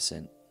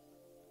 100%.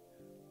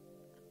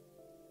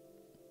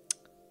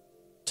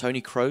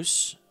 Tony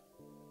Kroos,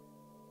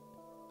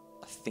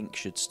 I think,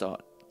 should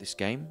start this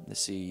game.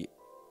 Let's see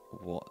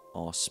what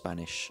our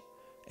Spanish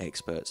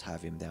experts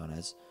have him down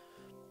as.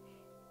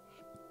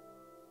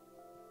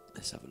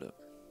 Let's have a look.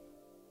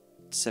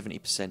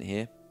 70%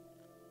 here.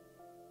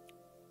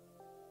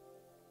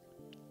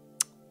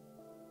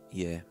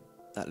 Yeah,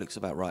 that looks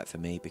about right for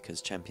me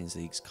because Champions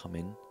League's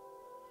coming.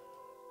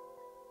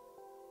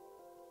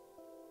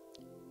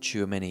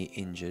 Tchouaméni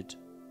injured.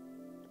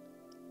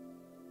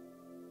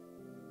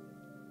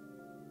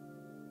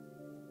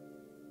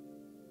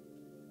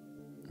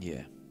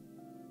 Yeah.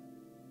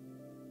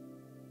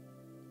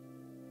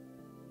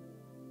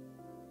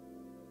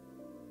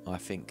 I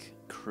think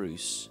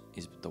Kroos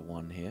is the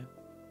one here.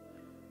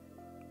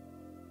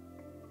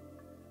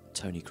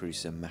 Tony Kroos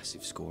is a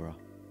massive scorer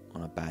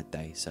on a bad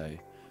day, so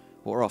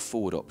what are our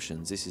forward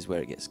options? This is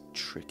where it gets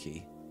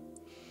tricky.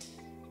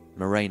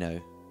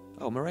 Moreno.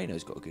 Oh,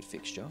 Moreno's got a good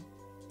fixture.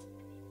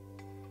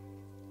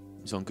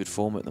 He's on good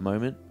form at the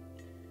moment.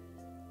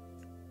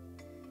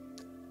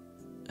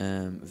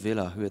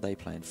 Villa, who are they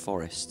playing?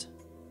 Forest.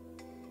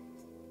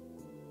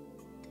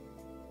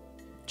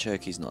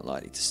 Cherki's not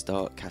likely to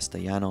start.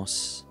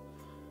 Castellanos.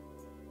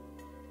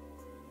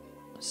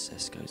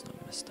 Sesko's not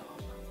going to start.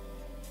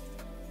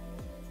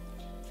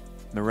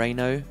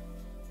 Moreno.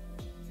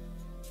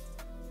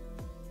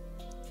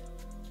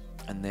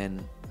 And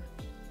then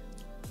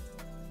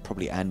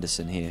probably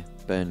Anderson here.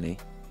 Burnley.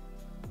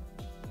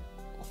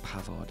 Or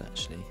Pavard,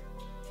 actually.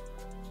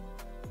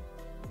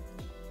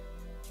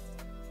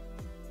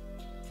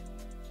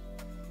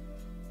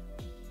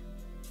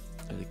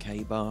 The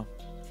K-bar.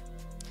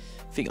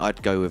 I think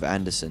I'd go with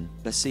Anderson.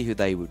 Let's see who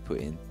they would put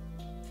in.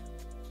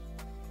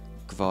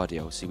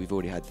 Gvardiol. See, we've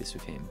already had this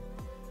with him.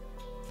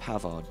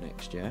 Pavard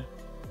next, yeah?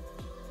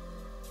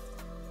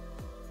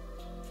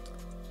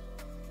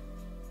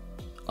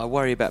 I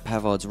worry about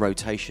Pavard's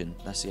rotation.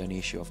 That's the only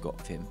issue I've got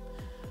with him.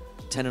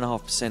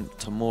 10.5%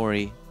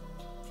 Tomori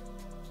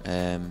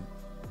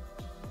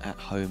at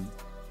home.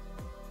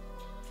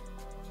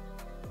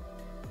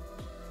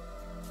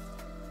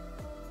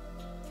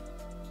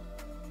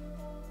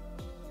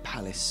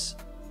 Palace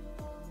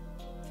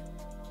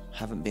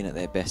haven't been at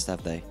their best,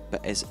 have they?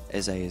 But Eze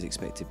is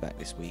expected back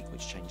this week,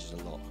 which changes a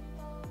lot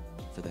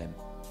for them.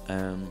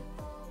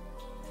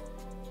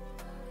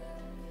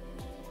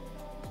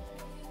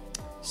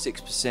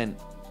 6%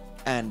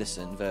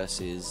 Anderson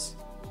versus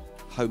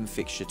home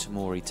fixture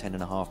Tomori,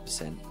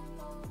 10.5%.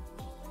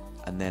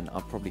 And then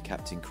I'll probably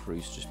captain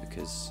Kroos just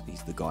because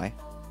he's the guy.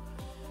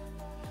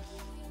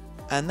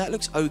 And that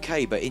looks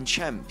okay, but in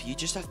Champ, you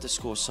just have to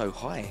score so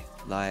high.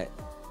 Like,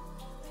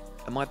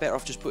 am I better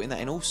off just putting that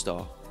in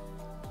All-Star?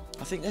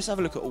 I think let's have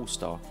a look at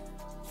All-Star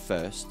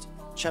first.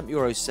 Champ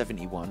Euro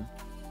 71.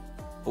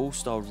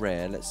 All-Star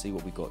Rare, let's see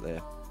what we got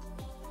there.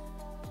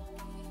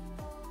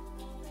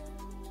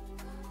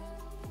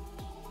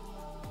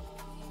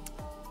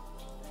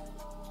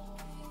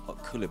 Oh,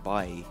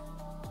 Koulibaly.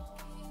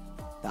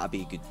 That'd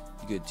be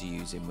good to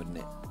use him, wouldn't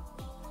it?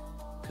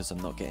 Because I'm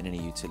not getting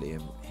any utility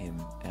in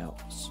him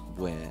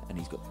elsewhere, and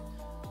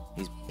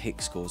his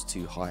pick scores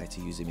too high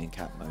to use him in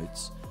cap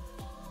modes.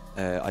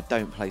 I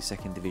don't play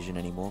second division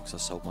anymore because I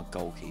sold my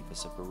goalkeeper,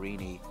 so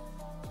Barini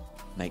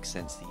makes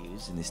sense to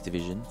use in this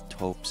division.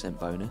 12%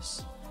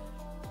 bonus.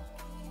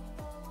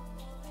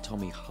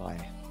 Tommy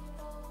High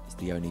is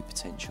the only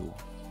potential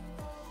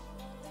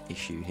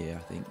issue here,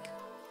 I think.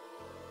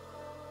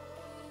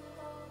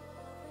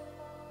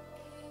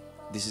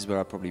 This is where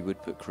I probably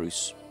would put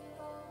Kroos.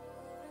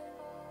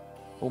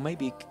 Or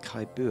maybe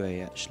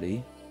Kaibue,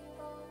 actually.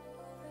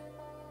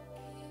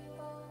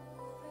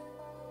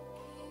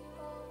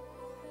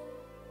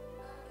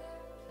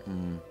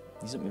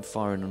 He's not been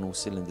firing on all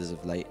cylinders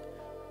of late.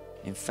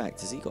 In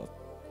fact, has he got...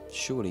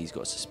 Surely he's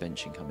got a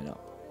suspension coming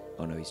up.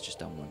 Oh no, he's just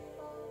done one.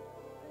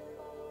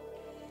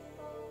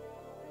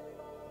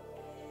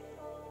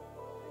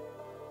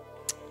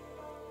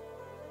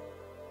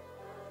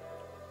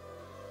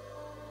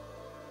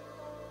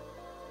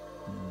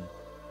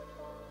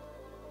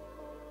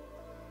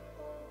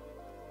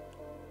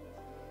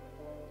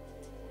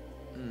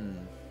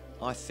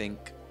 I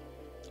think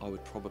I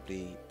would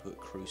probably put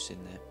Cruz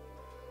in there.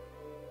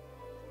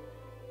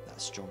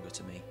 That's stronger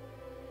to me.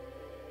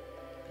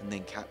 And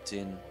then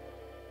captain,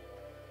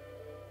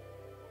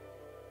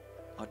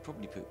 I'd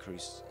probably put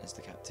Cruz as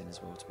the captain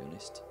as well, to be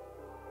honest.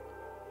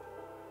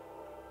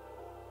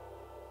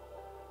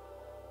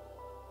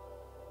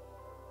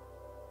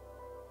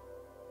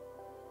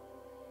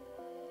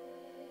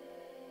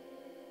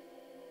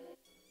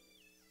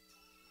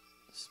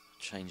 Let's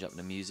change up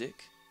the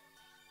music.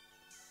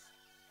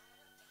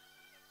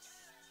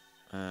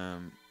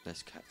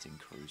 There's Captain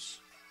Cruz.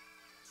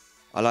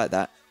 I like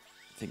that.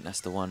 I think that's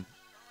the one.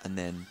 And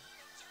then,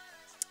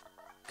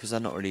 because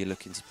I'm not really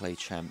looking to play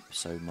champ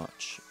so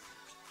much,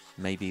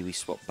 maybe we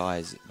swap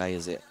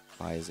Bayezid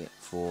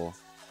for...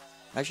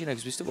 Actually, no,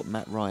 because we've still got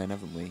Matt Ryan,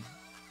 haven't we?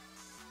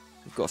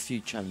 We've got a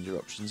few challenger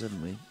options,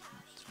 haven't we? Do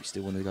we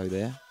still want to go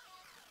there?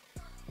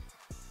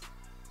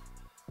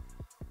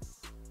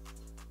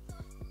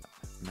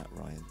 Matt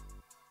Ryan.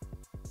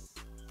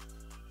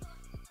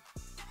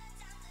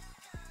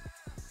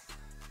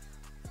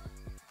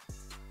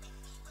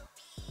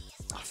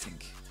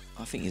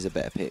 I think he's a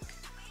better pick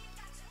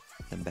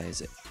than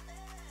Bayezid.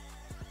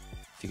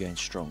 If you're going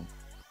strong,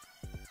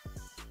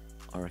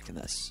 I reckon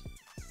that's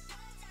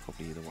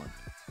probably the one.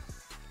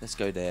 Let's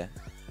go there.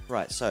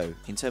 Right, so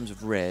in terms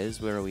of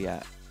rares, where are we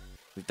at?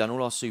 We've done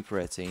all our super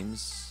rare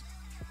teams.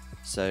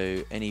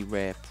 So any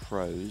rare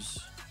pros,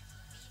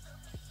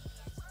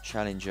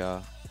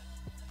 challenger.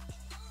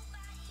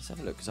 Let's have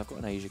a look, because I've got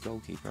an Asia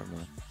goalkeeper, haven't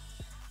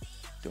I?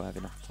 Do I have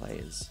enough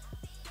players?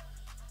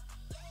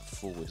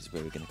 Forward is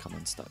where we're going to come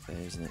unstuck there,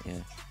 isn't it?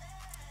 Yeah.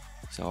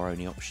 So our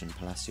only option,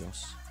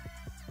 Palacios.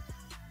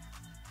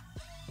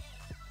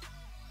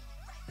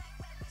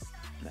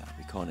 No,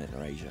 we can't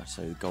enter Asia,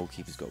 so the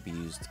goalkeeper's got to be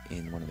used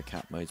in one of the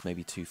cap modes,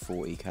 maybe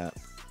 240 cap.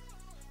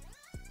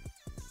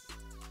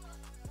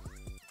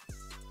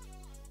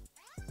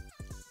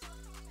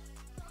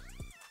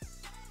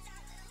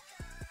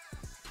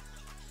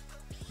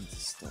 Need to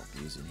stop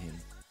using him.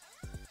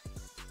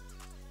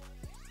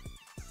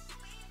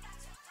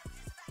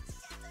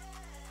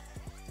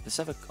 Let's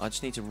have a. I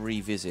just need to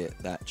revisit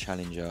that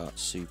Challenger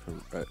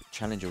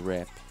Challenger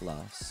Rare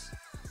Plus.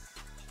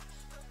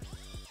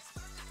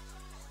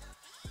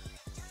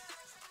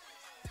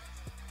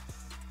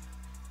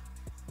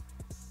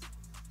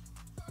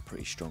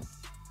 Pretty strong.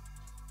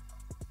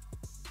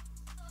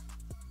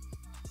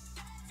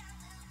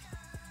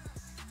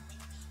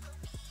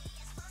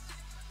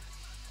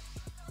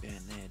 Yeah,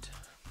 Ned.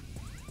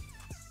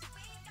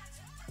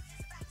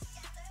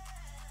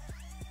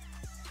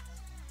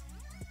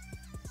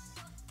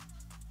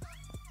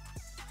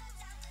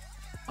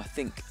 I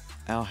think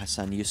Al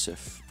Hassan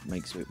Yusuf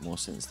makes a bit more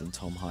sense than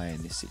Tom High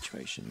in this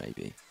situation,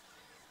 maybe.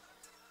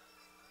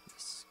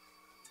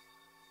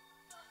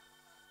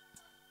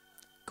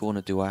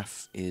 Gorna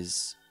Douaf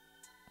is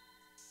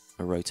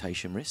a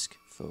rotation risk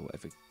for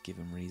whatever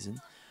given reason.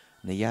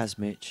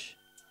 Niyazmic.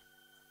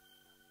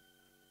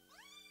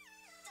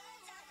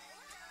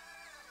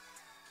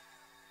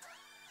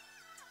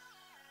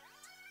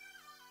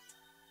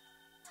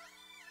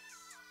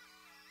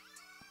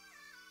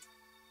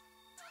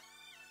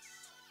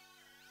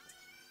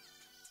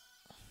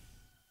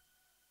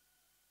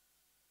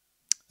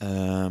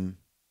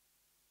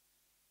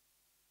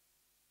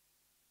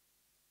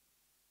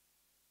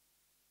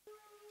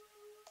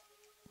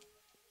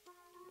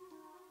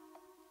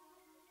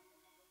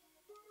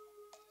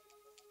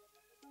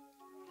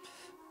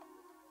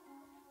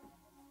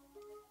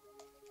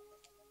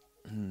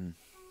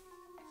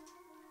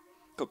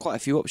 Got quite a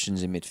few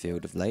options in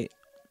midfield of late.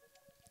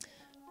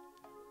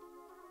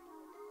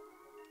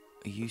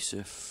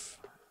 Yusuf.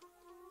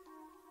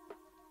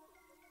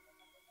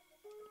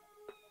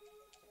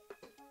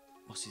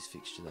 What's his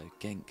fixture though?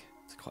 Genk.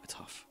 It's quite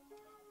tough.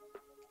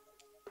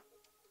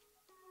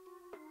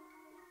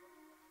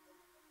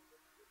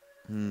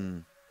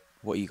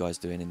 What are you guys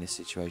doing in this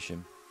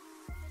situation?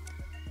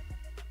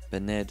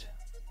 Bened.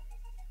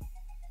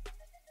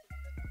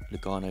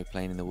 Lugano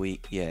playing in the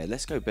week. Yeah,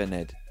 let's go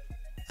Bened.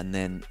 And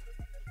then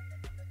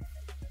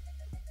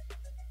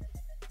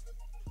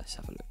let's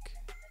have a look.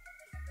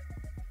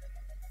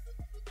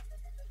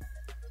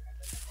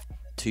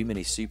 Too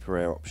many super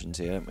rare options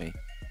here, don't we?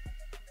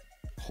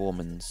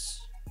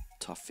 Horman's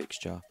tough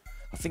fixture.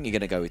 I think you're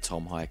going to go with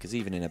Tom High, because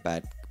even in a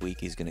bad week,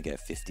 he's going to get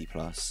 50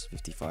 plus,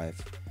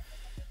 55.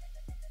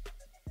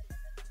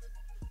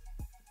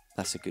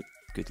 That's a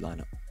good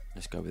lineup.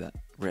 Let's go with that.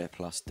 Rare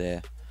plus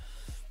there.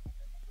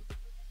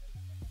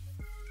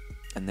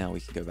 And now we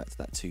can go back to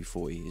that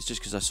 240. It's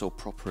just because I saw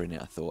proper in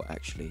it, I thought,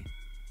 actually.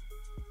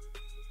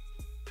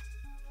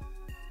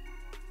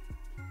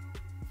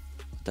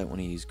 Don't want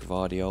to use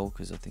Gvardiol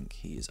because I think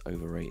he is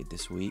overrated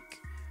this week.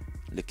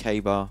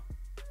 Lekeba.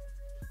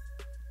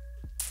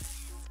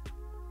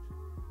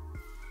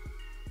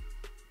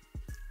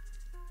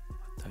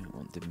 I don't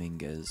want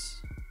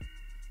Dominguez.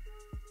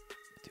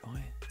 Do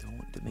I? Do I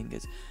want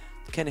Dominguez?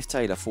 Kenneth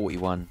Taylor,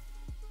 41.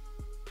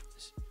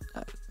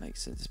 That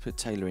makes sense. Let's put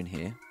Taylor in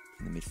here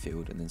in the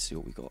midfield and then see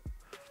what we got.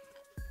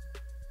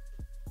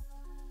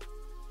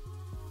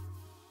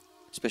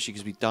 Especially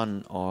because we've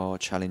done our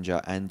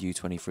Challenger and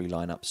U23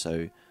 lineup,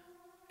 so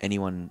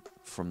anyone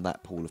from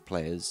that pool of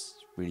players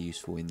really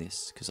useful in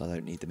this because I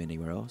don't need them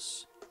anywhere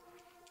else.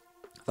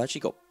 I've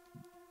actually got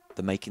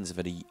the makings of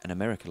an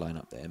America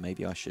lineup there.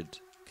 Maybe I should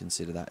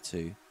consider that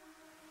too.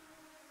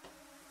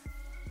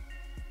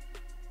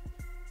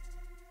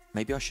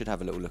 Maybe I should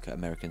have a little look at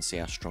America and see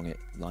how strong it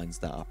lines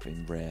that up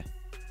in rare.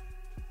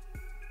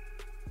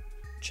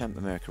 Champ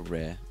America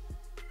rare.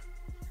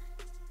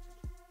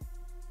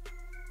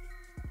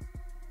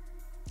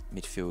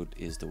 Midfield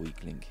is the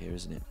weak link here,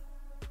 isn't it?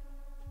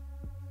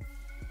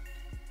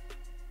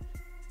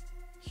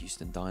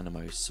 Houston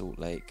Dynamo, Salt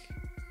Lake.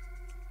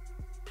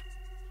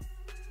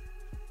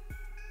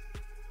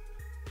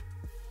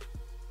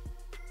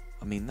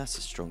 I mean, that's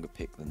a stronger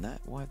pick than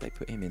that. Why have they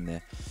put him in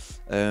there?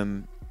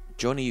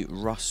 Johnny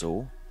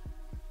Russell.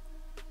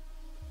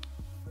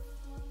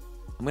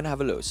 I'm going to have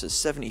a look. So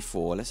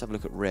 74. Let's have a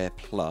look at Rare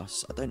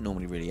Plus. I don't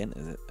normally really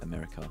enter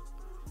America.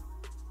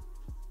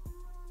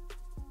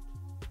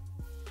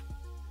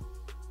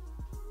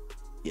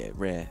 Yeah,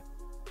 Rare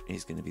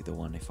is going to be the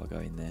one if I go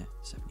in there.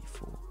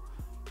 74.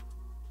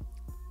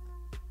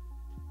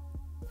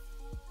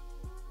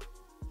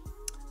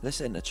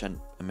 Let's enter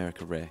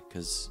America Rare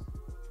because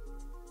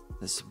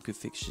there's some good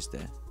fixtures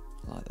there.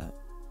 I like that.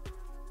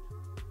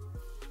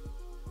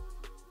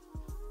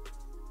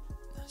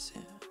 That's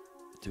it.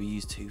 Do we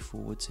use 2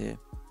 forwards here?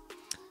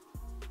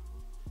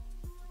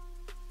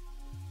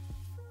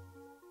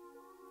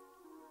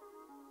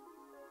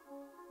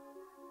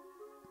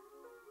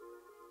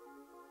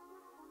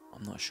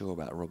 I'm not sure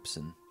about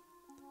Robson.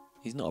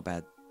 He's not a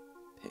bad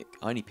pick.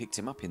 I only picked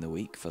him up in the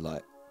week for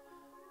like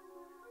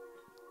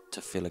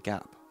to fill a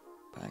gap,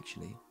 but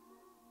actually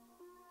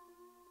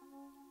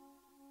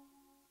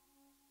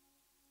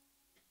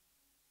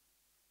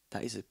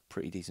that is a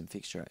pretty decent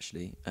fixture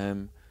actually.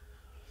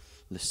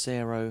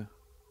 Lucero,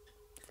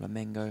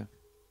 Flamengo.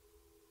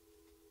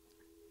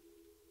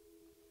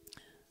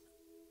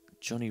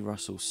 Johnny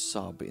Russell's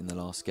sub in the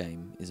last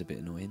game is a bit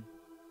annoying.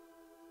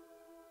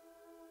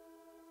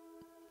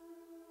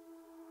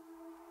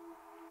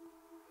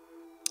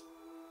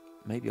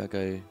 Maybe I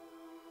go...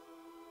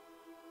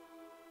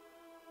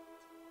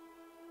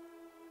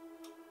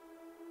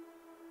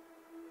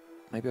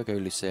 Maybe I'll go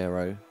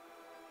Lucero.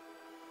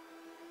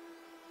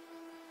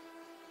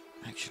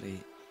 Actually,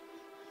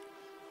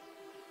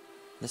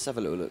 let's have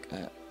a little look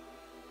at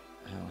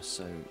how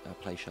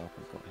Play Sharp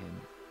I've got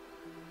him.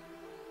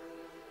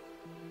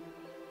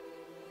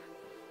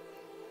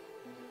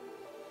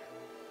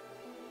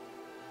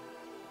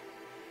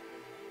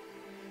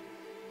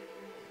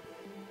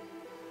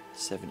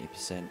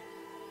 %70.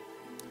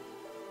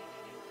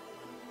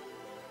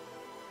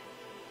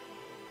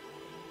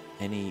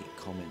 Any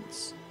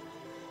comments?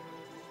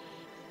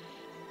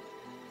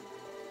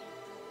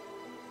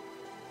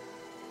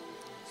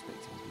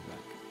 Expecting to be back.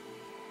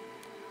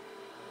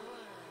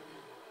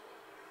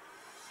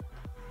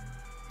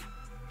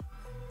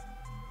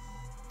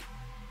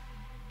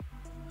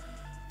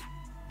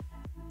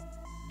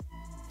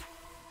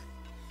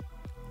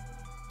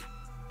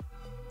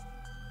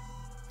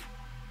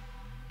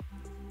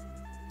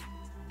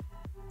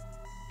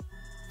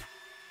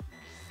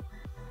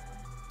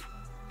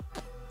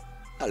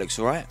 That looks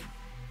alright.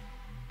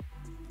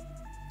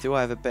 Do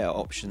I have a better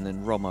option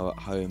than Romo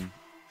at home?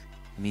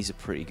 And he's a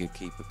pretty good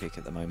keeper pick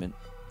at the moment.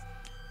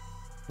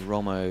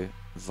 Romo,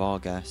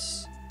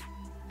 Vargas,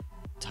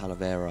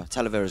 Talavera.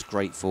 Talavera's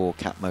great for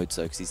cap modes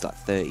though, because he's like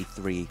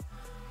 33.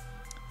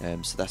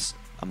 So that's,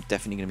 I'm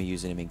definitely going to be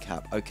using him in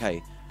cap.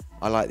 Okay,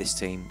 I like this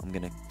team. I'm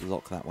going to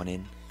lock that one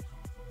in.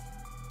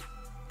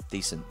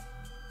 Decent.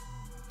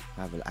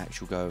 I have an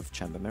actual go of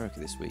Champ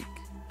America this week.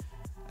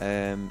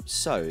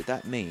 So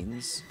that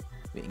means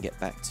we can get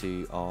back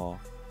to our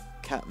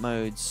cap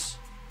modes.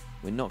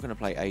 We're not going to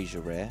play Asia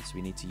Rare, so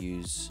we need to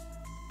use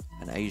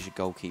an Asia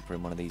goalkeeper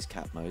in one of these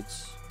cap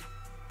modes.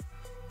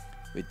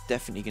 We're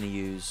definitely going to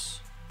use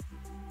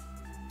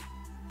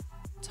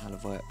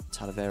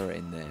Talavera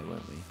in there,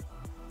 won't we?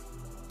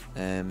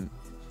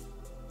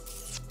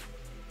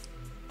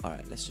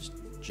 Alright, let's just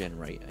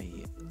generate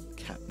a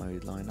cap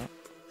mode lineup.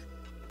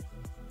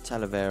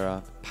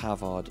 Talavera,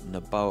 Pavard,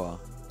 Noboa.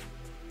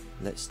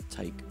 Let's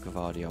take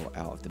Gvardiol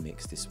out of the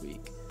mix this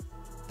week.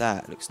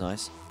 That looks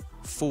nice.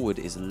 Forward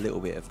is a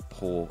little bit of a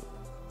poor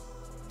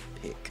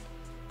pick.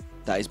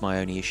 That is my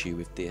only issue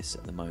with this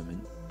at the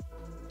moment.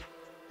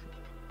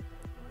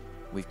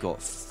 We've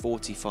got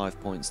 45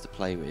 points to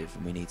play with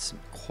and we need some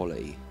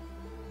quality.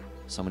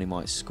 Somebody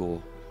might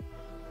score.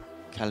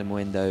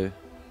 Calimundo.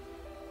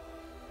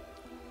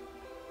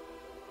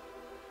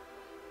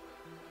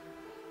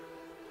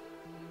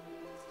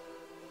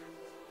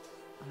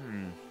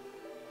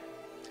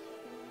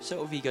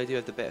 Celta Vigo do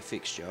have the better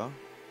fixture.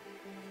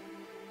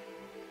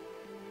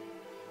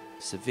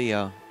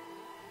 Sevilla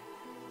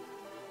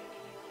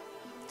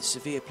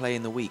play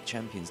in the week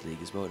Champions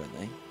League as well, don't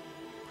they?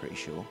 Pretty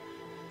sure.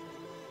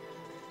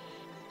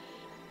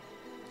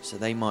 So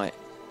they might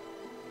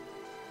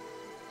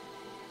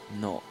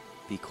not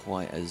be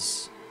quite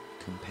as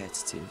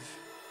competitive.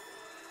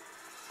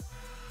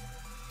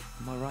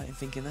 Am I right in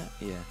thinking that?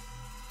 Yeah.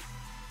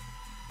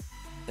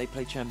 They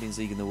play Champions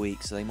League in the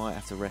week, so they might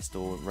have to rest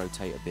or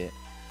rotate a bit.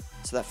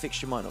 So that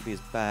fixture might not be as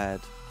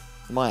bad.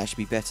 It might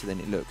actually be better than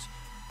it looks.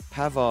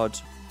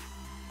 Pavard,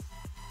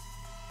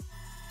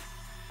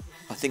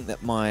 I think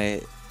that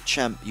my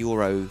Champ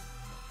Euro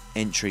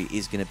entry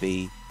is going to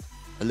be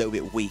a little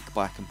bit weak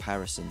by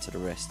comparison to the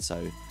rest.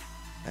 So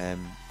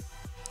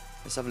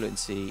let's have a look and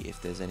see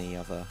if there's any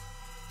other.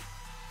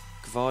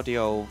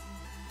 Gvardiol.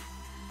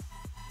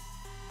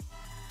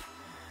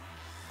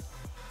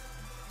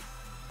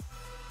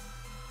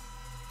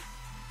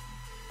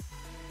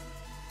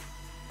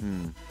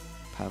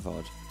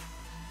 Pavard.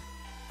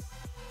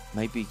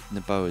 Maybe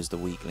Noboa's the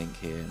weak link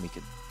here, and we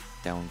could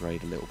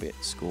downgrade a little bit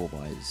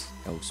score-wise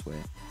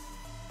elsewhere.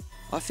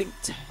 I think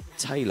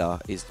Taylor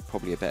is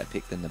probably a better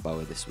pick than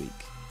Noboa this week,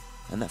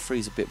 and that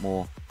frees a bit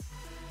more.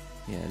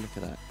 Yeah, look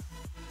at that.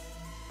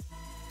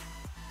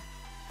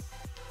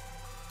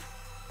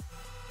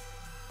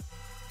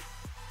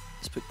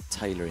 Let's put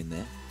Taylor in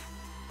there,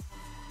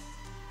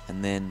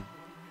 and then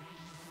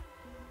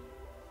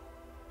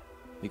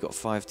we got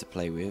 5 to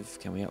play with.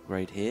 Can we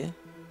upgrade here?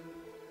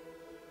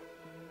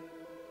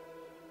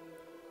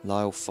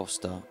 Lyle,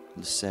 Foster,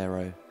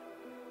 Lucero,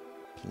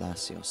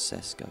 Palacios,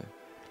 Sesko.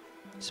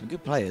 Some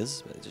good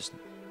players, but just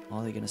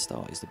are they going to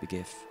start is the big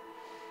if.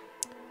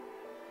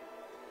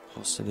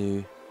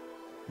 Hosselu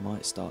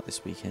might start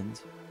this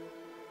weekend.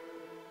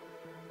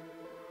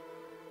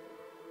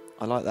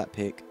 I like that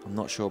pick. I'm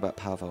not sure about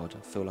Pavard.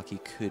 I feel like he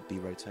could be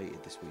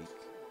rotated this week.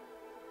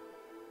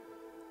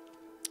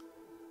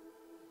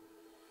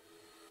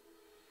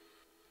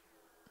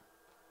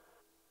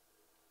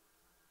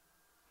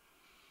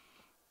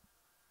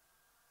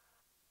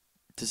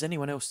 Does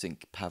anyone else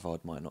think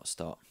Pavard might not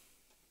start?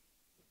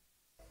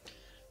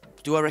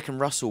 Do I reckon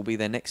Russell will be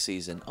there next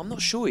season? I'm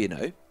not sure, you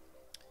know.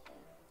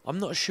 I'm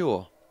not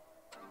sure.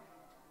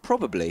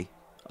 Probably.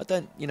 I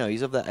don't, you know,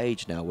 he's of that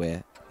age now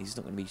where he's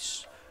not going to be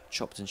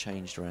chopped and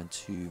changed around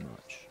too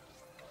much.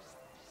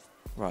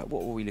 Right,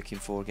 what were we looking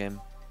for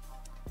again?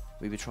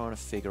 We were trying to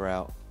figure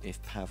out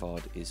if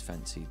Pavard is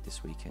fancied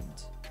this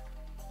weekend.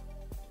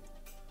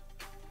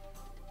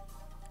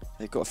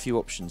 They've got a few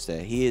options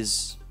there. He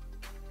is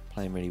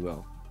playing really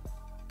well.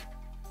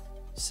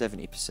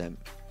 70%.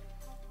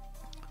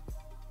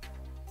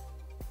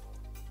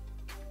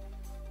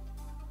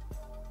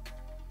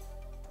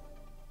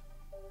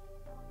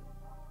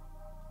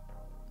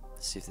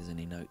 Let's see if there's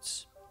any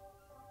notes.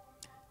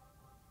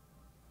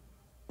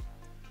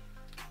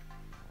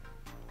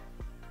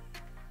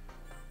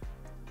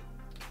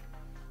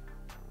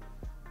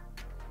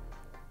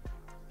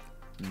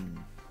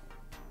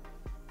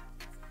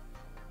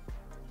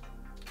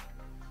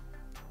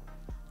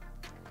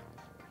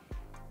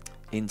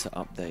 Into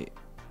update.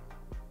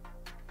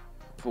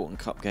 Important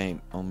cup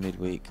game on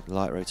midweek.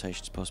 Light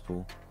rotations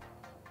possible.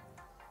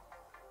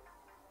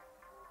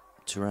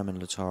 Thuram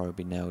and Lautaro will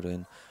be nailed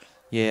in.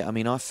 Yeah, I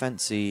mean, I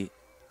fancy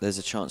there's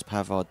a chance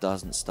Pavard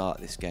doesn't start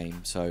this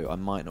game, so I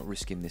might not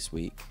risk him this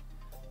week.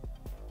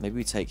 Maybe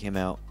we take him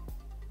out.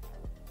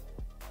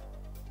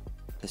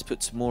 Let's put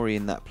Tamori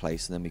in that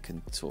place, and then we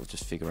can sort of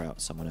just figure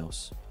out someone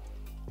else.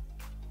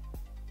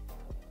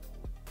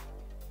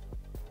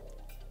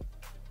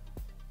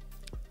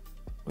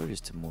 Where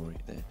is Tamori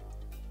there?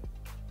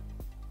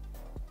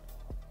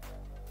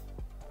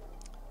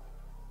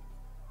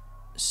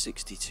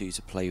 $62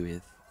 to play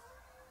with.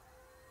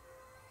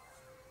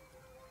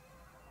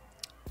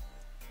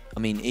 I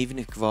mean, even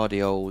if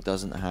Gvardiol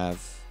doesn't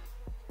have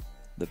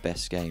the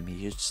best game,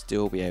 he should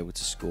still be able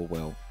to score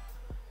well.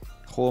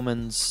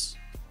 Hormans,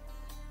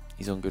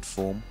 he's on good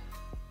form.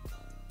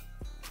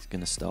 He's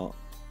going to start.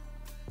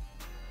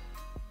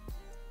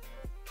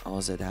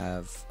 RZ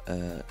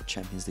have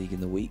Champions League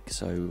in the week,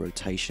 so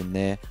rotation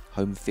there.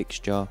 Home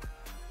fixture.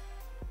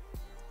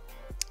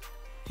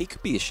 He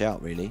could be a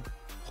shout, really.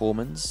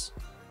 Hormans.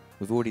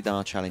 We've already done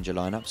our challenger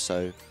lineup,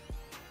 so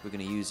we're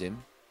going to use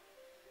him.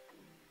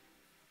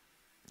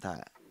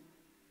 That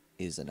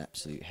is an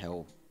absolute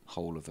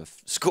hole of a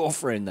score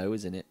for him, though,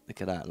 isn't it?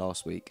 Look at that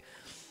last week.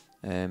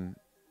 Do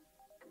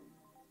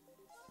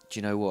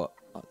you know what?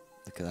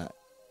 Look at that.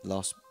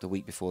 The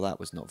week before that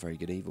was not very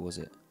good either, was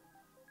it?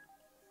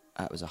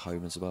 That was a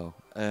home as well.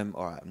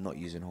 Alright, I'm not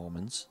using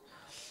Hormans.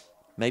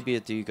 Maybe I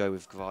do go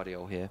with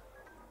Gvardiol here.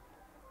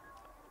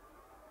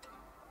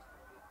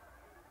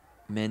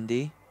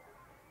 Mendy.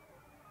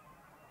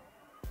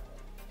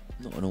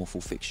 Not an awful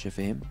fixture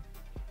for him.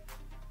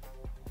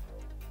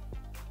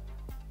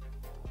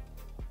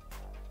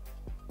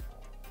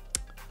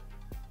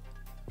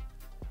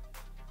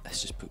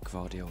 Let's just put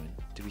Gvardiol in.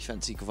 Do we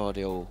fancy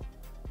Gvardiol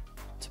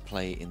to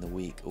play in the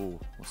week? Oh,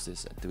 what's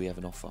this? Do we have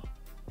an offer?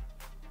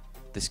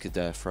 This could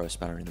throw a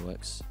spanner in the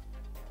works.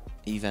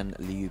 Ivan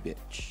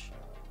Ljubic.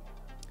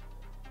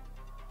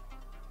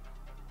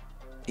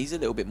 He's a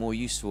little bit more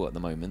useful at the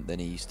moment than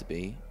he used to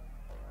be.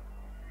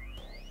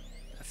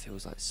 That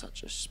feels like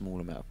such a small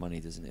amount of money,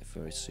 doesn't it,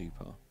 for a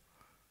super?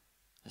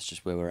 That's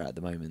just where we're at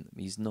the moment.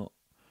 He's not...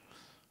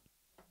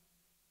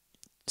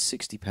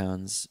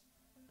 £60.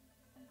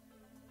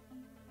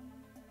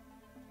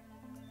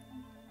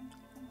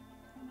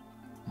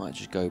 Might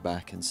just go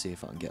back and see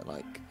if I can get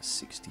like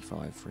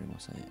 65 for him or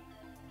something.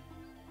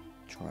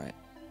 Try it.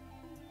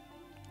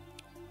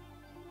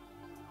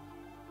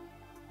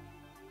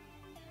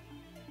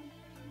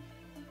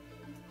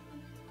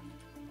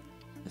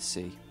 Let's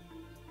see.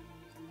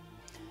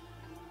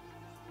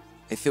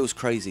 It feels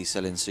crazy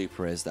selling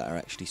super rares that are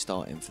actually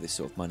starting for this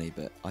sort of money,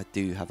 but I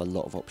do have a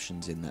lot of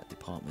options in that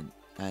department,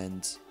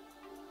 and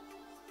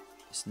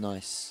it's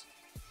nice.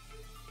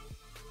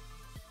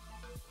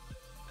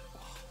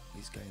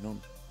 What is going on?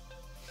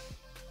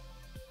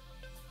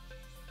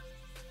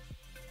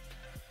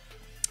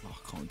 Oh,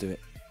 I can't do it.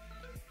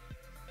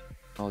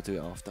 I'll do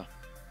it after.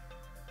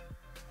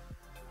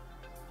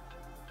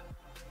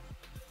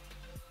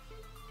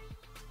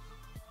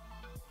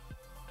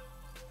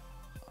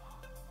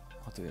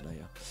 I'll do it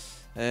later.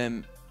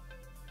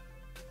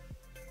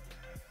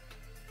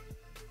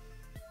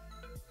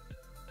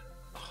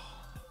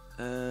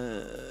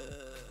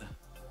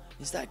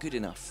 Is that good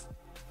enough?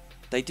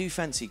 They do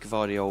fancy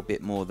Gvardiol a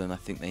bit more than I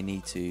think they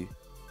need to.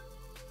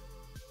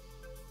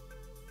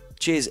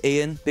 Cheers,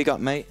 Ian. Big up,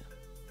 mate.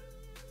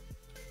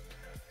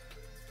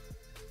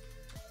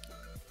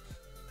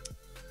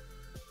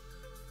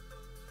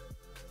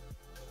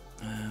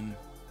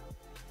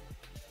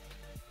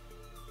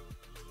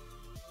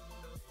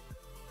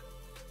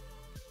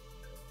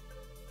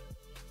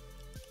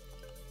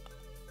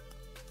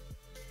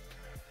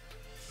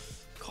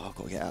 God, I've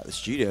got to get out of the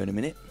studio in a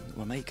minute.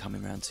 My mate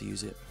coming round to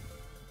use it.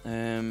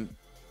 Can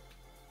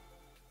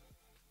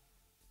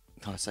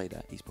I say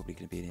that? He's probably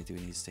going to be in here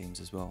doing his themes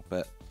as well,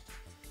 but...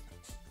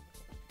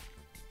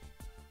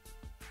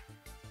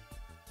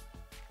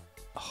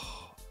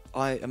 Oh,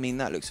 I mean,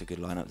 that looks a good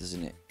lineup,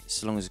 doesn't it?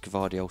 So long as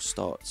Gvardiol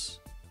starts.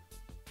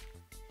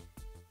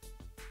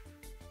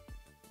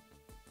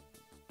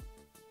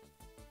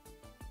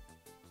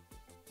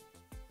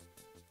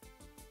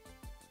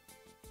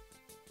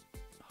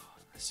 Oh,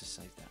 let's just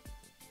save that.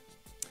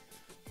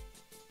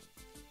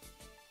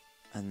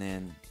 And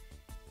then...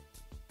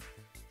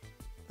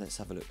 let's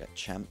have a look at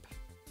Champ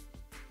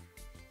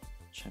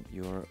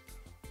Europe.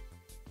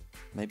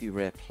 Maybe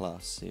Rare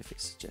Plus, see if it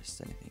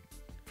suggests anything.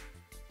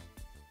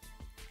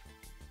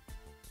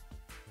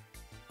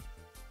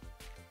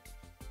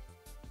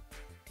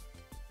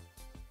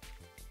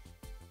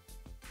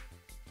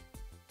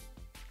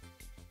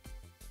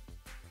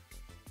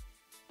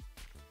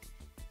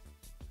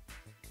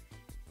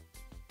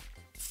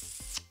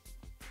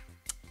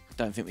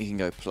 Don't think we can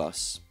go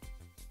Plus.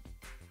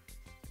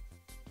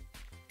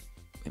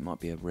 It might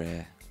be a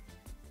rare,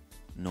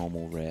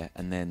 normal rare,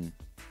 and then,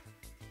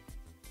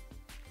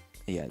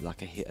 yeah,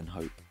 like a hit and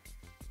hope.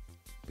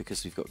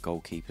 Because we've got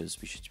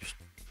goalkeepers, we should just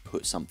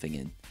put something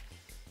in.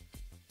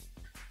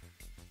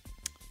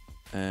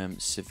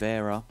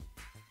 Severa.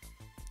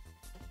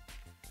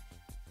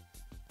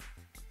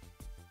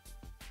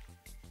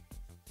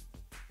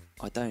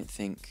 I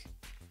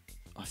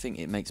think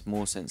it makes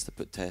more sense to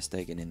put Ter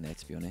Stegen in there,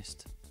 to be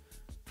honest.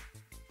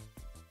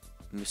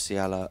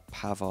 Musiala,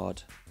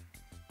 Pavard.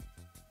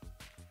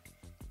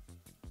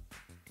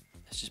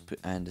 Let's just put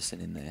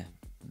Anderson in there.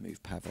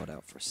 Move Pavard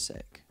out for a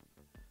sec.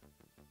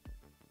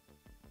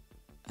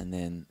 And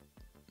then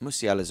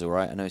Musiala's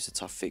alright. I know it's a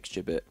tough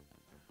fixture, but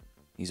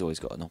he's always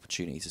got an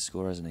opportunity to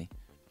score, hasn't he?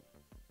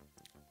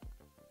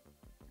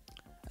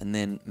 And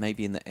then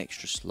maybe in the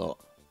extra slot,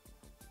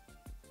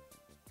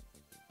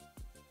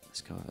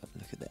 let's go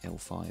look at the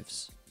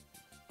L5s.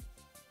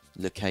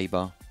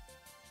 Lekeba,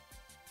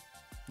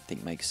 I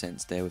think makes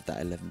sense there with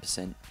that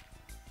 11%.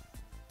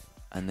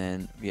 And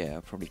then, yeah,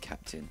 I'll probably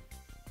captain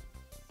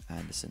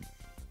Anderson.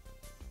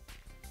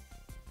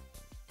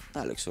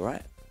 That looks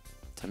alright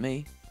to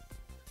me.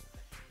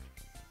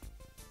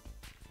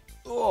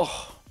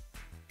 Oh,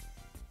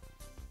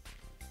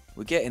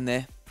 we're getting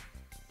there.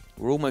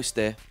 We're almost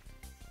there.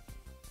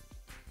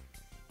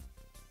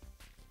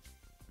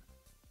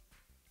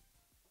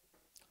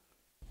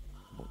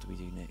 What do we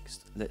do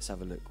next? Let's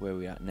have a look where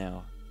we're at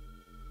now.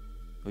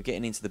 We're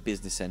getting into the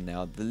business end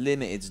now. The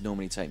limiteds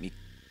normally take me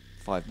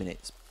 5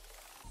 minutes.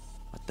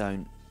 I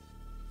don't.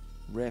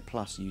 Rare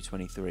Plus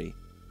U23.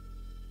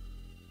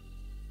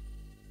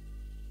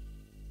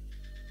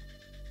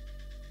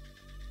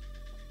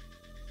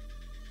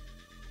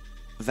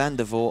 Van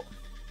der Voort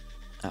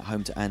at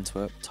home to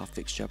Antwerp. Tough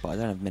fixture, but I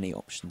don't have many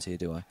options here,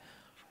 do I?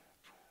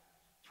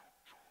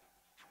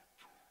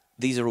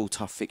 These are all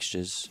tough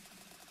fixtures.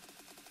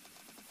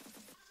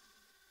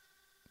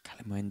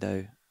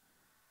 Calimundo.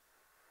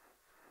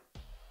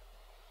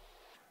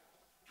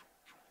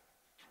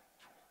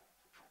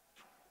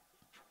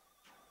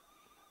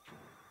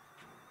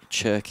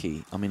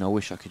 Cherky. I mean, I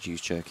wish I could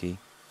use Cherky.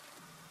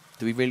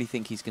 Do we really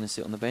think he's going to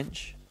sit on the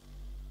bench?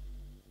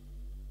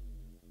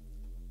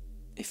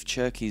 If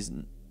Cherky's...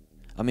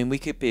 I mean, we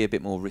could be a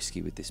bit more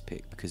risky with this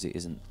pick because it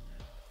isn't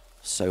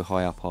so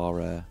high up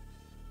our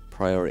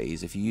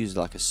priorities. If you use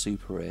like a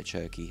super rare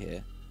Cherky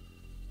here...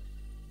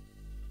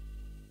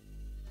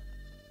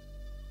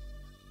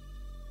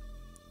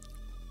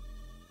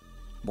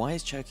 Why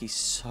is Cherky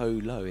so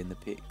low in the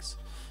picks?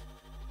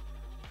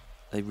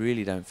 They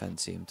really don't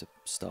fancy him to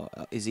start.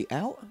 Is he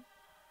out?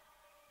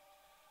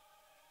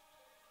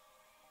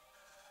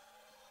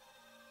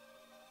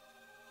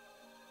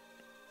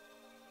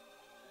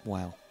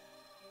 Wow.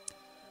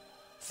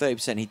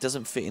 30%. He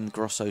doesn't fit in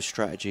Grosso's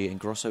strategy, and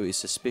Grosso is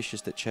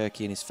suspicious that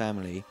Cherky and his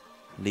family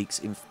leaks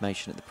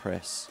information at the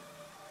press.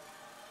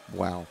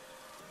 Wow.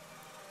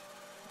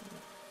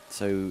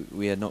 So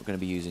we are not going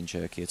to be using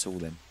Cherky at all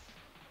then.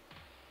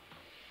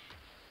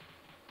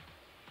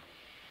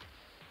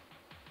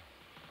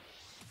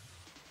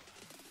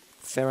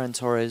 Ferran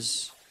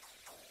Torres.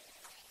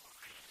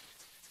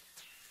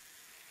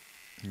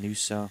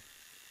 Nusa.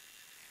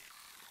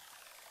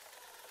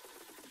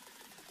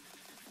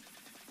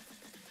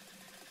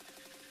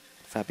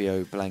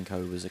 Fabio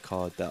Blanco was a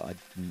card that I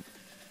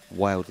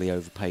wildly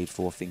overpaid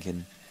for,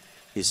 thinking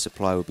his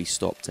supply would be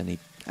stopped, and he'd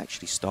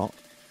actually start.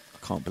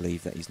 I can't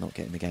believe that he's not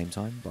getting the game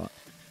time, but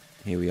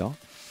here we are.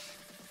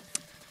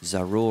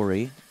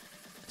 Sorare.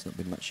 It's not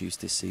been much use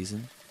this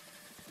season.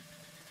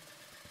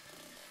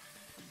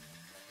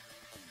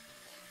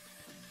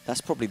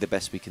 That's probably the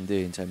best we can do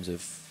in terms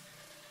of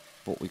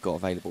what we've got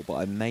available, but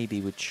I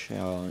maybe would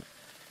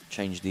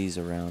change these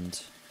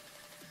around.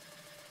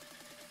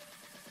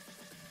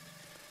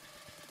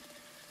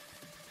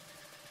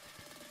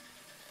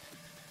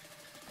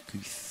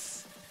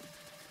 Guth.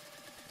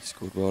 He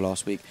scored well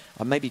last week.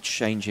 I'd maybe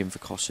change him for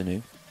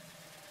Kosunu.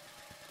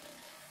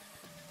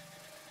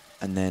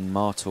 And then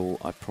Martel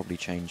I'd probably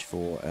change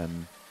for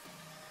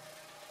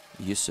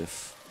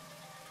Yusuf.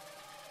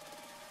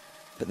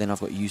 But then I've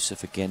got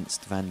Yusuf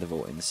against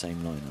Vandervoort in the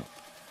same lineup.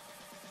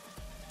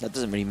 That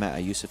doesn't really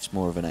matter. Yusuf's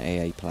more of an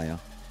AA player.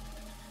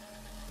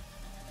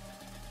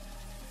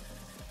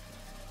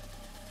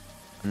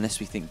 Unless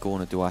we think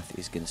Gorna Duath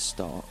is going to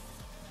start.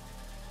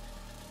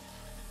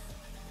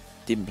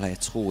 Didn't play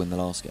at all in the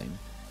last game.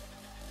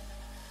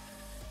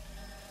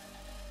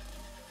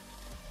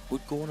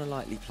 Would Gorna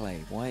likely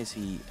play? Why is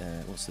he...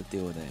 what's the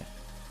deal there?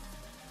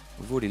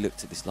 We've already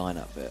looked at this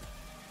lineup, but...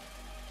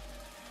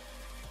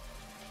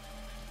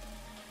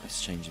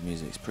 Let's change the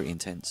music, it's pretty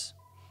intense.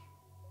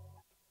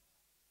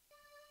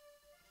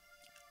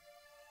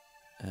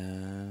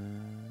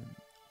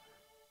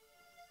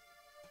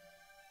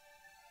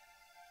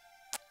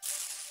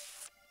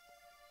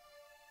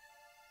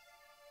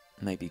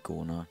 Maybe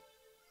Gorna,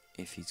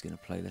 if he's going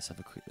to play. Let's have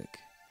a quick look.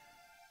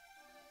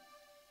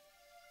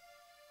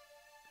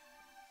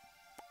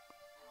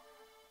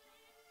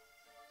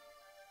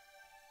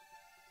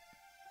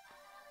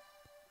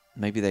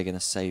 Maybe they're going to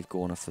save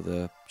Gorna for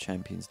the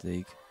Champions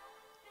League.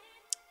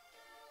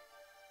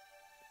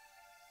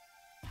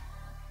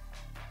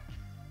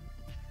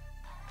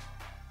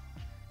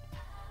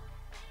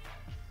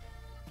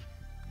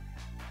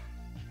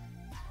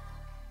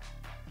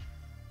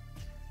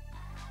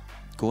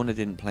 Gorna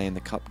didn't play in the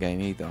cup game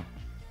either.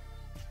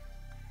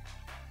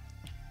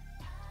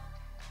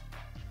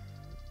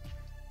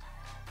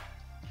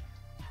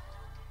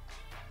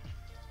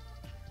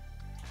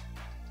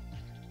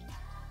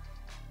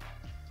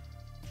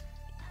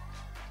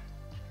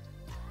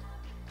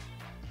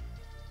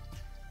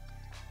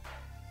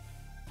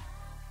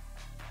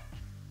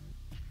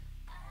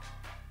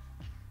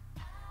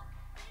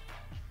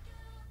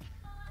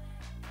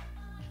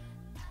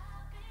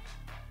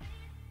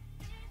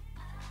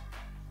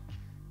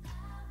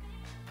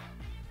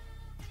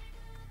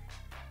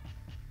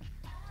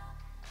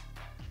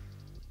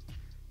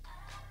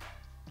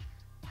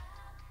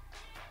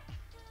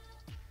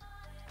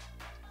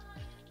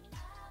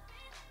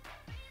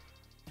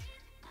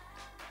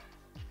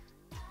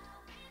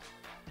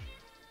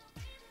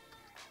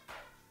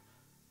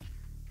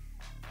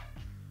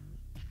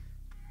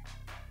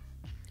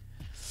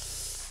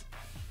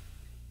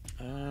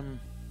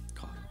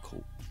 God, I'm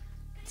caught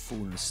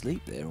falling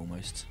asleep there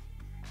almost.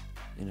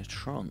 In a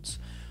trance.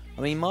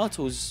 I mean,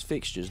 Martel's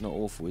fixture's not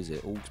awful, is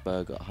it?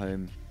 Augsburg at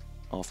home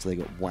after they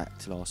got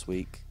whacked last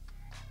week.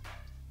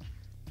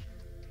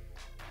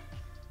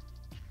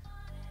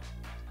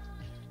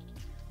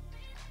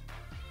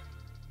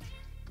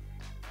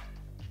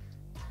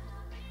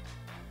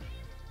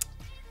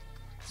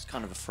 It's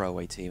kind of a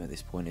throwaway team at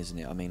this point, isn't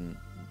it? I mean,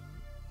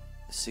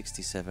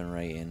 67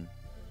 rating.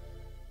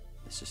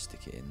 Let's just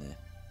stick it in there.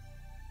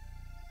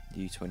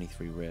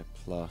 U23 Rare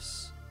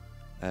Plus.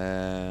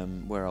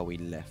 Where are we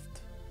left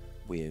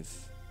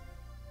with?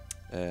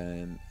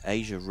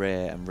 Asia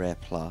Rare and Rare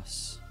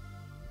Plus.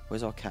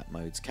 Where's our cap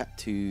modes? Cap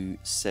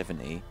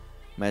 270.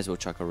 May as well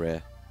chuck a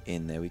rare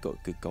in there. We've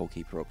got good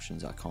goalkeeper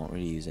options I can't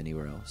really use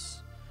anywhere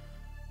else.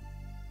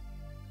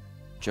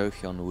 Jo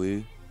Hyun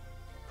Woo.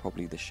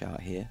 Probably the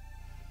shout here.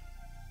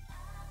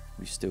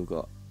 We've still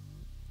got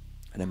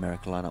an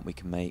America lineup we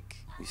can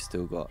make. We've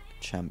still got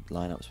champ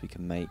lineups we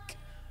can make.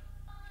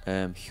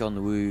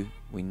 Hyunwoo,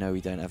 we know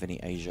we don't have any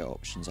Asia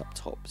options up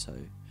top, so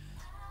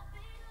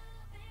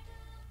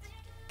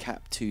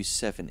Cap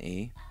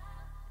 270.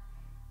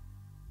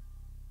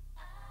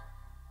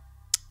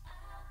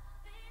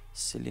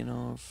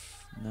 Silyanov,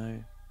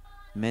 no.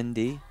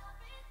 Mendy.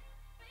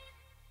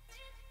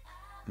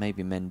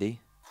 Maybe Mendy.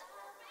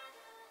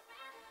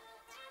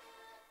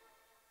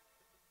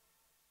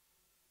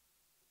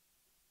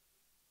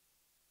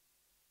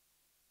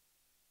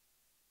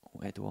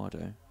 Or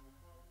Eduardo.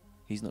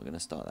 He's not going to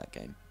start that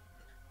game.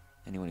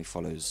 Anyone who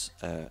follows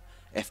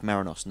F.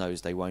 Marinos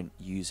knows they won't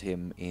use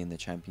him in the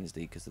Champions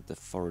League because of the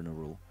foreigner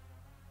rule.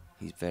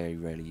 He's very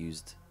rarely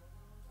used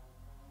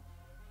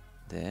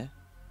there.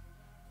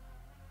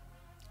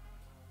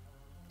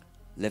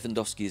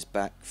 Lewandowski is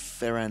back.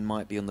 Ferran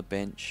might be on the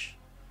bench.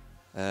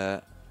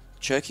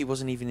 Cherky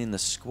wasn't even in the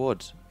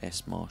squad,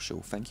 S.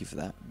 Marshall. Thank you for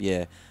that.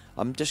 Yeah,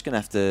 I'm just going to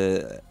have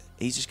to...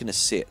 He's just going to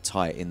sit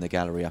tight in the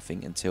gallery, I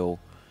think, until...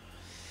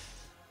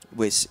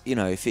 Which, you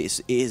know, if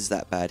it is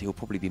that bad, he'll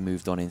probably be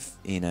moved on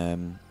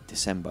in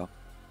December,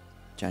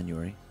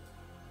 January.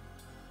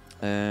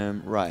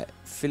 Right,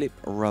 Philippe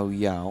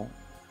Royal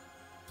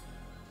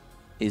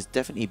is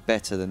definitely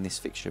better than this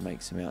fixture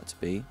makes him out to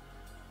be.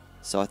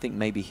 So I think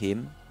maybe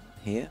him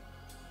here.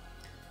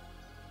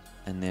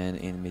 And then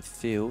in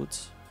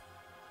midfield,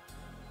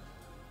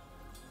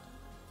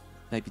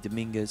 maybe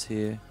Dominguez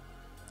here.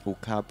 Or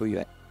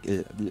Kaibue.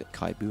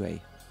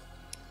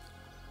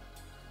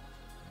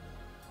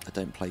 I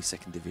don't play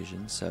second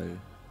division, so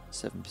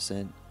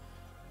 7%.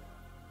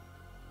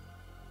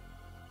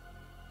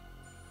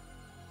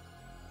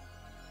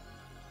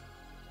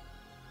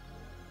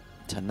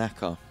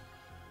 Tanaka.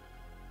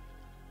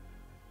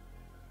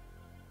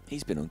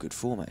 He's been on good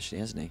form actually,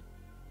 hasn't he?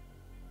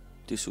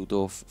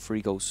 Dusseldorf,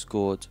 3 goals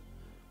scored.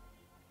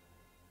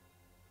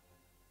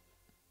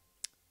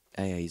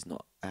 AA is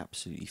not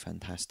absolutely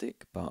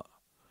fantastic, but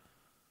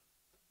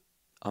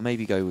I'll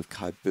maybe go with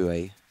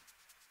Kaibue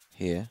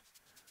here.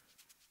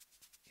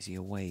 Is he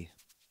away?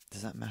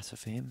 Does that matter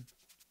for him?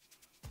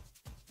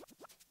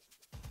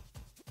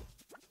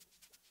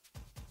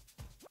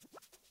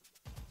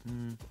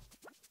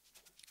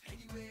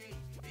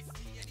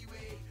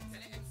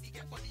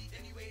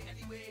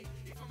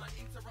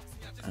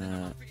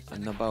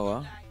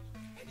 Naboa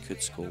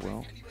could score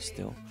well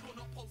still.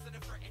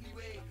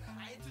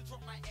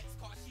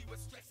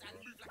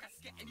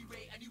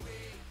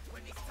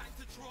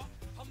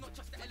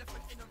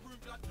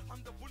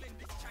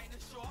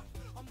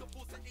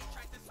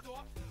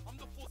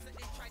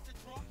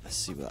 Let's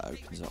see what that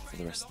opens up for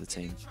the rest of the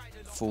team.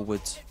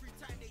 Forwards,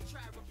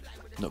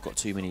 not got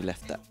too many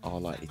left that are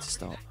likely to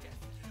start.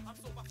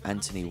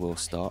 Anthony will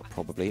start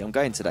probably. I'm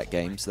going to that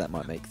game, so that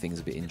might make things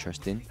a bit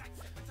interesting.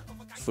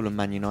 Fulham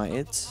Man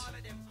United,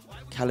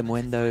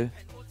 Calimundo,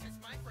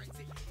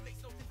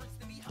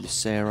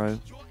 Lucero,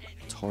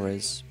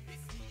 Torres.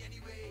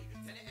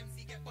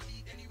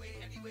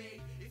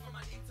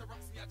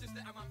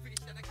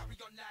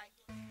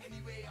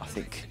 I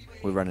think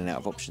we're running out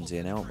of options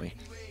here now, aren't we?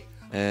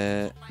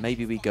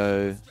 Maybe we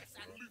go...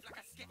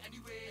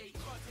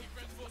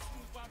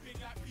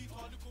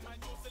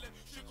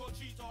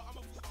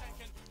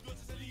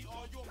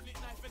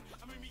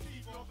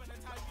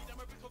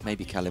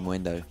 Maybe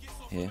Calimundo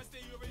here.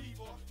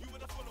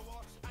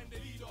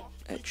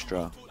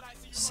 Extra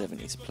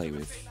 70 to play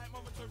with.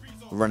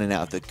 We're running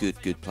out of the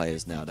good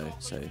players now though,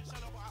 so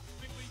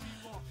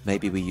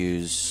maybe we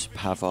use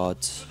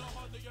Pavard.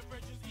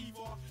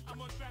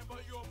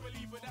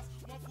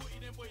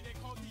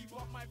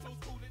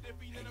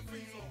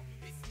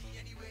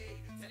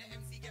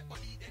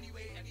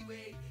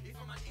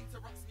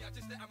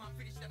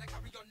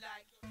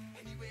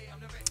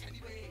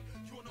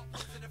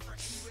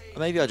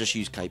 Maybe I'll just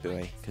use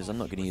Kaibue because I'm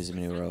not going to use him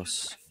anywhere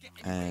else.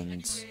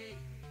 And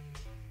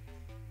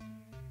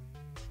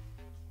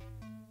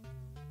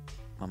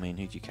I mean,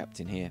 who do you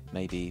captain here?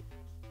 Maybe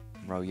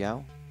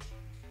Royal.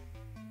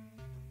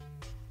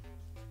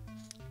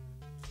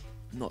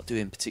 Not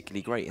doing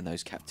particularly great in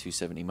those Cap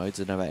 270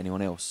 modes. I don't know about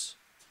anyone else.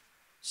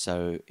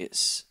 So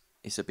it's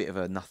a bit of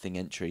a nothing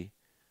entry,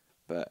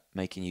 but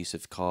making use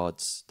of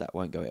cards that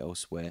won't go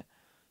elsewhere.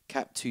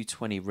 Cap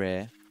 220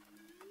 rare.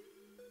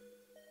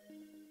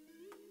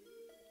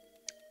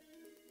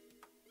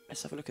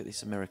 Let's have a look at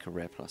this America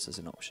Rare Plus as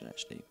an option,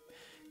 actually.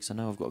 Because I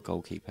know I've got a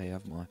goalkeeper here,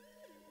 haven't I?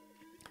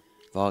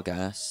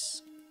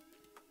 Vargas.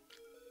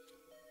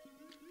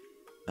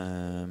 We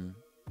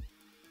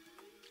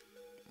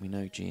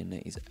know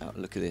Giannetti's out.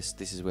 Look at this.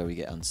 This is where we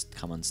get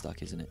come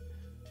unstuck, isn't it?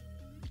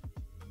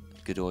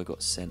 Godoy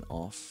got sent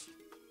off.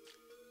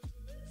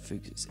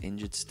 Fuchs is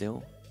injured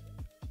still.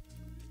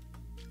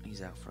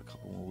 He's out for a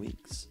couple more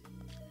weeks.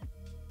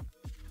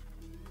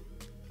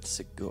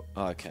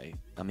 Oh, okay.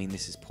 I mean,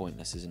 this is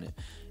pointless, isn't it?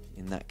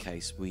 In that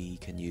case, we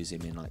can use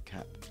him in like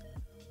cap.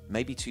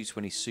 Maybe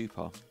 220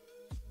 super.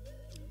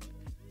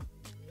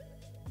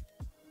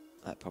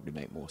 That'd probably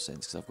make more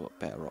sense because I've got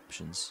better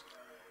options.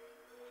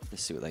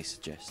 Let's see what they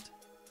suggest.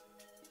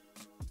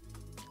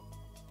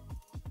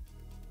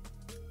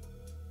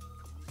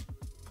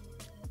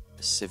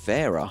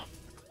 Severa.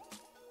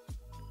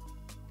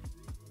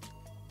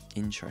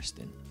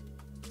 Interesting.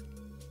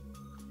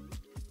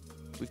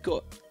 We've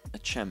got a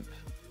champ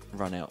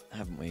run out,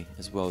 haven't we,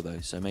 as well, though?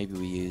 So maybe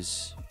we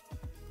use...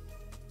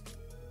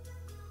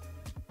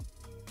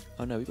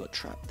 Oh, no, we've got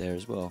Trap there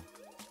as well.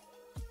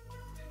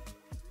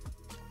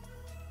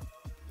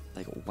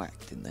 They got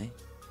whacked, didn't they?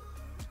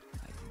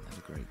 They didn't have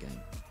a great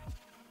game.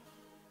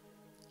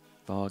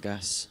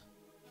 Vargas.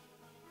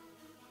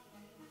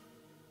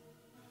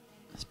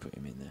 Let's put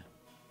him in there.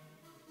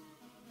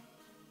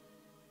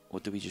 Or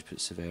do we just put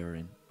Severa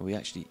in? Are we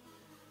actually...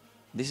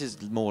 This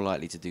is more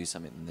likely to do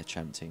something than the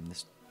champ team.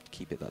 Let's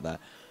keep it like that.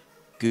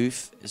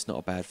 Goof is not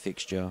a bad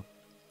fixture.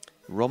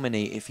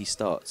 Romani, if he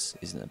starts,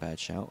 isn't a bad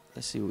shout.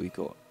 Let's see what we've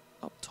got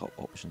up top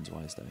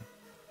options-wise, though.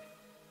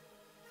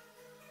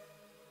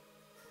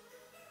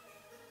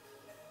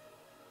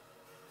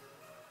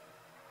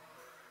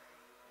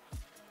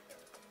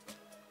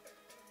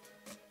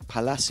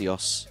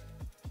 Palacios,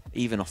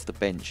 even off the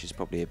bench, is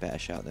probably a better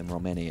shout than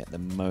Romani at the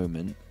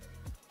moment.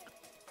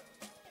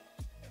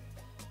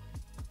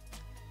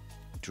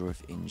 Draw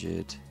if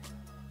injured.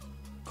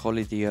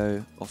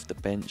 Colidio off the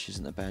bench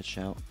isn't a bad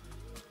shout.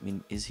 I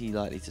mean, is he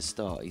likely to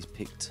start? He's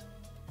picked...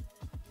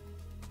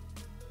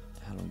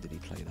 How long did he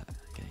play that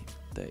game?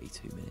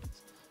 32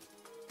 minutes.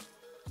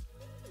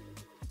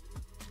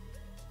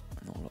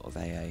 Not a lot of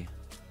AA.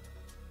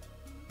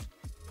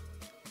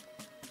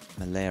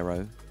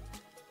 Malero.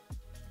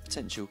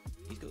 Potential.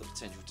 He's got the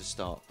potential to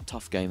start.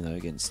 Tough game, though,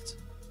 against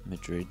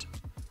Madrid.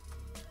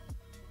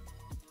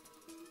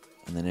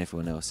 And then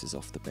everyone else is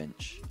off the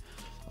bench.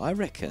 I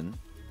reckon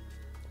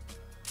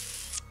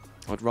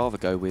I'd rather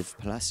go with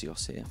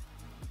Palacios here.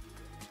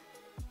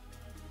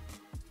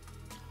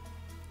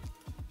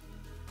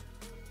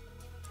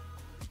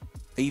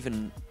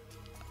 Even,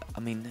 I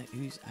mean,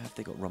 have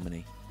they got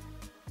Romani?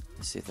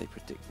 Let's see if they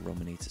predict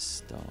Romani to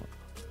start.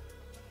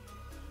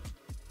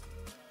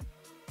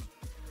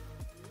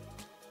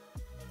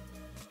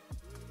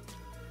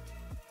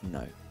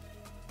 No.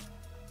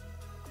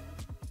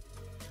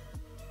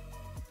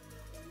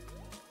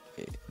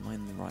 Am I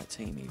in the right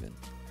team even?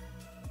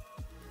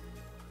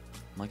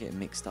 Am I getting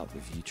mixed up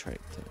with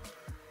Utrecht?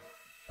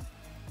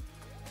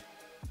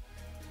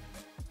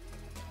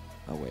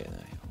 Oh wait, no,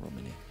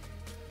 Romani.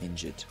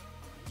 Injured.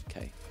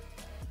 Okay.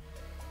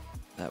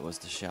 That was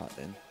the shout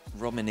then.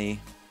 Romani.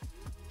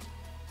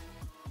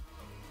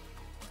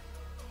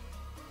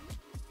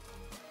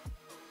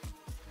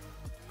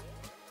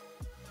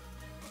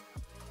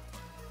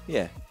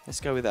 Yeah,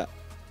 let's go with that.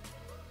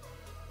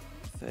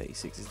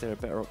 36. Is there a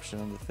better option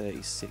under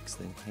 36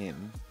 than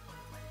him?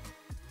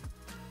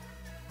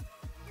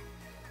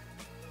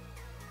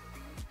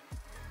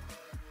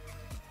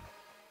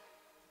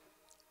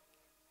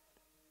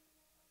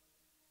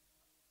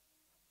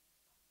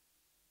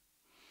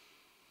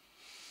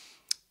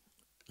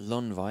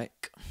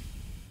 Lonvik,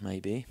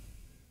 maybe.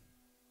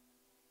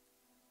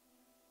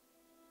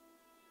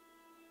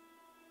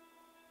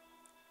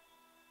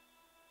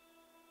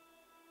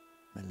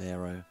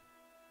 Malero.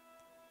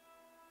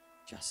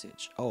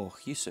 Jasic. Oh,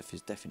 Yusuf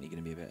is definitely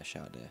going to be a better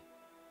shout there.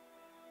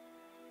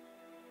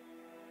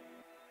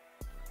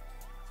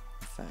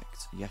 In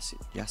fact,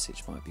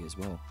 Jasic might be as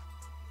well.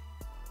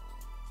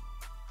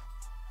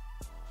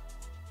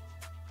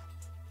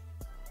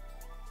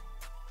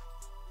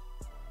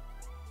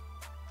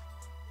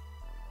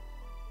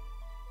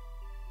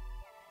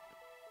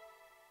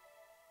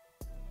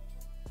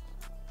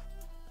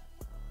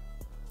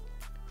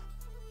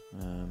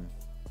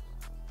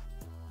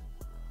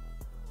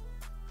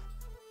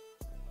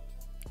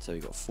 So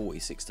we've got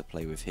 46 to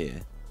play with here.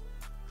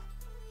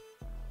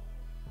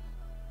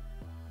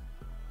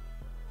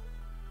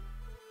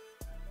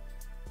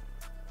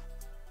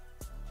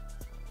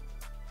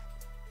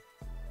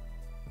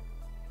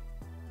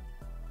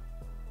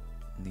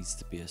 Needs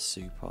to be a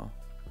super.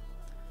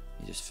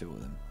 You just fill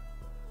them.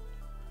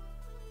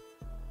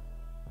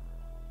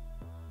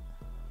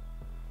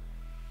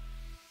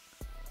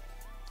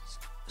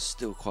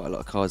 Still quite a lot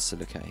of cards to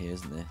look at here,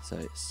 isn't there? So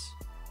it's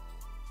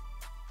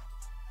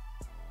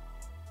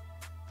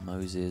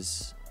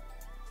Moses,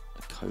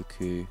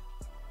 Koku,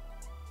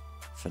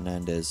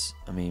 Fernandez.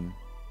 I mean,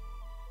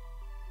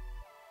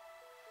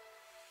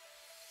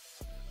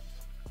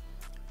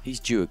 he's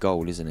due a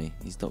goal, isn't he?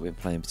 He's not been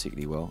playing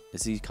particularly well.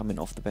 Is he coming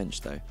off the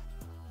bench though?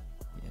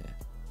 Yeah.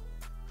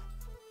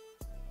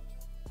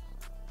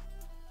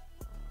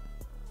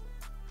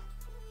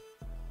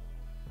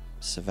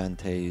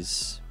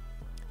 Cervantes,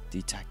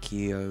 Di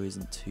Tacchio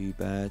isn't too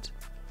bad.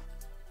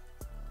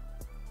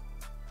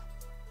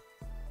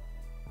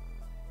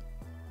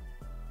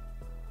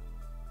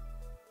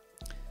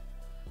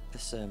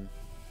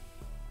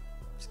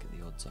 Let's get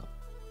the odds up.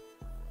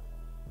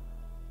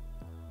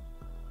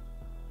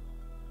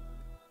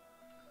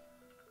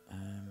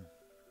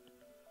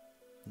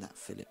 Nat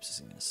Phillips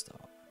isn't going to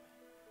start.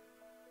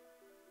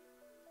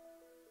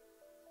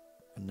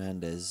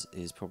 Fernandez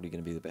is probably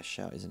going to be the best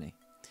shout, isn't he?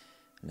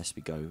 Unless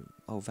we go...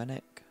 Oh, Van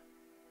Eyck.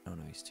 Oh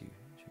no, he's too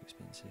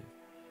expensive.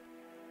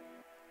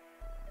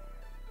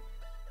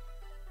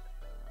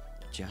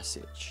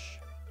 Jasic.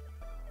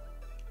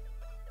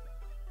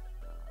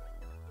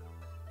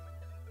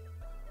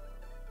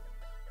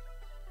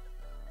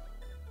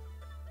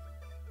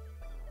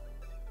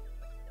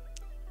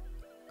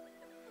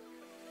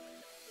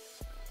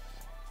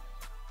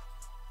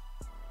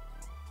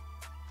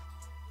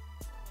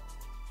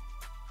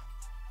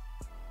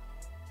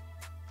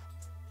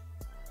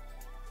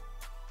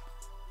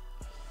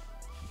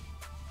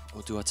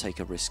 Or do I take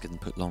a risk and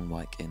put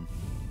Longwhite in?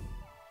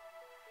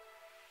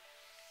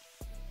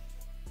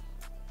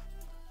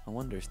 I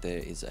wonder if there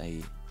is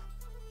a...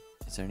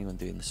 Is there anyone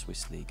doing the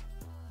Swiss League?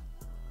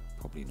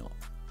 Probably not.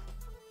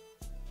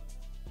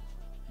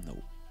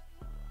 Nope.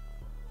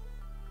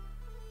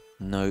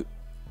 Nope.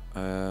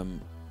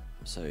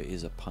 So it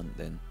is a punt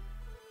then.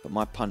 But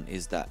my punt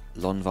is that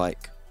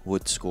Longwhite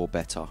would score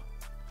better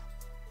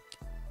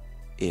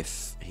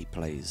if he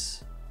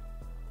plays.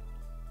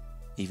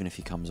 Even if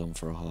he comes on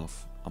for a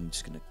half. I'm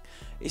just going to...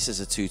 This is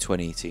a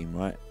 220 team,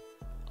 right?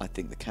 I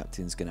think the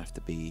captain's going to have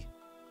to be...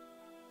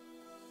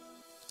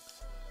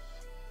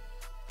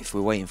 If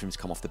we're waiting for him to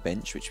come off the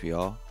bench, which we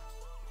are,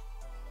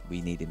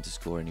 we need him to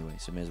score anyway,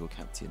 so may as well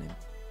captain him.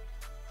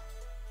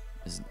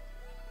 There's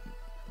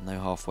no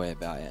halfway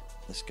about it.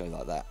 Let's go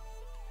like that.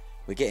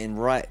 We're getting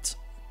right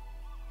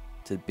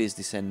to the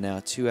business end now.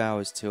 2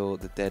 hours till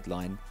the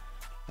deadline.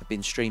 I've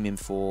been streaming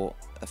for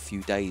a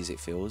few days, it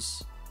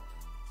feels.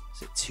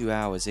 Is it 2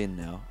 hours in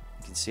now?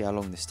 You can see how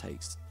long this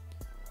takes.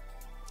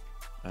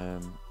 A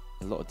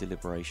lot of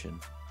deliberation.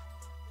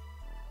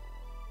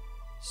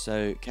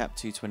 So, cap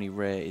 220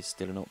 rare is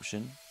still an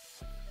option.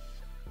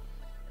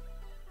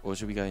 Or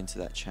should we go into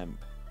that champ?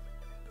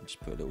 Just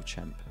put a little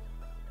champ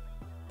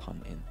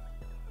punt in.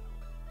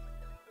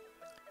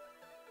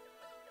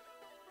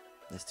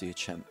 Let's do a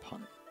champ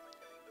punt.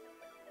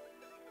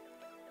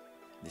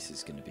 This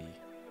is going to be...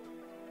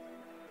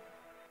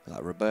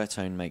 Like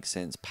Roberto makes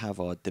sense.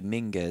 Pavard,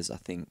 Dominguez, I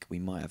think we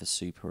might have a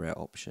super rare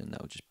option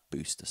that will just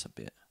boost us a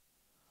bit.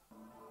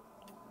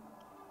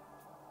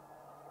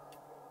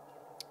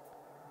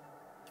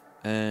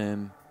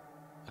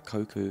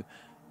 Akoku.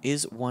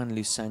 Is Juan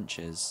Luis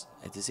Sanchez,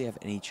 does he have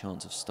any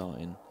chance of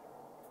starting,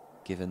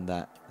 given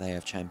that they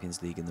have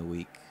Champions League in the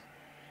week?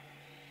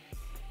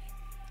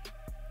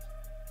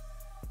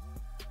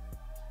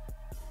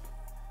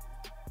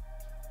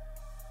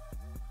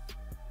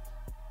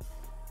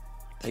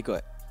 They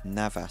got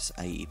Navas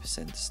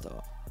 80% to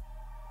start.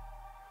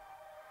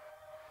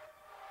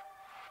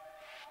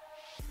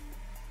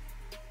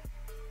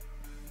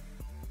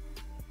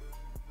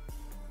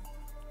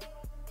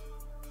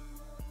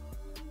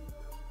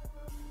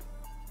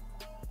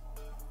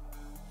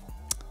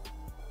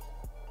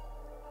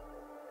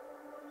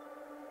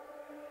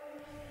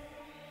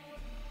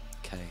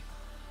 Okay.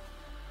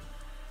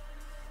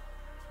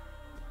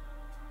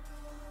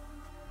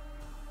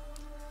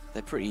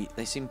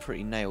 They seem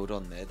pretty nailed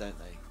on there, don't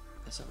they?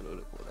 Let's have a little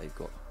look what they've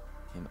got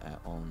him at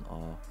on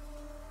our...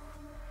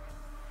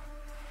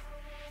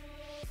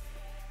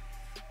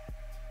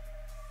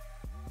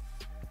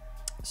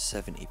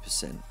 %70.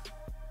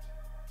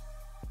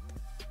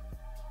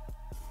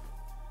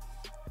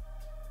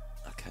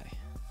 Okay.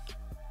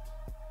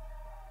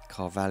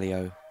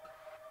 Carvalho.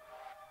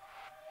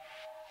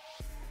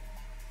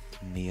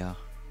 Mia.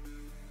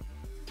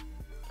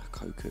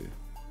 Akoku.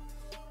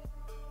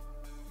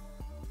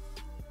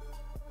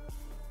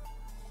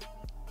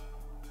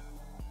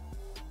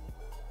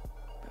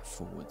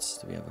 Forwards.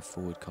 Do we have a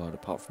forward card?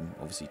 Apart from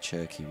obviously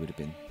Cherky would have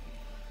been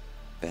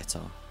better.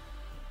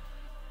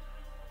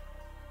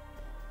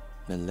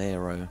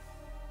 Malero.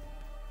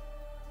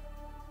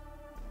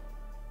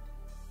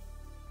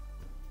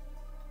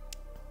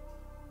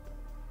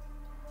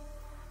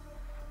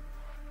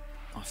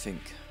 I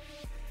think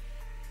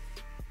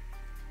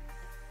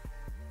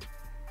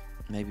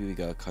maybe we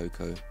go a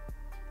Coco.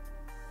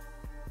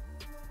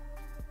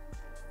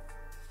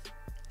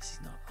 This is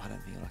not. I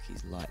don't feel like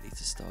he's likely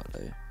to start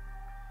though.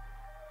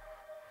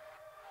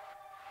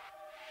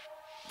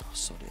 Oh,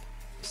 sod it.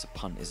 It's a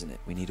punt, isn't it?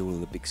 We need all of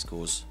the big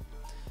scores.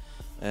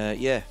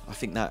 Yeah, I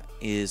think that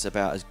is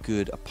about as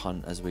good a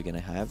punt as we're going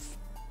to have.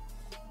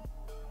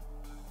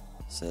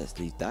 So let's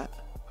leave that.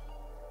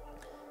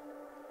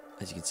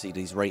 As you can see,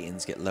 these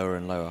ratings get lower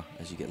and lower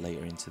as you get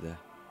later into the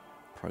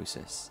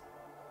process.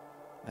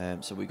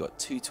 So we got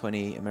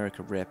 220,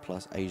 America Rare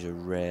plus Asia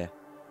Rare.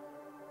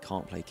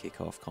 Can't play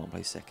kickoff, can't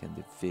play second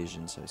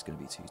division, so it's going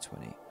to be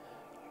 220.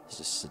 Let's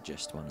just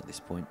suggest one at this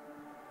point.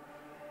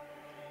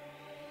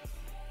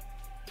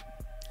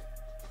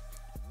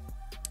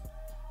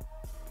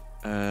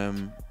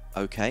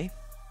 Okay.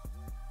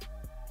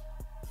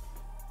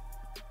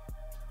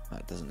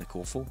 That doesn't look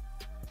awful.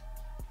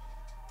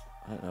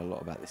 I don't know a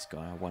lot about this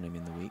guy. I won him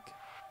in the week.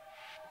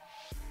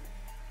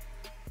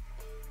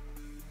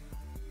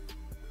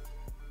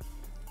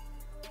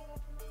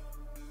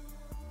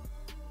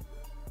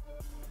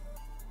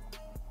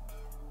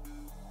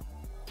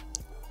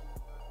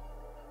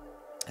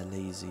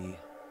 Alazy,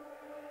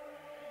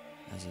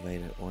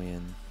 Azevedo,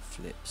 Oyen,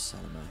 Flip,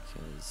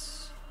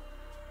 Salamakers.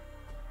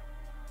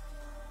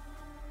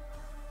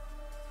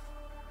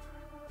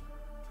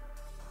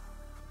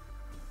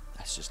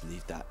 let's just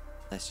leave that.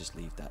 Let's just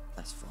leave that.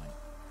 That's fine.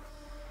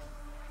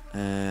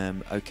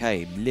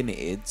 Okay,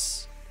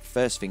 limiteds.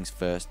 First things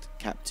first.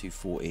 Cap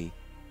 240.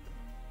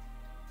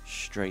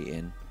 Straight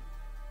in.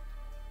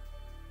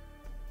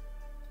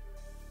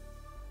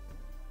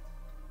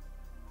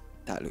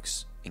 That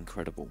looks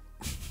incredible.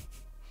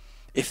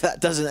 If that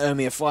doesn't earn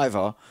me a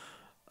fiver,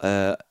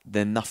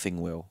 then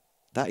nothing will.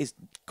 That is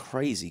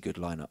crazy good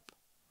lineup.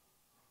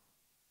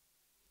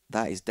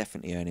 That is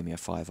definitely earning me a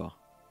fiver.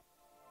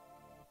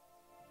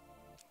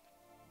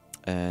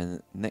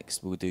 And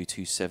next we'll do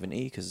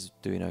 270 because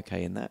doing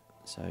okay in that.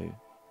 So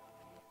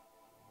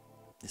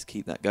let's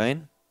keep that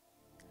going.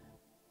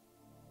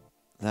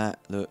 That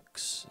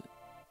looks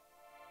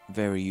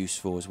very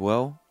useful as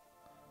well.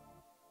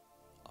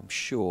 I'm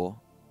sure.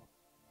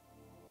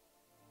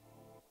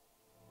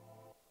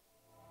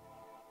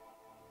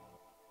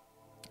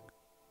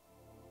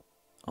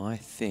 I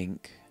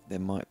think there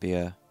might be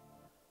a...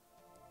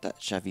 That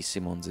Xavi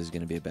Simons is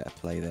going to be a better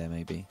play there,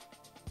 maybe.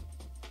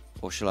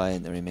 Or shall I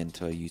enter him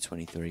into a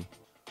U23?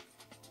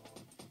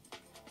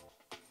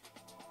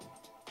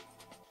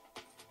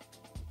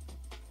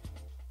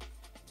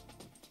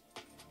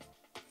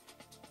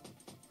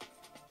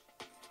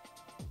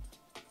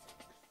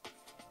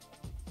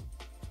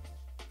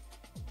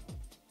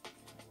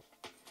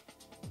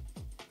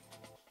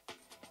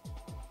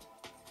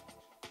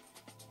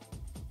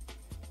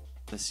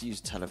 Let's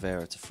use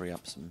Talavera to free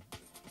up some...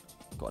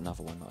 Got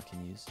another one that I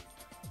can use.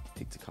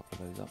 Picked a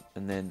couple of those up.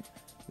 And then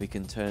we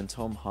can turn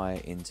Tom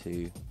High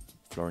into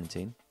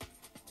Florentine.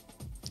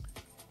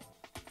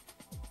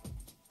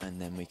 And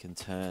then we can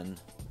turn...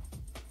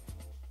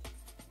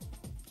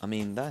 I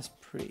mean, that's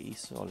pretty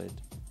solid.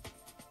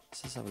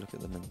 Let's just have a look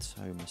at the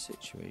Mantoma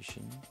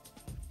situation.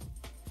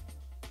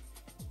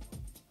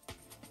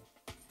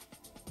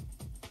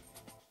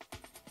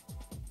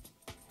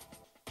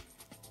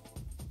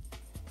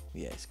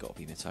 Yeah, it's got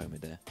to be Matoma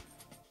there.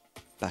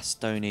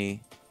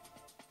 Bastoni.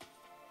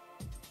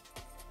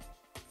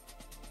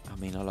 I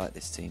mean, I like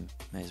this team.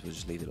 May as well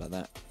just leave it like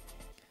that.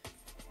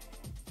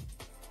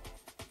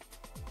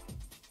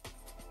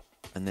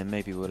 And then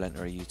maybe we'll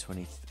enter a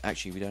U20.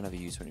 Actually, we don't have a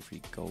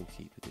U23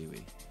 goalkeeper, do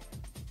we?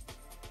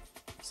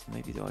 So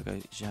maybe do I go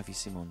Xavi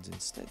Simons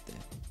instead there?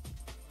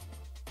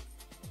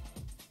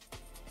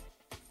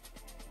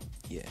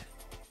 Yeah.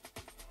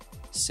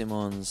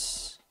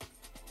 Simons.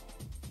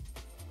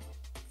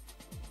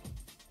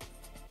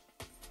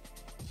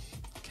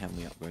 Can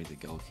we upgrade the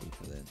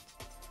goalkeeper then?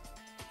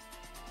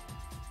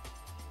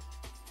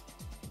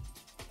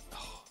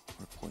 Oh,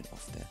 we're a point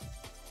off there.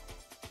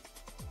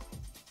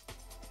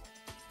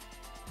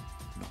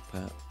 Not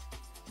bad.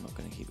 I'm not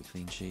going to keep a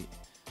clean sheet.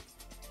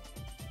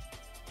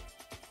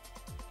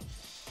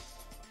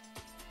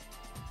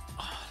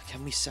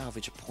 Can we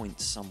salvage a point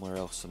somewhere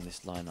else from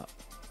this lineup?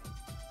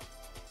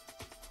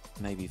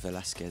 Maybe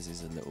Velasquez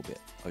is a little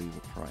bit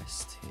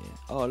overpriced here.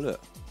 Oh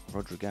look,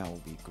 Rodrigo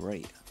will be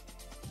great.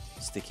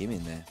 Stick him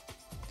in there.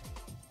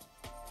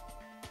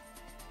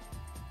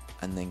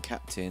 And then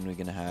captain, we're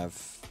going to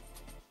have,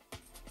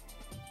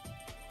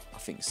 I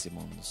think,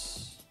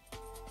 Simons.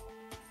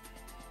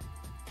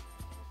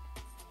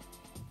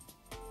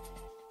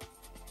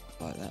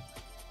 Like that.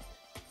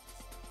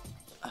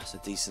 That's a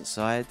decent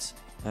side.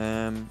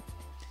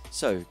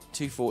 So,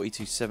 240,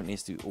 270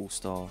 is the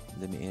All-Star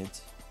Limited.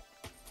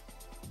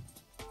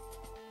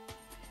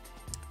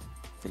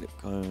 Philip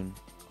Cohn.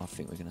 I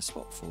think we're going to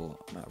swap for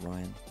Matt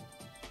Ryan.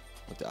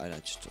 I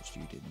just thought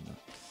you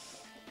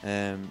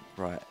didn't.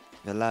 Right.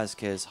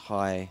 Velasquez,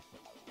 High,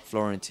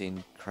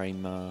 Florentine,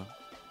 Kramer.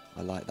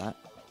 I like that.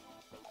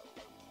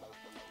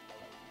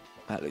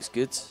 That looks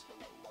good.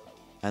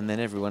 And then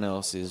everyone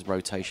else is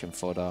rotation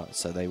fodder,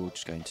 so they will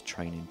just go into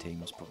training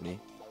teams probably.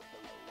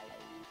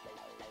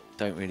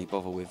 Don't really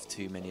bother with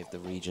too many of the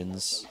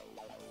regions.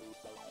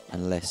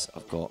 Unless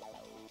I've got...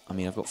 I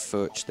mean, I've got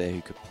Furch there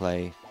who could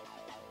play.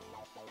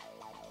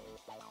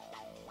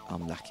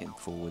 I'm lacking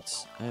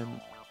forwards.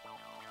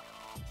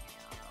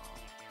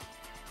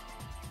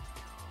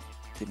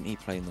 Didn't he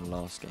play in the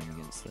last game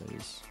against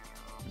those?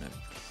 No.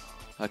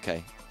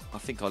 Okay, I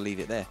think I'll leave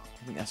it there.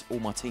 I think that's all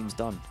my team's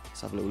done.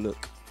 Let's have a little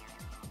look.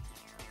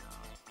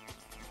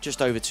 Just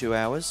over 2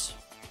 hours.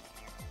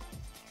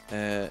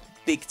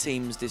 Big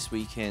teams this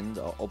weekend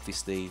are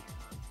obviously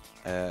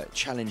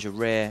Challenger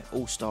Rare,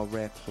 All-Star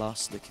Rare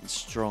Plus looking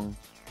strong.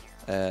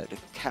 The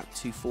Cap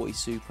 240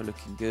 Super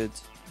looking good.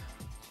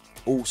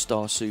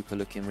 All-Star Super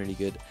looking really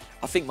good.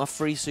 I think my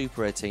 3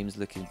 Super Rare teams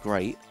looking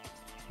great.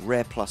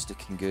 Rare Plus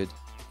looking good.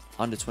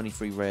 Under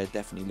 23 Rare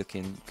definitely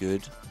looking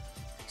good,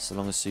 so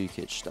long as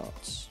Sukic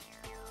starts.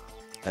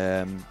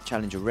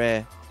 Challenger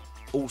Rare,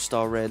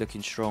 All-Star Rare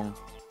looking strong.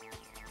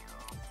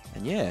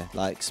 And yeah,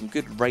 like some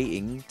good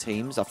rating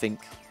teams. I think,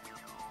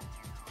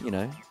 you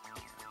know,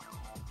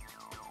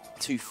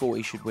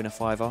 240 should win a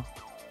fiver.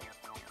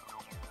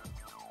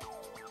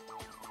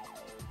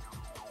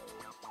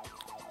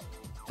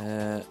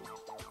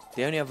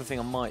 The only other thing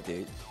I might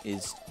do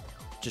is,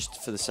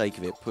 just for the sake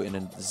of it, put in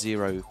a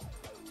 0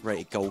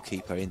 rated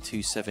goalkeeper in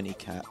 270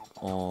 cap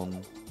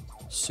on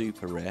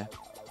super rare,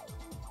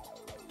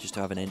 just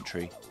to have an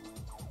entry.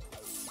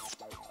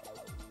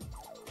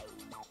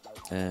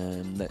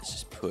 And let's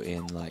just put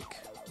in like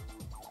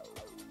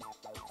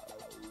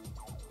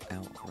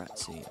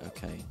Ratzi.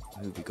 Okay,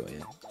 who have we got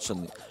here?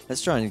 Something.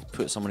 Let's try and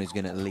put someone who's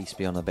going to at least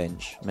be on the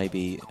bench.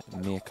 Maybe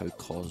Mirko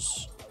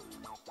Koz,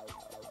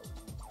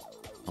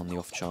 on the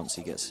off chance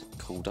he gets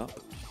called up.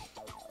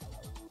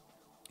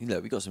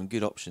 Look, we've got some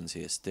good options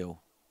here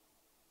still.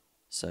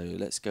 So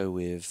let's go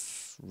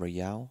with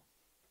Royale.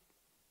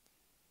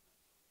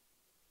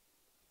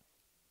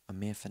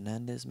 Amir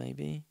Fernandez,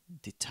 maybe?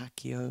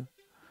 Ditacchio.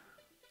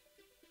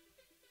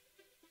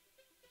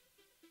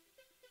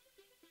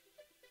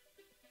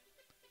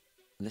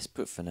 Let's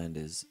put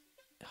Fernandez.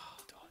 Oh,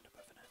 do I want to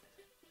put Fernandez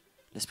in?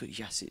 Let's put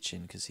Jasic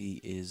in because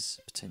he is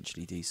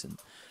potentially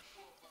decent.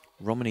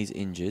 Romani's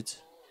injured.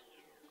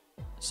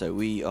 So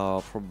we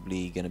are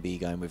probably going to be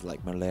going with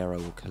like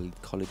Malero or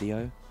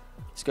Colidio.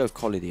 Let's go with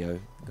Colidio.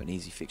 Got an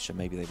easy fixture.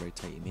 Maybe they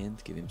rotate him in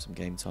to give him some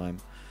game time.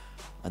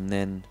 And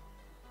then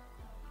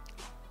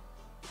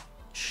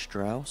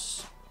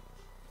Strauss,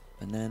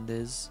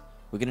 Fernandez.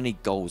 We're going to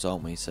need goals,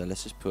 aren't we? So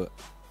let's just put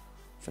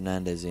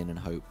Fernandez in and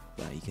hope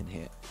that he can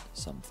hit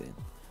something.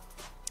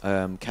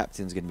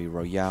 Captain's going to be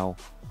Royale.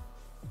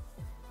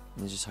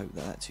 Let's just hope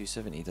that that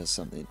 270 does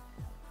something.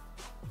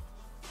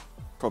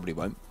 Probably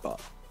won't, but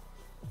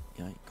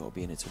you know, you've got to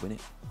be in it to win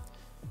it.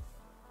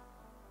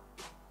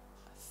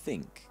 I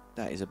think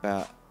that is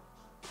about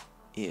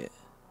it.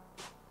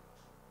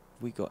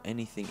 Have we got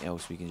anything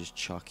else we can just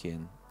chuck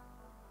in?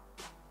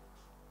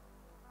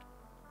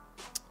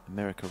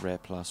 America Rare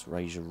Plus,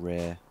 Asia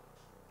Rare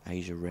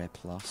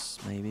Plus,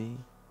 maybe?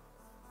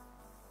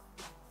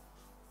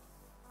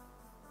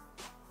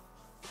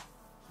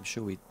 I'm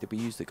sure did we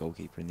use the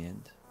goalkeeper in the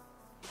end?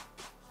 I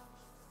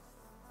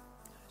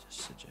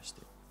just suggest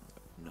it.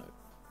 No.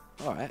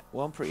 Alright,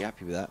 well I'm pretty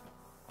happy with that.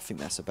 I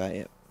think that's about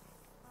it.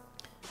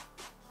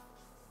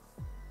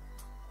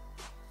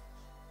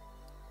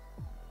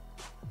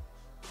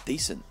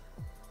 Decent.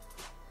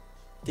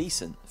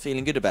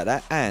 Feeling good about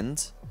that.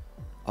 And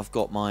I've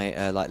got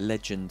my like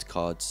legend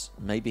cards.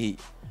 Maybe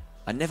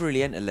I never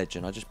really enter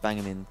legend. I just bang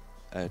them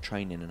in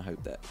training and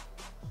hope that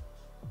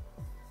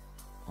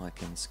I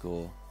can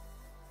score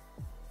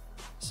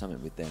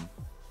something with them.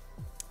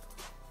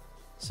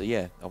 So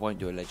yeah, I won't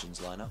do a legends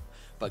lineup.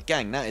 But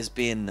gang, that has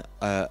been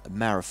a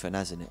marathon,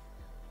 hasn't it?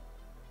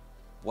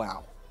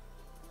 Wow.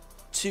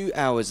 2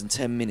 hours and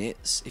 10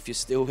 minutes. If you're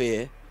still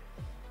here,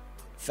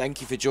 thank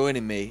you for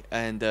joining me.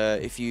 And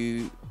if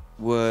you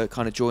were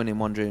kind of joining,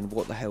 wondering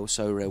what the hell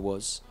Sorare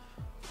was,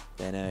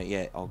 then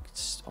yeah, I'm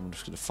just going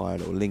to fire a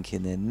little link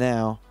in there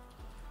now.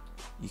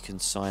 You can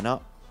sign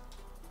up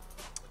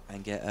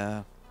and get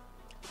a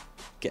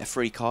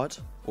free card.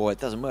 Or it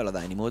doesn't work like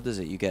that anymore, does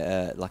it? You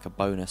get like a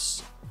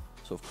bonus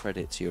sort of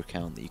credit to your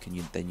account that you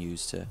can then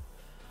use to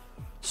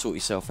sort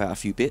yourself out a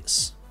few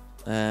bits.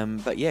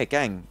 But yeah,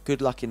 gang, good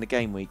luck in the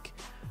game week.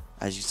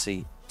 As you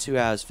see, 2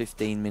 hours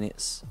 15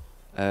 minutes.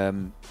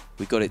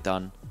 We got it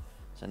done.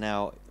 So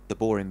now the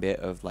boring bit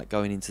of like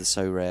going into the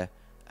Sorare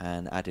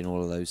and adding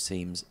all of those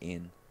teams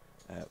in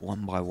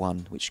one by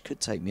one, which could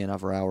take me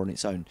another hour on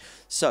its own.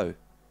 So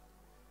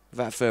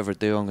without further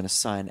ado, I'm going to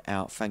sign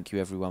out. Thank you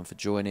everyone for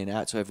joining.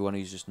 Out to everyone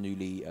who's just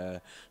newly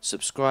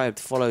subscribed,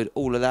 followed,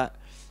 all of that.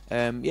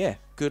 Yeah,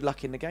 good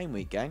luck in the game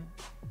week, gang.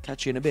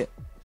 Catch you in a bit.